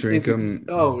like shrink them.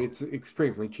 it's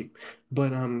extremely cheap.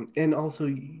 But and also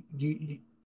you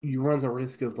run the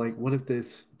risk of like what if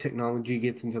this technology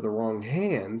gets into the wrong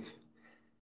hands?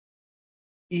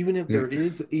 Yeah.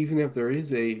 Even if there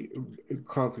is a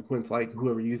consequence, like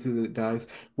whoever uses it dies,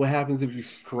 what happens if you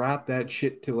strap that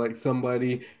shit to like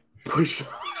somebody, push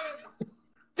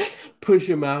push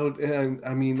him out, and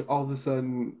I mean, all of a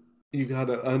sudden you got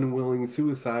an unwilling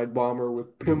suicide bomber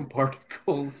with Pym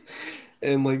particles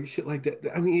and like shit like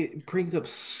that. I mean, it brings up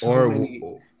so Or, many.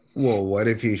 well, what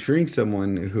if you shrink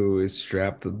someone who is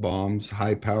strapped with bombs,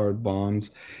 high-powered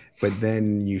bombs, but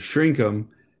then you shrink them,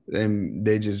 then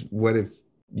they just, what if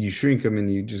you shrink them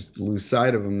and you just lose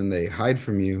sight of them and they hide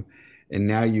from you, and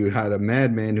now you had a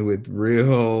madman who with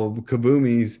real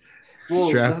kaboomies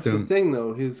Well, strapped that's the him. thing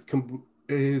though. His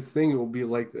thing will be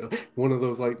like one of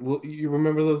those like you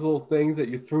remember those little things that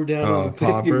you threw down on the Oh,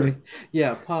 thing and popper. they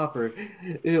yeah popper.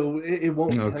 It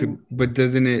won't. No, could, but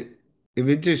doesn't it, if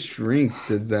it just shrinks,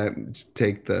 does that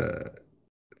take the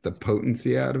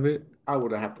potency out of it? I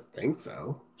would have to think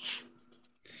so.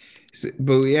 So,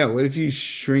 but yeah, what if you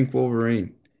shrink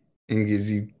Wolverine and because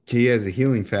he has a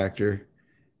healing factor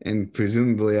and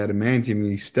presumably adamantium,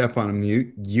 you step on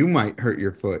him, you might hurt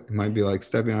your foot. It might be like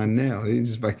stepping on a nail. He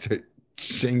just might start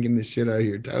shanking the shit out of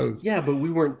your toes. Yeah, but we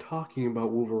weren't talking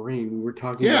about Wolverine. We were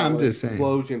talking Yeah, about I'm like just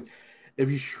saying. explosion. If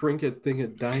you shrink a thing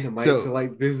of dynamite to So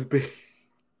like this big,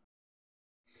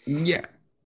 yeah,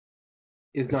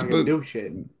 it's not so, gonna but do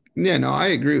shit. yeah, no, I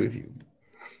agree with you.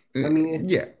 I mean,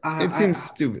 Yeah, it seems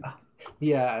stupid.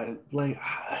 yeah, like,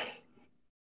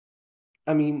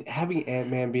 I mean, having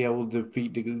Ant-Man be able to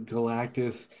defeat the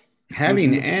Galactus would,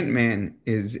 Having Ant-Man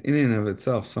is in and of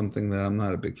itself something that I'm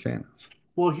not a big fan of.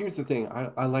 well, here's the thing.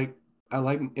 I like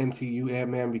MCU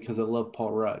Ant-Man because I love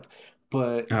Paul Rudd,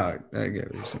 but Oh, I get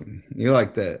what you're saying. You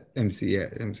like that MC? Yeah,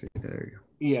 MC. There you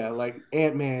yeah, like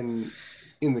Ant-Man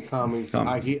in the go. comics,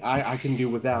 Comics. I can do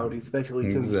without, especially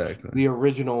since Exactly. the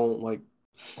original like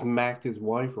smacked his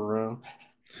wife around.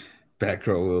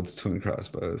 Batgirl wields twin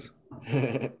crossbows.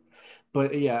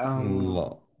 But yeah,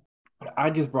 Lol. I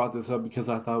just brought this up because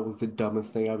I thought it was the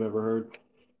dumbest thing I've ever heard.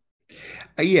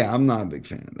 Yeah, I'm not a big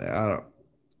fan of that. I don't.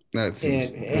 That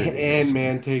seems And ridiculous.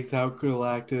 Man takes out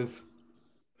Galactus,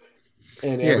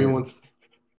 and Yeah,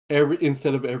 every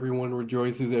instead of everyone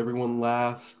rejoices, everyone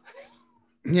laughs.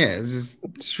 yeah. Just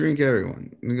shrink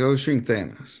everyone. Go shrink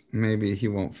Thanos. Maybe he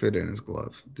won't fit in his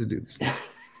glove to do the stuff.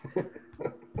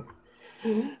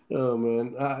 Oh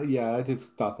man, yeah, I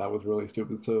just thought that was really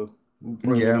stupid. So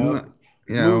bring Yeah, it I'm up. not.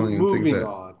 Yeah, I don't even think Moving that.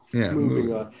 on. Yeah,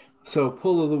 Moving moving. on. So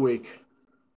pull of the week.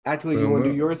 Actually, you Boom, want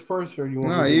to do boom. yours first, or do you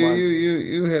want me No, to do you mine? you you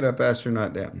you hit up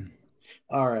astronaut down.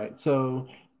 All right. So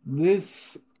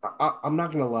this, I'm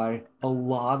not gonna lie. A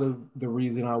lot of the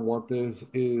reason I want this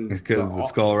It's is because of the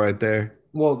skull right there.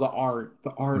 well, the art.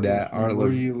 The art looks That art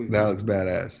looks really that looks good.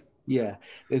 badass. Yeah,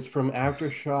 it's from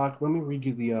Aftershock. Let me read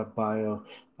you the bio.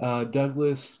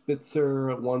 Douglas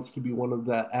Spitzer wants to be one of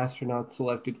the astronauts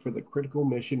selected for the critical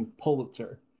mission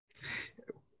Pulitzer.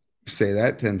 Say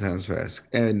that 10 times fast.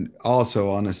 And also,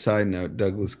 on a side note,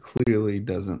 Douglas clearly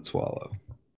doesn't swallow.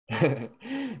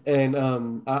 And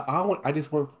I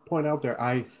just want to point out there,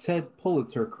 I said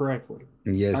Pulitzer correctly.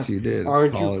 Yes, I, you did.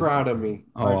 aren't you Paul, it's, proud of me?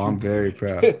 oh, Aren't I'm you? very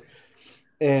proud.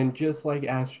 And just like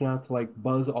astronauts like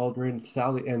Buzz Aldrin,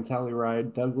 Sally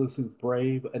Ride, Douglas is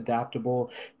brave,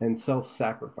 adaptable, and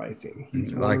self-sacrificing.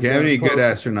 He's one Like of the any good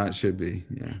astronaut should be.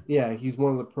 Yeah. yeah, he's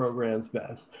one of the program's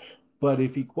best. But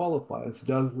if he qualifies,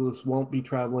 Douglas won't be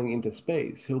traveling into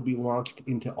space. He'll be launched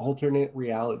into alternate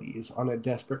realities on a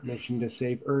desperate mission to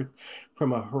save Earth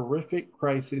from a horrific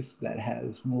crisis that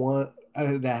has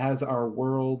our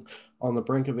world on the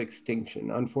brink of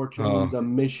extinction. Unfortunately, Oh, the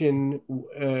mission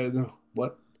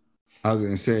what I was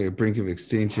gonna say brink of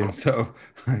extinction. So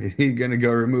he's gonna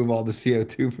go remove all the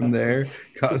CO2 from there,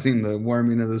 causing the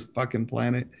warming of this fucking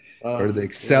planet, or the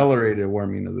yeah. accelerated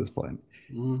warming of this planet.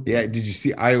 Mhm. Yeah, did you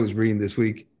see? I was reading this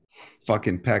week.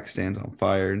 Fucking Pakistan's on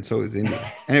fire, and so is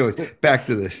India. Anyways, back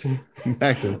to this.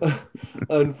 Back to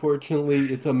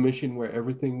Unfortunately, it's a mission where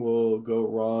everything will go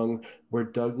wrong, where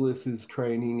Douglas's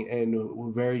training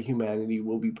and very humanity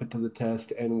will be put to the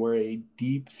test, and where a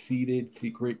deep-seated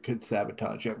secret could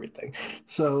sabotage everything.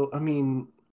 So, I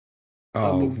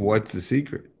oh, mean, what's the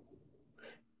secret?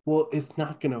 well, it's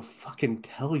not gonna fucking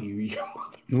tell you, you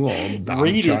mother. Well,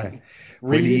 I'm Read trying. it,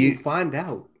 What do read it, and you? find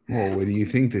out. Well, what do you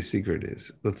think the secret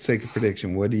is? Let's take a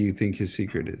prediction. What do you think his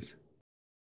secret is?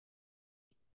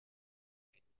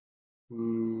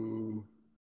 Hmm,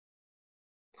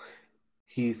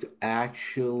 he's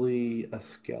actually a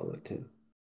skeleton.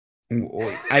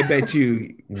 I bet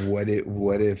you. What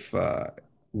if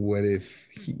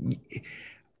he?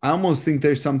 I almost think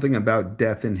there's something about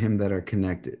death and him that are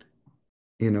connected.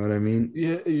 You know what I mean?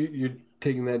 Yeah, you're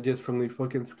taking that just from the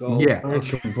fucking skull, Yeah,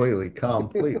 aren't you?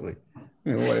 completely.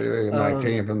 What am I Um,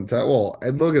 taking from the title? Well,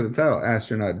 and look at the title,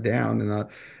 astronaut down, and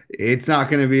it's not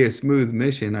going to be a smooth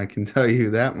mission. I can tell you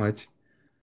that much.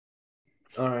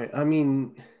 all right.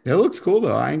 It looks cool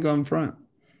though. I ain't going front.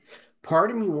 Part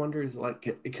of me wonders,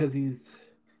 like, because he's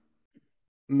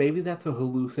maybe that's a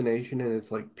hallucination and it's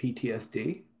like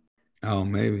PTSD. Oh,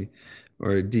 maybe,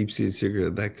 or a deep sea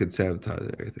secret that could sabotage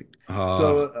everything.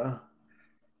 So, Oh,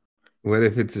 what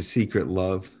if it's a secret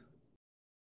love?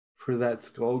 for that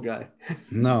skull guy.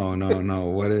 No, no, no.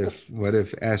 What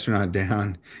if astronaut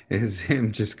down is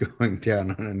him just going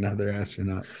down on another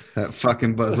astronaut? That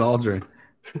fucking Buzz Aldrin.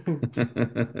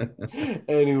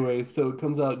 Anyway, so it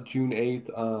comes out June 8th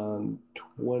on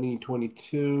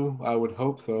 2022. I would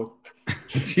hope so.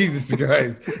 Jesus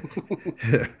Christ.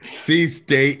 See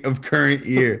state of current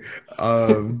year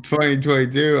of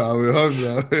 2022. I would hope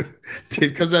so.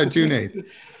 It comes out June 8th.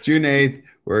 June 8th,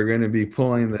 we're going to be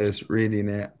pulling this, reading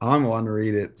it. I want to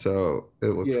read it, so it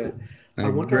looks Yeah. cool. I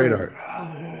Great wonder. art.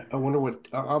 I wonder what.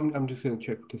 I'm just gonna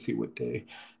check to see what day.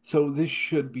 So this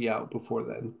should be out before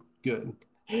then. Good.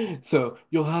 So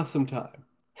you'll have some time.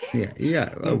 Yeah,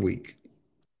 yeah, a week.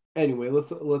 Anyway,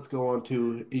 let's go on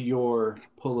to your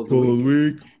pull of the Pull of the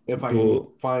week. week. If I can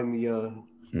Pull. find the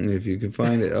If you can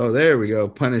find it. Oh, there we go.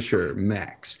 Punisher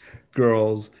Max.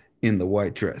 Girls in the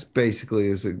White Dress. Basically,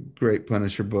 it's a great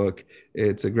Punisher book.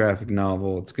 It's a graphic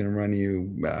novel. It's going to run you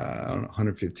I don't know,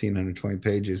 115, 120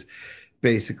 pages.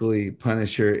 Basically,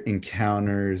 Punisher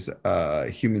encounters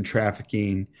human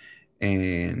trafficking,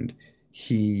 and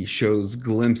he shows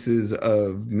glimpses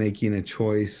of making a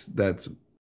choice that's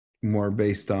more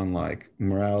based on like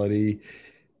morality,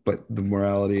 but the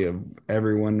morality of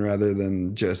everyone rather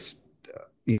than just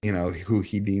who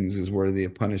he deems is worthy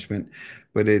of punishment.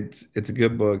 But it's a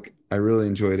good book. I really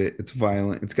enjoyed it. It's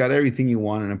violent. It's got everything you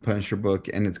want in a Punisher book,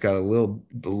 and it's got a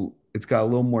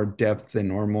little more depth than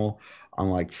normal on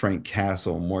like Frank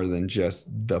Castle more than just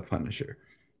the Punisher.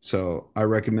 So I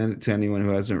recommend it to anyone who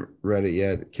hasn't read it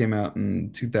yet. It came out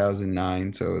in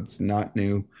 2009, so it's not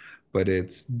new, but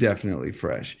it's definitely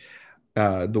fresh.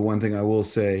 The one thing I will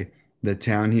say, the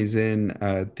town he's in,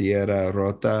 Tierra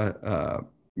Rota,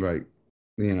 right,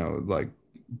 like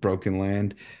broken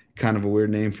land, kind of a weird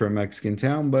name for a Mexican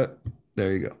town, but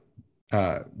there you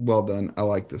go. Well done. I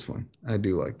like this one. I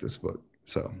do like this book.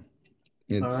 So All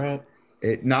it's right.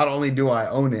 it. Not only do I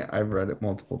own it, I've read it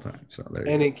multiple times. So there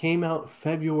you And go. it came out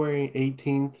February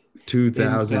 18th in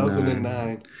 2009.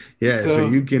 2009. Yeah, so So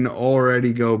you can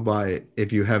already go buy it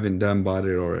if you haven't done bought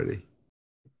it already.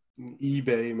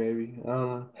 eBay maybe. I don't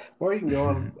know. Or you can go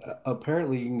on.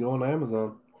 Apparently, you can go on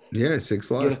Amazon. Yeah, six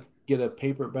Get a left. get a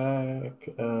paperback.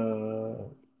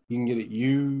 You can get it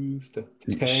used.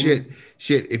 Shit, 10.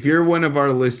 shit. If you're one of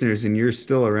our listeners and you're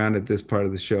still around at this part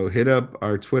of the show, hit up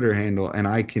our Twitter handle and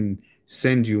I can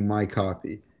send you my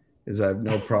copy, as I have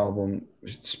no problem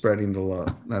spreading the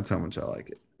love. That's how much I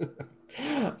like it.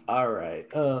 All right.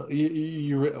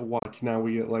 Watch now.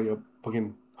 We get like a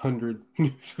fucking 100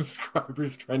 new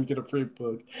subscribers trying to get a free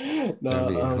book. That'd No.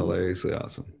 be hilariously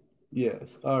awesome.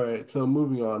 Yes. All right. So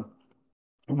moving on.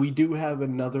 We do have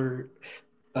another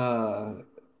uh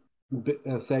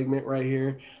segment right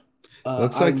here.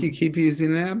 Looks like you I'm keep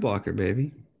using an ad blocker,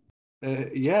 baby.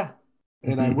 Yeah,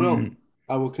 and I will.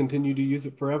 I will continue to use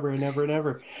it forever and ever and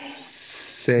ever.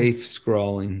 Safe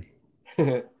scrolling.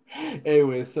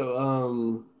 Anyway,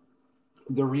 so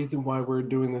the reason why we're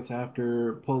doing this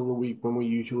after Pull of the Week when we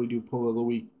usually do Pull of the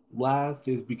Week last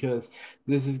is because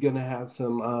this is gonna have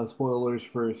some spoilers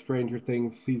for Stranger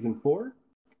Things season 4.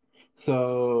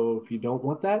 So if you don't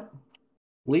want that,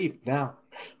 leave now.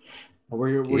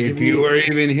 We're If giving you you were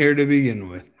even here to begin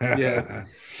with. yes,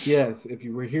 yes. If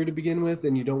you were here to begin with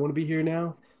and you don't want to be here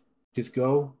now, just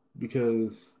go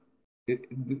because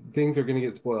things are going to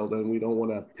get spoiled and we don't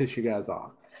want to piss you guys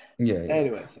off. Yeah, yeah.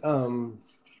 Anyways,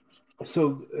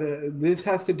 so this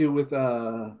has to do with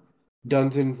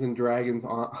Dungeons and Dragons,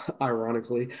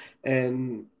 ironically.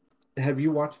 And have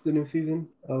you watched the new season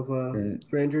of Mm,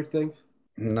 Stranger Things?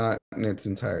 not in its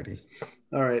entirety.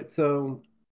 All right, so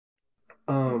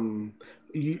um,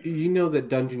 you know that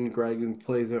Dungeons and Dragons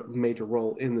plays a major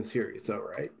role in the series, though,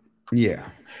 right? Yeah.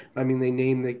 I mean, they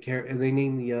name the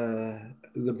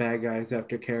bad guys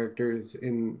after characters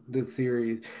in the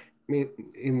series,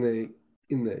 in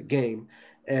the game,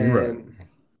 Right. and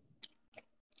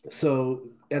so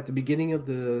at the beginning of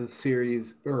the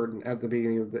series, or at the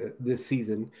beginning of this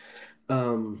season,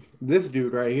 this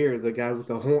dude right here, the guy with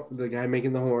the horn, the guy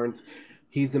making the horns,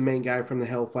 he's the main guy from the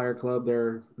Hellfire Club,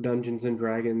 their Dungeons and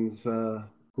Dragons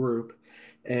group,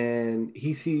 and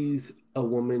he sees a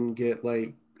woman get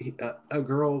like a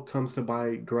girl comes to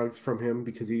buy drugs from him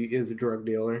because he is a drug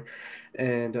dealer,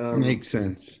 and Makes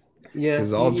sense. yeah,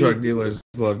 Because all drug dealers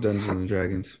love Dungeons and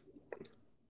Dragons.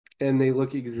 and they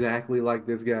look exactly like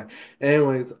this guy.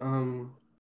 Anyways,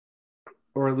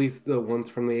 or at least the ones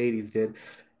from the '80s did,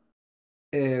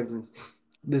 and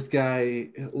this guy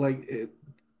like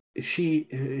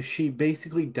she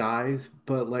basically dies,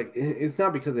 but like it's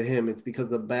not because of him. It's because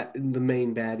the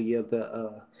main baddie of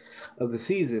the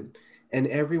season, and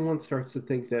everyone starts to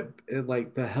think that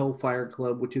like the Hellfire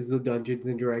Club, which is the Dungeons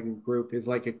and Dragons group, is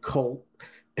like a cult,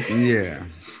 Yeah.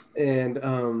 and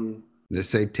The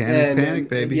satanic panic,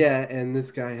 baby. yeah, and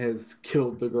this guy has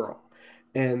killed the girl.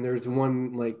 And there's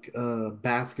one like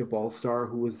basketball star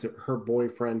who was her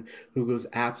boyfriend who goes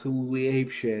absolutely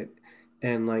apeshit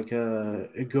and like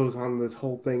it goes on this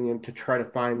whole thing and to try to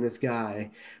find this guy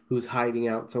who's hiding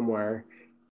out somewhere.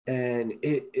 And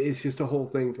it's just a whole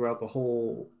thing throughout the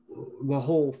whole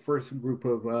first group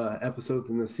of episodes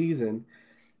in the season.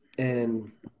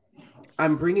 And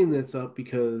I'm bringing this up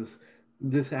because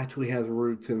this actually has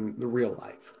roots in the real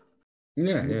life.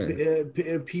 Yeah,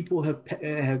 yeah. People have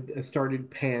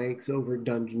started panics over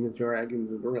Dungeons and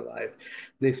Dragons in real life.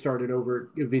 They started over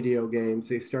video games.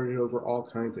 They started over all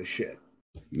kinds of shit.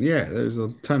 Yeah, there's a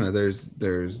ton of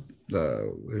there's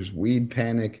weed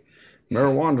panic.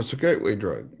 Marijuana's a gateway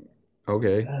drug.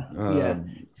 Okay. Yeah,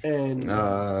 and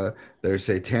There's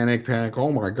satanic panic.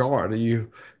 Oh my God,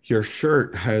 your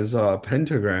shirt has a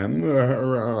pentagram.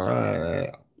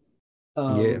 Yeah.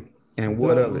 um, And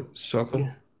what of the it,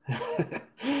 sucker? yeah,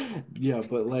 yeah,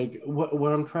 but like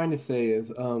what I'm trying to say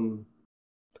is,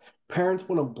 parents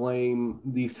want to blame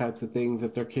these types of things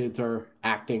if their kids are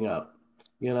acting up,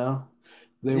 you know?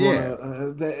 They want Yeah,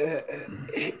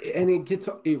 to, and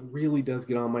it really does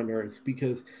get on my nerves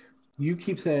because you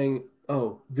keep saying,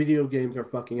 "Oh, video games are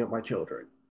fucking up my children.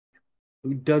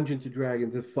 Dungeons and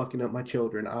Dragons is fucking up my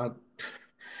children."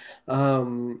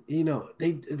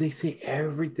 They say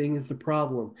everything is the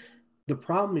problem. The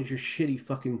problem is your shitty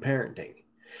fucking parenting.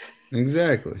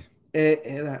 exactly.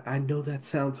 And I know that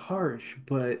sounds harsh,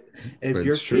 but if But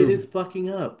your it's kid true. is fucking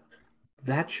up,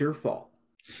 that's your fault.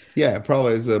 Yeah, it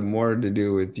probably has more to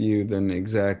do with you than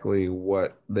exactly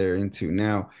what they're into.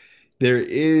 Now, there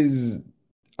is,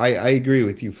 I agree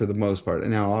with you for the most part.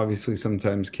 And now, obviously,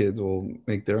 sometimes kids will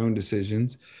make their own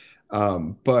decisions.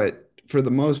 But for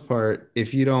the most part,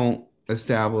 if you don't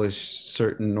establish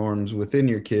certain norms within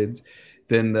your kids,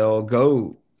 then they'll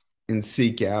go and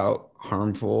seek out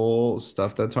harmful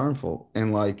stuff that's harmful.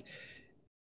 And like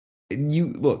you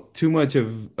look, too much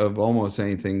of almost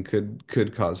anything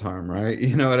could cause harm, right?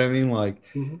 You know what I mean? Like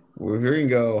Hmm. we're going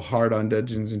to go hard on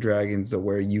Dungeons and Dragons to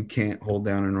where you can't hold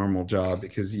down a normal job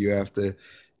because you have to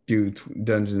do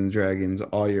Dungeons and Dragons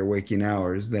all your waking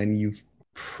hours, then you've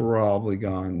probably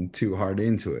gone too hard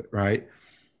into it, right?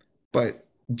 But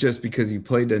just because you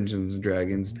play Dungeons and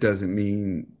Dragons doesn't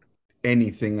mean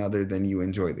anything other than you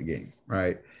enjoy the game,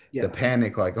 right? The Yeah.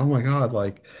 panic, like, oh my God,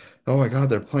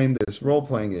 they're playing this role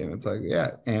playing game. It's like,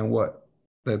 yeah, and what?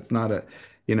 That's not a,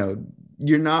 you know,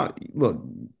 you're not, look,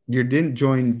 you didn't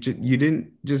join, you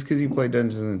didn't, just because you play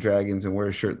Dungeons and Dragons and wear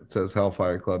a shirt that says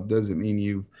Hellfire Club doesn't mean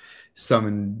you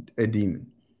summoned a demon.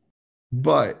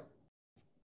 But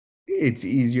it's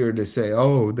easier to say,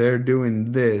 oh, they're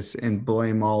doing this and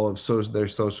blame all of their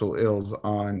social ills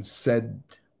on said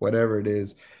whatever it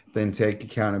is, than take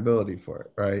accountability for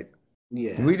it, right?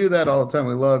 Yeah. We do that all the time.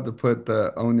 We love to put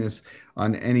the onus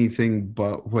on anything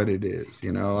but what it is.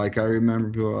 Like I remember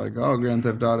people are like, oh, Grand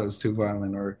Theft Auto is too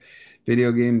violent or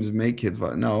video games make kids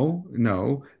violent. No,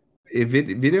 no.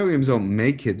 Video games don't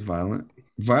make kids violent,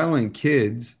 violent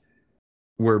kids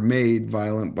were made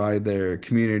violent by their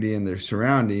community and their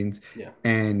surroundings. Yeah.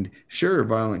 And sure,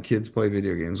 violent kids play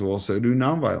video games. Well, so do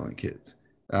nonviolent kids.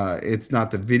 It's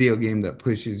not the video game that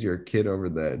pushes your kid over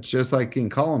the edge, just like in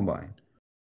Columbine.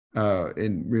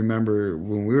 And remember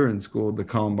when we were in school, the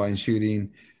Columbine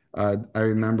shooting. I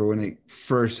remember when it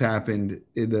first happened,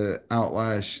 the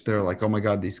outlash, they're like, oh my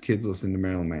God, these kids listen to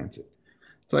Marilyn Manson.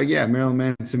 It's like, yeah, Marilyn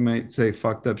Manson might say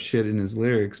fucked up shit in his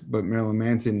lyrics, but Marilyn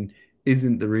Manson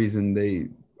isn't the reason they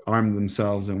armed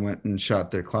themselves and went and shot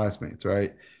their classmates,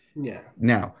 right? Yeah.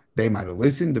 Now, they might have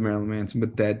listened to Marilyn Manson,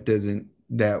 but that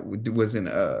wasn't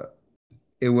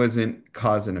it wasn't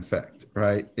cause and effect,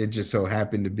 right? It just so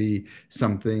happened to be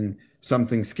something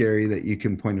scary that you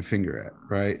can point a finger at,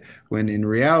 right? When in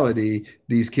reality,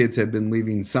 these kids had been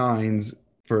leaving signs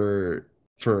for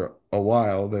a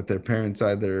while that their parents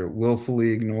either willfully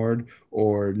ignored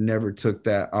or never took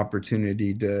that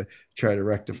opportunity to try to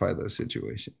rectify those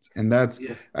situations. And that's,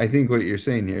 Yeah. I think, what you're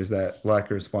saying here is that lack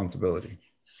of responsibility.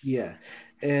 Yeah.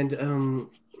 And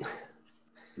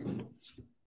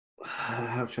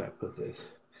how should I put this?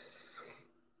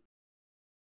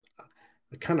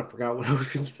 I kind of forgot what I was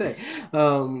going to say.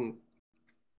 Um,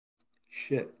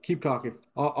 shit. Keep talking.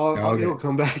 Okay. It'll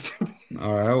come back to me.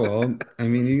 All right. Well, I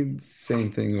mean,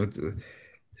 same thing with the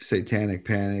satanic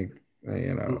panic,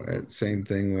 Hmm. same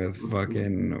thing with Hmm.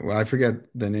 fucking, well, I forget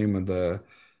the name of the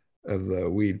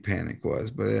weed panic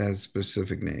was, but it has a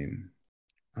specific name.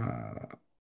 Uh,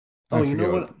 Oh, I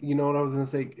forget what. you know what I was going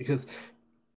to say because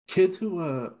kids who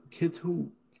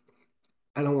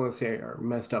I don't want to say are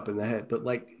messed up in the head, but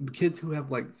like kids who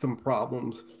have like some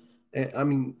problems. I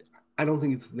mean, I don't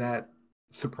think it's that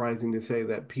surprising to say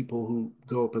that people who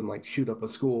go up and like shoot up a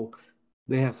school,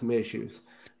 they have some issues.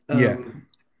 Yeah, Um,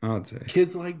 I would say.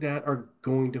 Kids like that are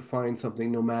going to find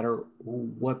something no matter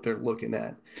what they're looking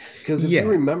at. Because if you Yeah,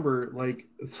 remember, like,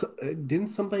 didn't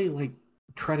somebody like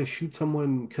try to shoot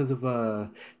someone because of a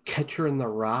Catcher in the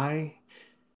Rye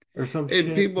or some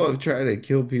shit? people have tried to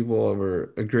kill people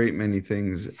over a great many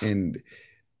things, and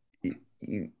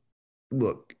you,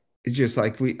 look, it's just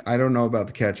like I don't know about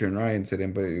the Catcher and Rye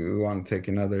incident, but we want to take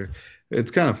another.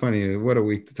 It's kind of funny. What a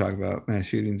week to talk about mass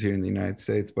shootings here in the United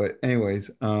States. But anyways,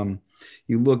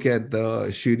 you look at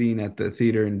the shooting at the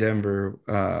theater in Denver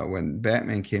when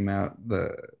Batman came out,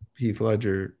 the Heath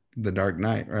Ledger, The Dark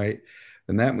Knight, right?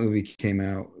 When that movie came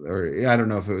out, or I don't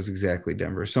know if it was exactly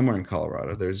Denver, somewhere in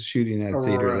Colorado, there's a shooting at a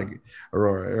theater, Aurora. like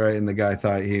Aurora, right? And the guy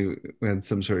thought he had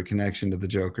some sort of connection to the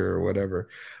Joker or whatever.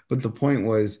 But the point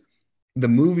was, the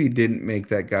movie didn't make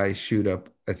that guy shoot up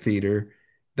a theater.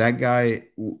 That guy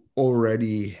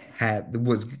already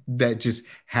was that just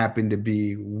happened to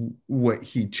be what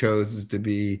he chose to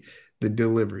be the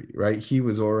delivery, right? Mhm.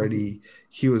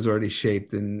 He was already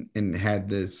shaped and had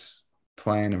this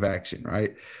plan of action,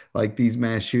 right? Like these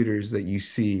mass shooters that you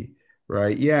see,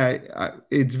 right? Yeah,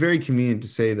 it's very convenient to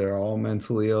say they're all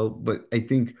mentally ill, but I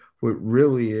think what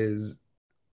really is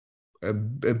a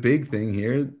big thing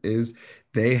here is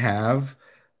they have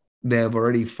they have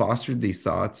already fostered these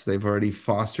thoughts. They've already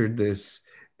fostered this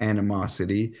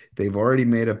animosity. They've already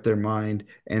made up their mind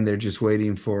and they're just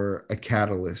waiting for a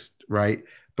catalyst, right?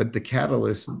 But the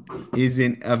catalyst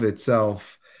isn't of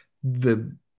itself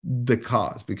the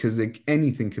cause because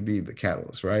anything could be the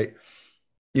catalyst, right?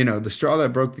 The straw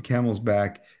that broke the camel's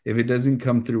back, if it doesn't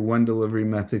come through one delivery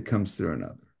method, comes through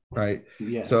another. right?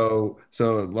 Yeah. So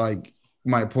like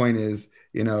my point is,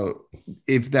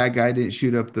 if that guy didn't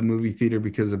shoot up the movie theater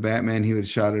because of Batman, he would have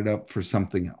shot it up for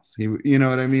something else. You know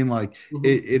what I mean? Like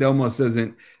Hmm. it almost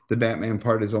doesn't. The Batman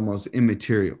part is almost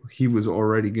immaterial. He was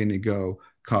already going to go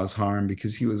cause harm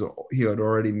because he had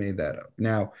already made that up.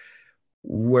 Now,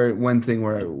 where one thing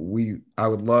where I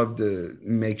would love to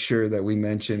make sure that we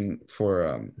mention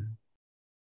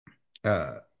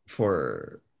uh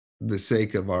for the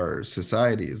sake of our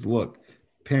society is, look,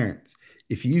 parents,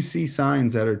 if you see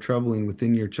signs that are troubling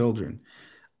within your children,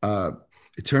 uh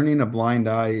turning a blind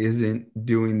eye isn't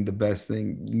doing the best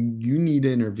thing. You need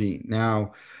to intervene.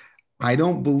 Now, I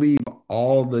don't believe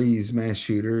all these mass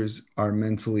shooters are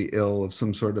mentally ill of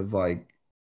some sort of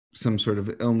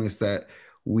illness that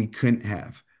we couldn't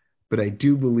have. But I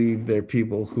do believe there are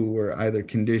people who were either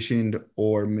conditioned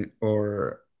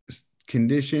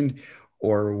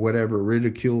or whatever,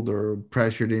 ridiculed or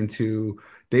pressured into.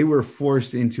 They were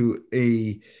forced into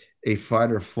a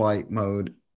fight or flight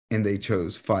mode, and they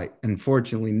chose fight.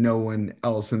 Unfortunately, no one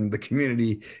else in the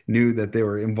community knew that they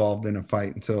were involved in a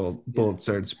fight until Yeah. bullets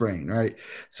started spraying, right?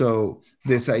 So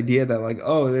this idea that, like,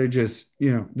 oh, they're just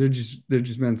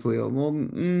mentally ill. Well,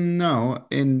 no.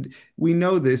 And we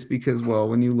know this because, well,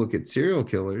 when you look at serial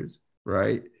killers,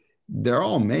 right, they're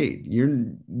all made.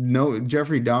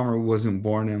 Jeffrey Dahmer wasn't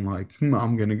born in like,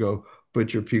 I'm gonna go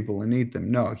butcher people and eat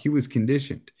them. No, he was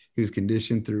conditioned. He was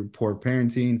conditioned through poor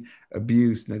parenting,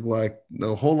 abuse, neglect,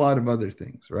 a whole lot of other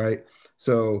things, right?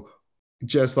 So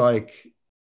just like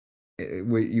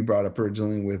what you brought up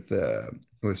originally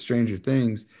with Stranger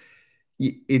Things,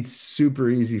 it's super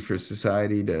easy for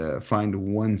society to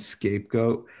find one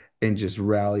scapegoat and just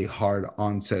rally hard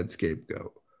on said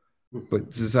scapegoat. Hmm.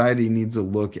 But society needs to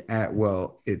look at,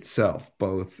 well, itself,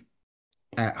 both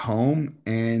at home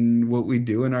and what we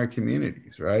do in our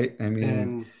communities, right? I mean,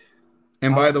 And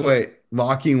and I by was the talking. way,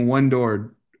 locking one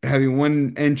door, having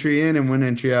one entry in and one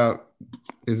entry out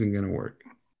isn't going to work.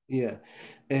 Yeah.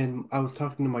 And I was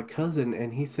talking to my cousin,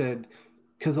 and he said,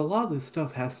 because a lot of this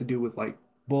stuff has to do with like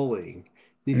bullying.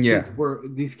 Yeah.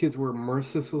 These kids were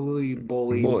mercilessly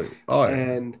bullied, Bully. Oh,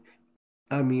 yeah. and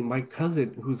I mean, my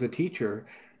cousin, who's a teacher,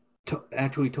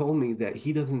 actually told me that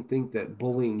he doesn't think that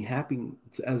bullying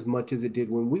happens as much as it did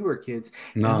when we were kids,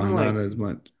 and No, I'm not like, as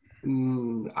much.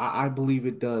 I believe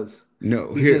it does,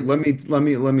 No, here, because let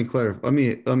me clarify. Let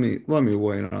me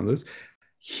weigh in on this.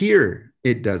 Here,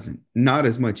 it doesn't. Not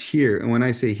as much here. And when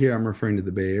I say here, I'm referring to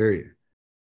the Bay Area.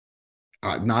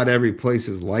 Not every place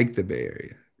is like the Bay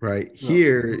Area, right? no,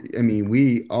 Here, I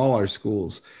mean, all our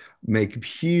schools make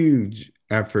huge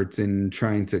efforts in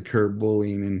trying to curb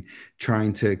bullying and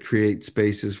trying to create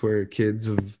spaces where kids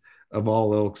of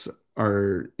all ilks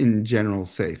are in general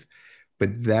safe.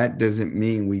 But that doesn't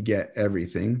mean we get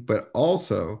everything. But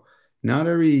also, not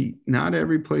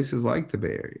every place is like the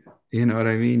Bay Area. You know what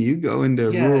I mean? You go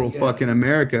into yeah, rural yeah. fucking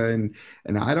America, and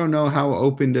I don't know how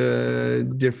open to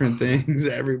different things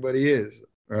everybody is,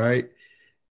 right?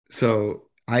 So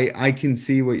I can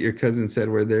see what your cousin said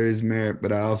where there is merit,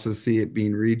 but I also see it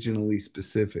being regionally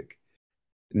specific.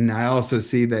 And I also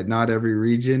see that not every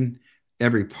region,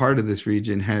 every part of this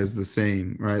region has the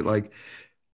same, right? Like,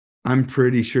 I'm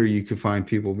pretty sure you could find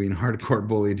people being hardcore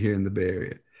bullied here in the Bay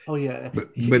Area. Oh yeah. But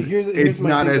Here's it's my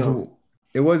not thing as though.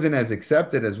 it wasn't as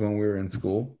accepted as when we were in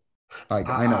school. Like,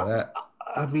 I know I that.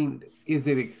 I mean, is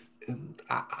it?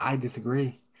 I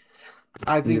disagree.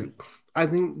 I You think I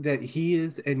think that he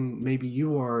is, and maybe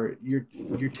you are.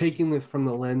 You're taking this from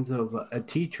the lens of a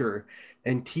teacher,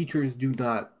 and teachers do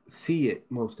not see it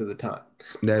most of the time.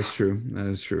 That's true.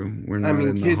 That's true. We're I not mean,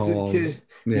 in the halls.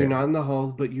 you're Yeah. not in the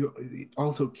halls, but you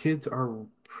also kids are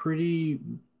pretty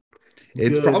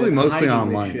It's good probably at mostly hiding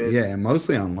this online. shit. Yeah,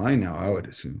 mostly online now, I would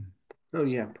assume. Oh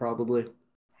yeah, probably.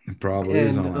 It probably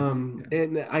is online. Yeah.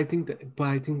 And I think that, but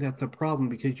I think that's a problem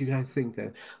because you guys think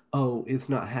that, oh, it's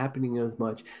not happening as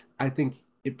much. I think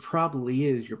it probably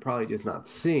is. You're probably just not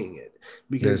seeing it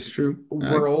That's because true. I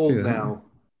we're can see old that. now.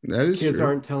 That is Kids true.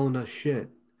 aren't telling us shit.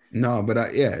 No,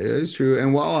 but yeah, it is true.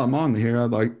 And while I'm on here,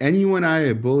 I'd like anyone I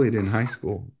had bullied in high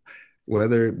school,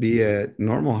 whether it be at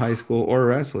normal high school or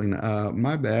wrestling,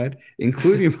 my bad,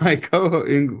 including my co-host,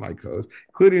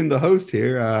 including the host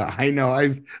here. I know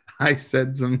I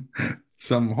said some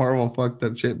horrible fucked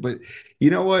up shit, but you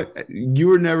know what? You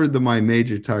were never my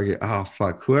major target. Oh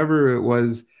fuck, whoever it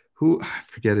was, I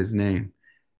forget his name.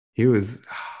 He was,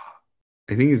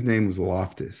 I think his name was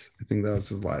Loftus. I think that was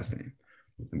his last name,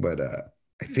 but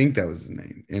I think that was his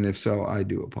name. And if so, I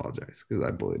do apologize because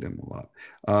I bullied him a lot.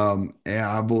 And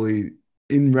I bullied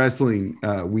in wrestling.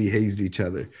 We hazed each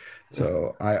other,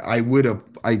 so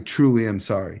I truly am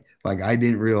sorry. Like I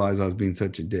didn't realize I was being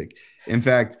such a dick. In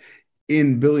fact,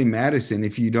 in Billy Madison,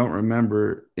 if you don't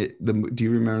remember it, do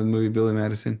you remember the movie Billy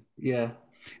Madison? Yeah,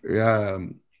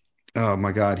 Um, oh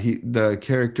my God, the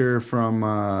character from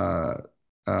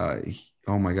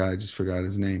oh my God, I just forgot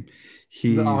his name.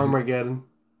 the He's Armageddon.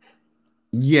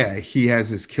 Yeah, he has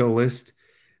his kill list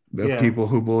of Yeah, people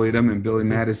who bullied him, and Billy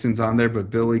Madison's on there, but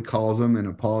Billy calls him and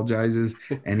apologizes,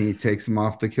 and he takes him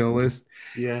off the kill list.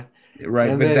 yeah,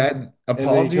 Right, and but then that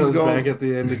he apologies comes back going. at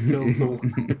the end and kills the one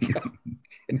guy.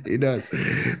 He does,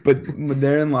 but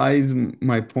therein lies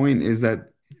my point: is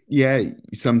that yeah,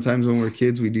 sometimes when we're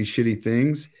kids, we do shitty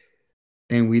things,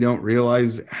 and we don't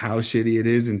realize how shitty it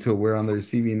is until we're on the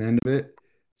receiving end of it.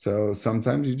 So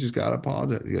sometimes you just gotta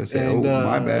apologize. You gotta say, And "Oh,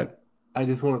 my bad." I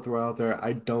just want to throw out there,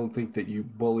 I don't think that you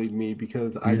bullied me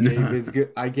because I gave as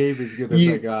good. I gave as good as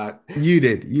I You got. you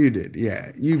did.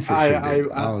 Yeah, you for I sure I did.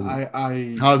 I I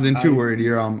I wasn't too I, worried.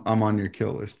 I'm on your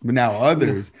kill list. But now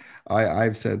others,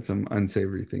 I've said some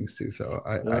unsavory things too, so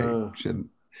I uh, shouldn't.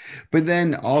 But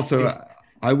then also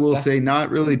I will that say,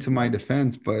 not really to my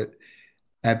defense, but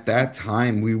at that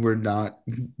time we were not,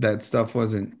 that stuff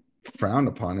wasn't frowned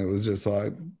upon. It was just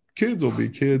like kids will be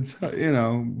kids,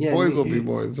 yeah. And boys will be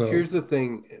boys. So here's the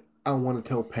thing, I want to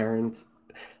tell parents.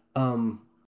 Um,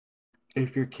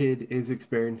 if your kid is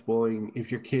experiencing bullying,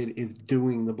 if your kid is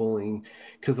doing the bullying,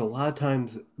 because a lot of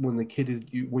times when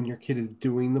when your kid is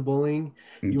doing the bullying,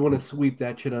 you want to sweep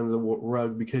that shit under the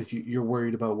rug because you're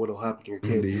worried about what'll happen to your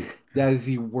kid. indeed. That is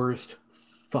the worst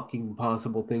fucking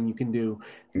possible thing you can do.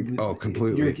 Oh,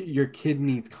 completely. Your kid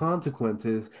needs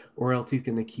consequences, or else he's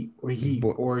gonna keep, or he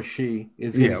Bo- or she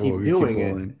is gonna yeah, well, keep you keep doing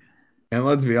it. bullying. And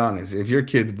let's be honest, if your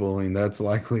kid's bullying, that's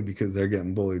likely because they're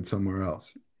getting bullied somewhere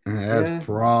else. And that's Yeah,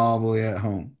 probably at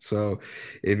home. So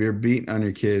if you're beating on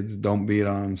your kids, don't beat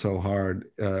on them so hard.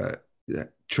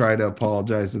 Try to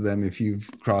apologize to them if you've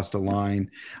crossed a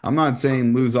line. I'm not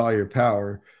saying lose all your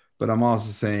power, but I'm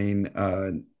also saying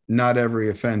not every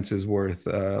offense is worth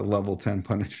level 10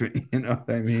 punishment. You know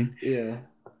what I mean? yeah.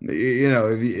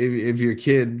 If your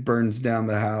kid burns down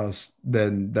the house,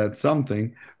 then that's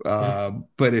something.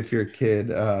 But if your kid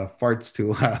farts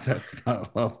too loud, that's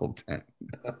not a level 10.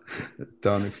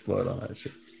 Don't explode on that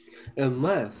shit.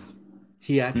 Unless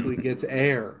he actually gets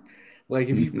air. Like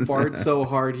if he farts so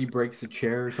hard he breaks a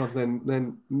chair or something,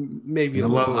 then maybe a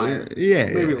little Yeah, higher.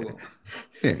 Maybe a yeah, little.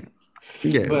 yeah,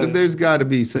 yeah. But But there's got to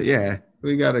be, so yeah,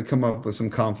 we got to come up with some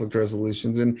conflict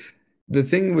resolutions. And the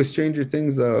thing with Stranger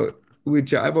Things, though,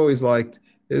 which I've always liked,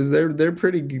 is they're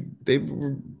they've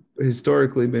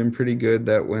historically been pretty good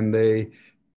that when they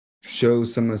show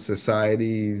some of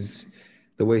society's,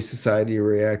 the way society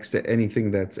reacts to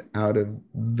anything that's out of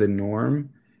the norm,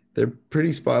 they're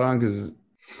pretty spot on, because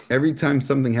every time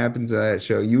something happens in that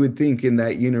show, you would think in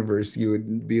that universe you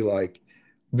would be like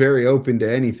very open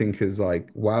to anything, because like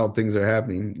wild things are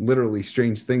happening, literally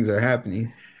strange things are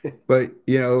happening, but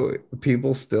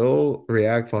people still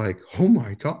react like, oh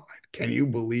my God, can you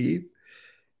believe,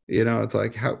 it's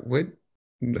like, how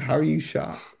are you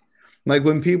shocked? Like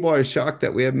when people are shocked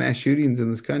that we have mass shootings in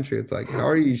this country, it's like, how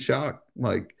are you shocked?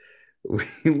 Like we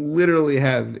literally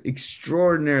have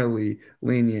extraordinarily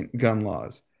lenient gun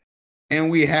laws. And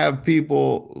we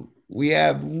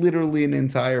have literally an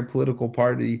entire political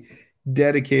party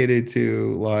dedicated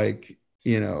to like,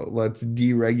 let's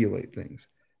deregulate things.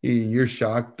 You're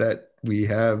shocked that we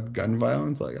have gun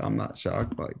violence? Like I'm not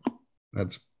shocked. Like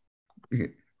that's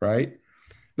right.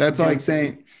 That's like dude,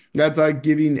 saying, that's like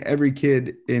giving every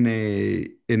kid in a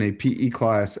PE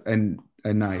class and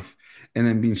a knife, and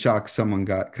then being shocked someone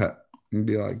got cut, and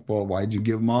be like, well, why'd you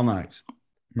give them all knives?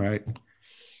 Right?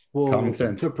 Common well,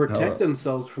 sense. to protect Hello.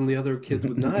 themselves from the other kids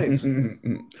with knives.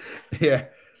 Yeah.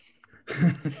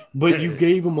 But you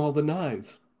gave them all the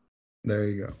knives. There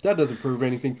you go. That doesn't prove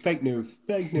anything. Fake news.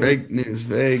 Fake news. Fake news.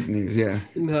 Fake news. Yeah.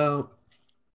 Now,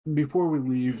 before we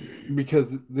leave,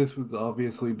 because this was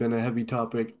obviously been a heavy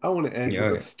topic, I want to end with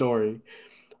Yeah. a Yeah. story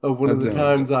of one of That the sounds.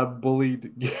 times I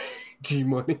bullied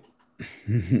G-Money.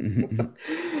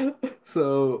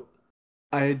 So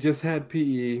I had just had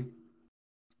PE,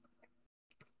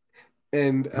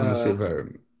 and I'm gonna see if I.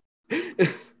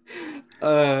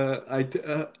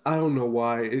 I don't know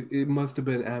why. It must have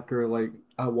been after like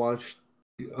I watched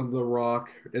The Rock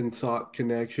and Sock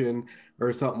Connection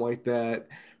or something like that.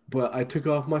 But I took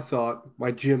off my sock,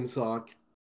 my gym sock.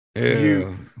 You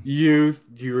Yeah.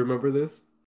 used. Do you remember this?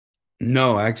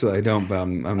 No, actually, I don't. But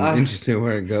I'm I interested in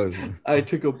where it goes. I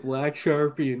took a black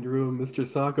Sharpie and drew a Mr.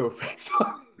 Socko face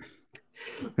on.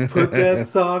 Put that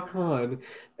sock on,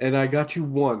 And I got you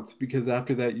once because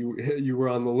after that you were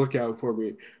on the lookout for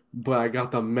me. But I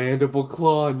got the mandible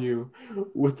claw on you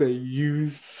with a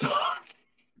used sock.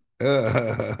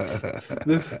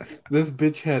 This this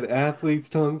bitch had athlete's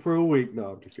tongue for a week. No,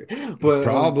 I'm just kidding. But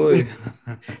Probably.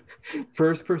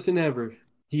 first person ever.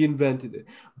 He invented it.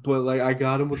 But like I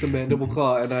got him with the mandible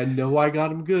claw, and I know I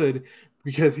got him good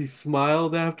because he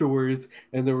smiled afterwards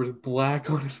and there was black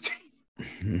on his teeth.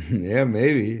 Yeah,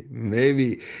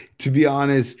 maybe. To be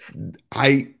honest,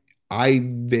 I I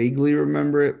vaguely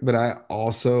remember it, but I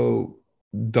also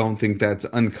don't think that's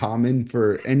uncommon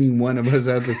for any one of us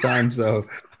at the time. So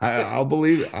I'll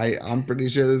believe it. I'm pretty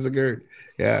sure this occurred.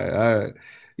 Yeah,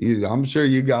 I'm sure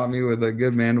you got me with a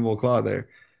good mandible claw there.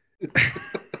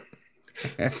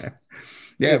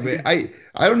 Yeah, If but you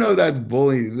I don't know if that's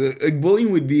bullying. Like,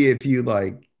 bullying would be if you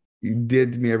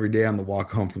did to me every day on the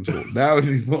walk home from school. That would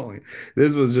be bullying.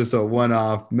 This was just a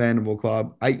one-off mandible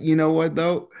claw. You know what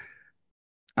though?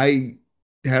 I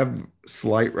have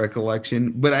slight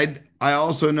recollection, but I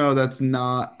also know that's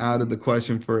not out of the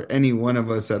question for any one of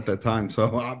us at that time.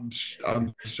 So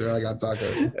I'm sure I got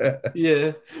taco.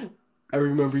 yeah, I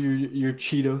remember your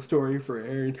Cheeto story for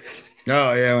Aaron.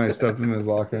 Oh yeah, when I stuffed him in his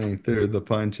locker and he threw the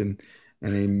punch and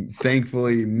he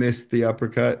thankfully missed the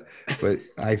uppercut, but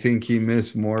I think he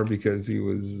missed more because he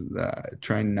was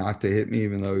trying not to hit me,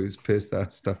 even though he was pissed that I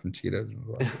was stuffing Cheetos in his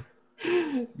locker.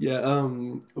 Yeah,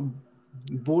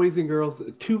 boys and girls,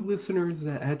 two listeners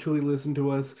that actually listen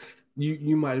to us,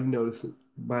 you might have noticed it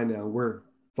by now. We're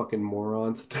fucking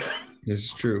morons. This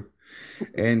is true.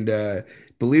 And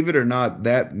believe it or not,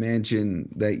 that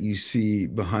mansion that you see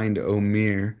behind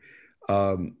Omer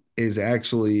is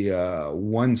actually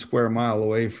 1 square mile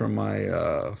away from my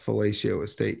fellatio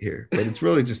estate here. But it's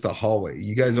really just a hallway.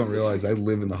 You guys don't realize I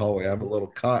live in the hallway. I have a little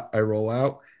cot I roll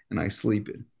out and I sleep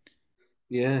in.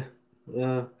 Yeah.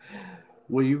 Uh,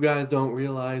 what you guys don't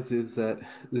realize is that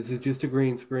this is just a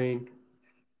green screen.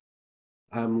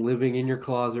 I'm living in your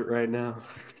closet right now.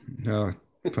 No,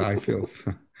 I feel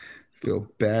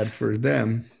bad for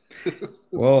them.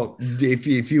 Well, if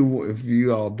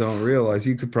you all don't realize,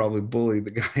 you could probably bully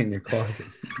the guy in your closet.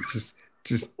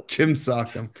 Just chim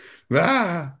sock him.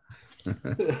 Ah!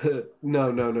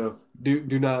 No, no, no.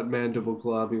 Do not mandible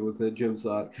claw me with a gym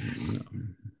sock.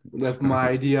 That's my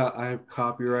idea. I've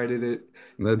copyrighted it,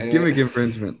 That's and gimmick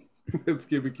infringement. it's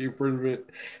gimmick infringement.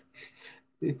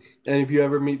 And if you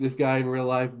ever meet this guy in real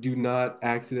life, do not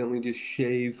accidentally just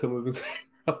shave some of his hair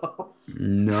off.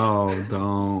 No,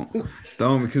 don't,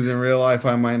 because in real life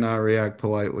I might not react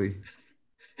politely.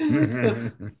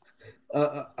 I'm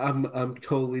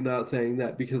totally not saying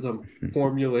that because I'm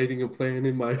formulating a plan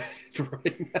in my head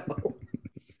right now.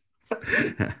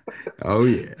 Oh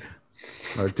yeah.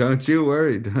 Oh, don't you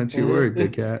worry,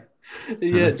 big cat.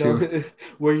 Yeah, Don't don't. you?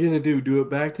 What are you gonna do? Do it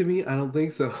back to me? I don't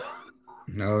think so.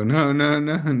 No.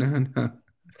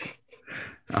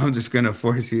 I'm just gonna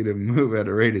force you to move at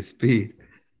a rate of speed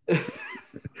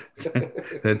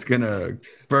that's gonna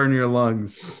burn your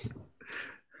lungs.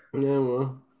 Yeah,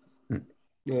 well,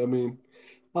 I mean,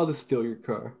 I'll just steal your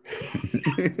car.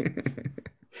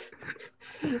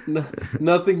 No,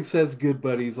 nothing says good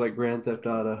buddies like Grand Theft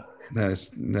Auto.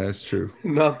 That's true.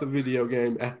 Not the video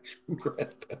game, action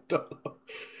Grand Theft Auto.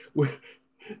 We-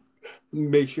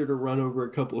 Make sure to run over a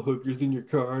couple of hookers in your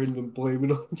car and then blame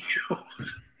it on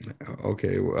you.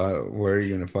 Okay, where are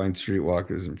you gonna find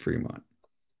streetwalkers in Fremont?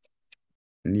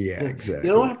 Yeah, You don't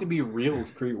exactly. have to be real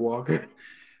streetwalker.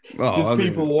 Well, Just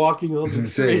people walking I on was the gonna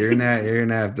say street. you're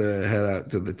gonna have to head out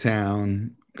to the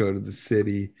town, go to the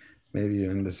city, maybe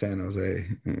into San Jose,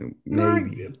 No,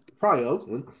 maybe. probably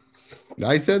Oakland.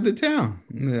 I said the town,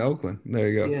 Oakland. There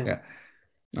you go. Yeah. Yeah.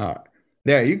 All right.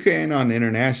 Yeah, you can on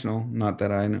international. Not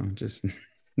that I know. Just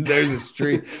there's a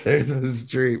street. There's a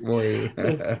street for you.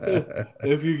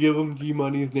 If you give them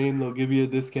G-Money's name, they'll give you a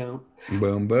discount.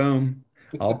 Boom, boom.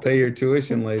 I'll pay your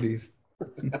tuition, ladies.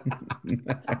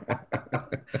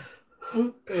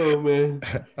 Oh man.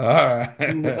 All right.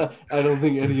 I don't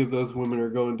think any of those women are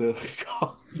going to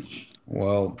college.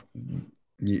 Well,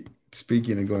 you,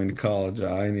 speaking of going to college,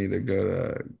 I need to go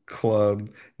to club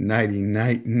nighty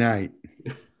night.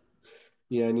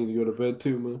 Yeah, I need to go to bed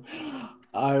too, man.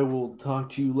 I will talk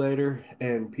to you later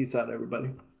and peace out, everybody.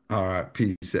 All right,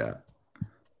 peace out.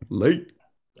 Late.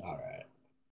 All right.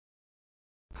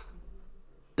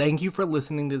 Thank you for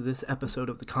listening to this episode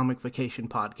of the Comicfication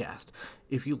Podcast.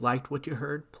 If you liked what you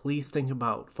heard, please think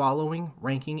about following,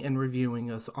 ranking, and reviewing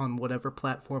us on whatever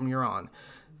platform you're on.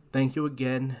 Thank you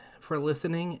again for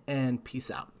listening, and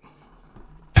peace out.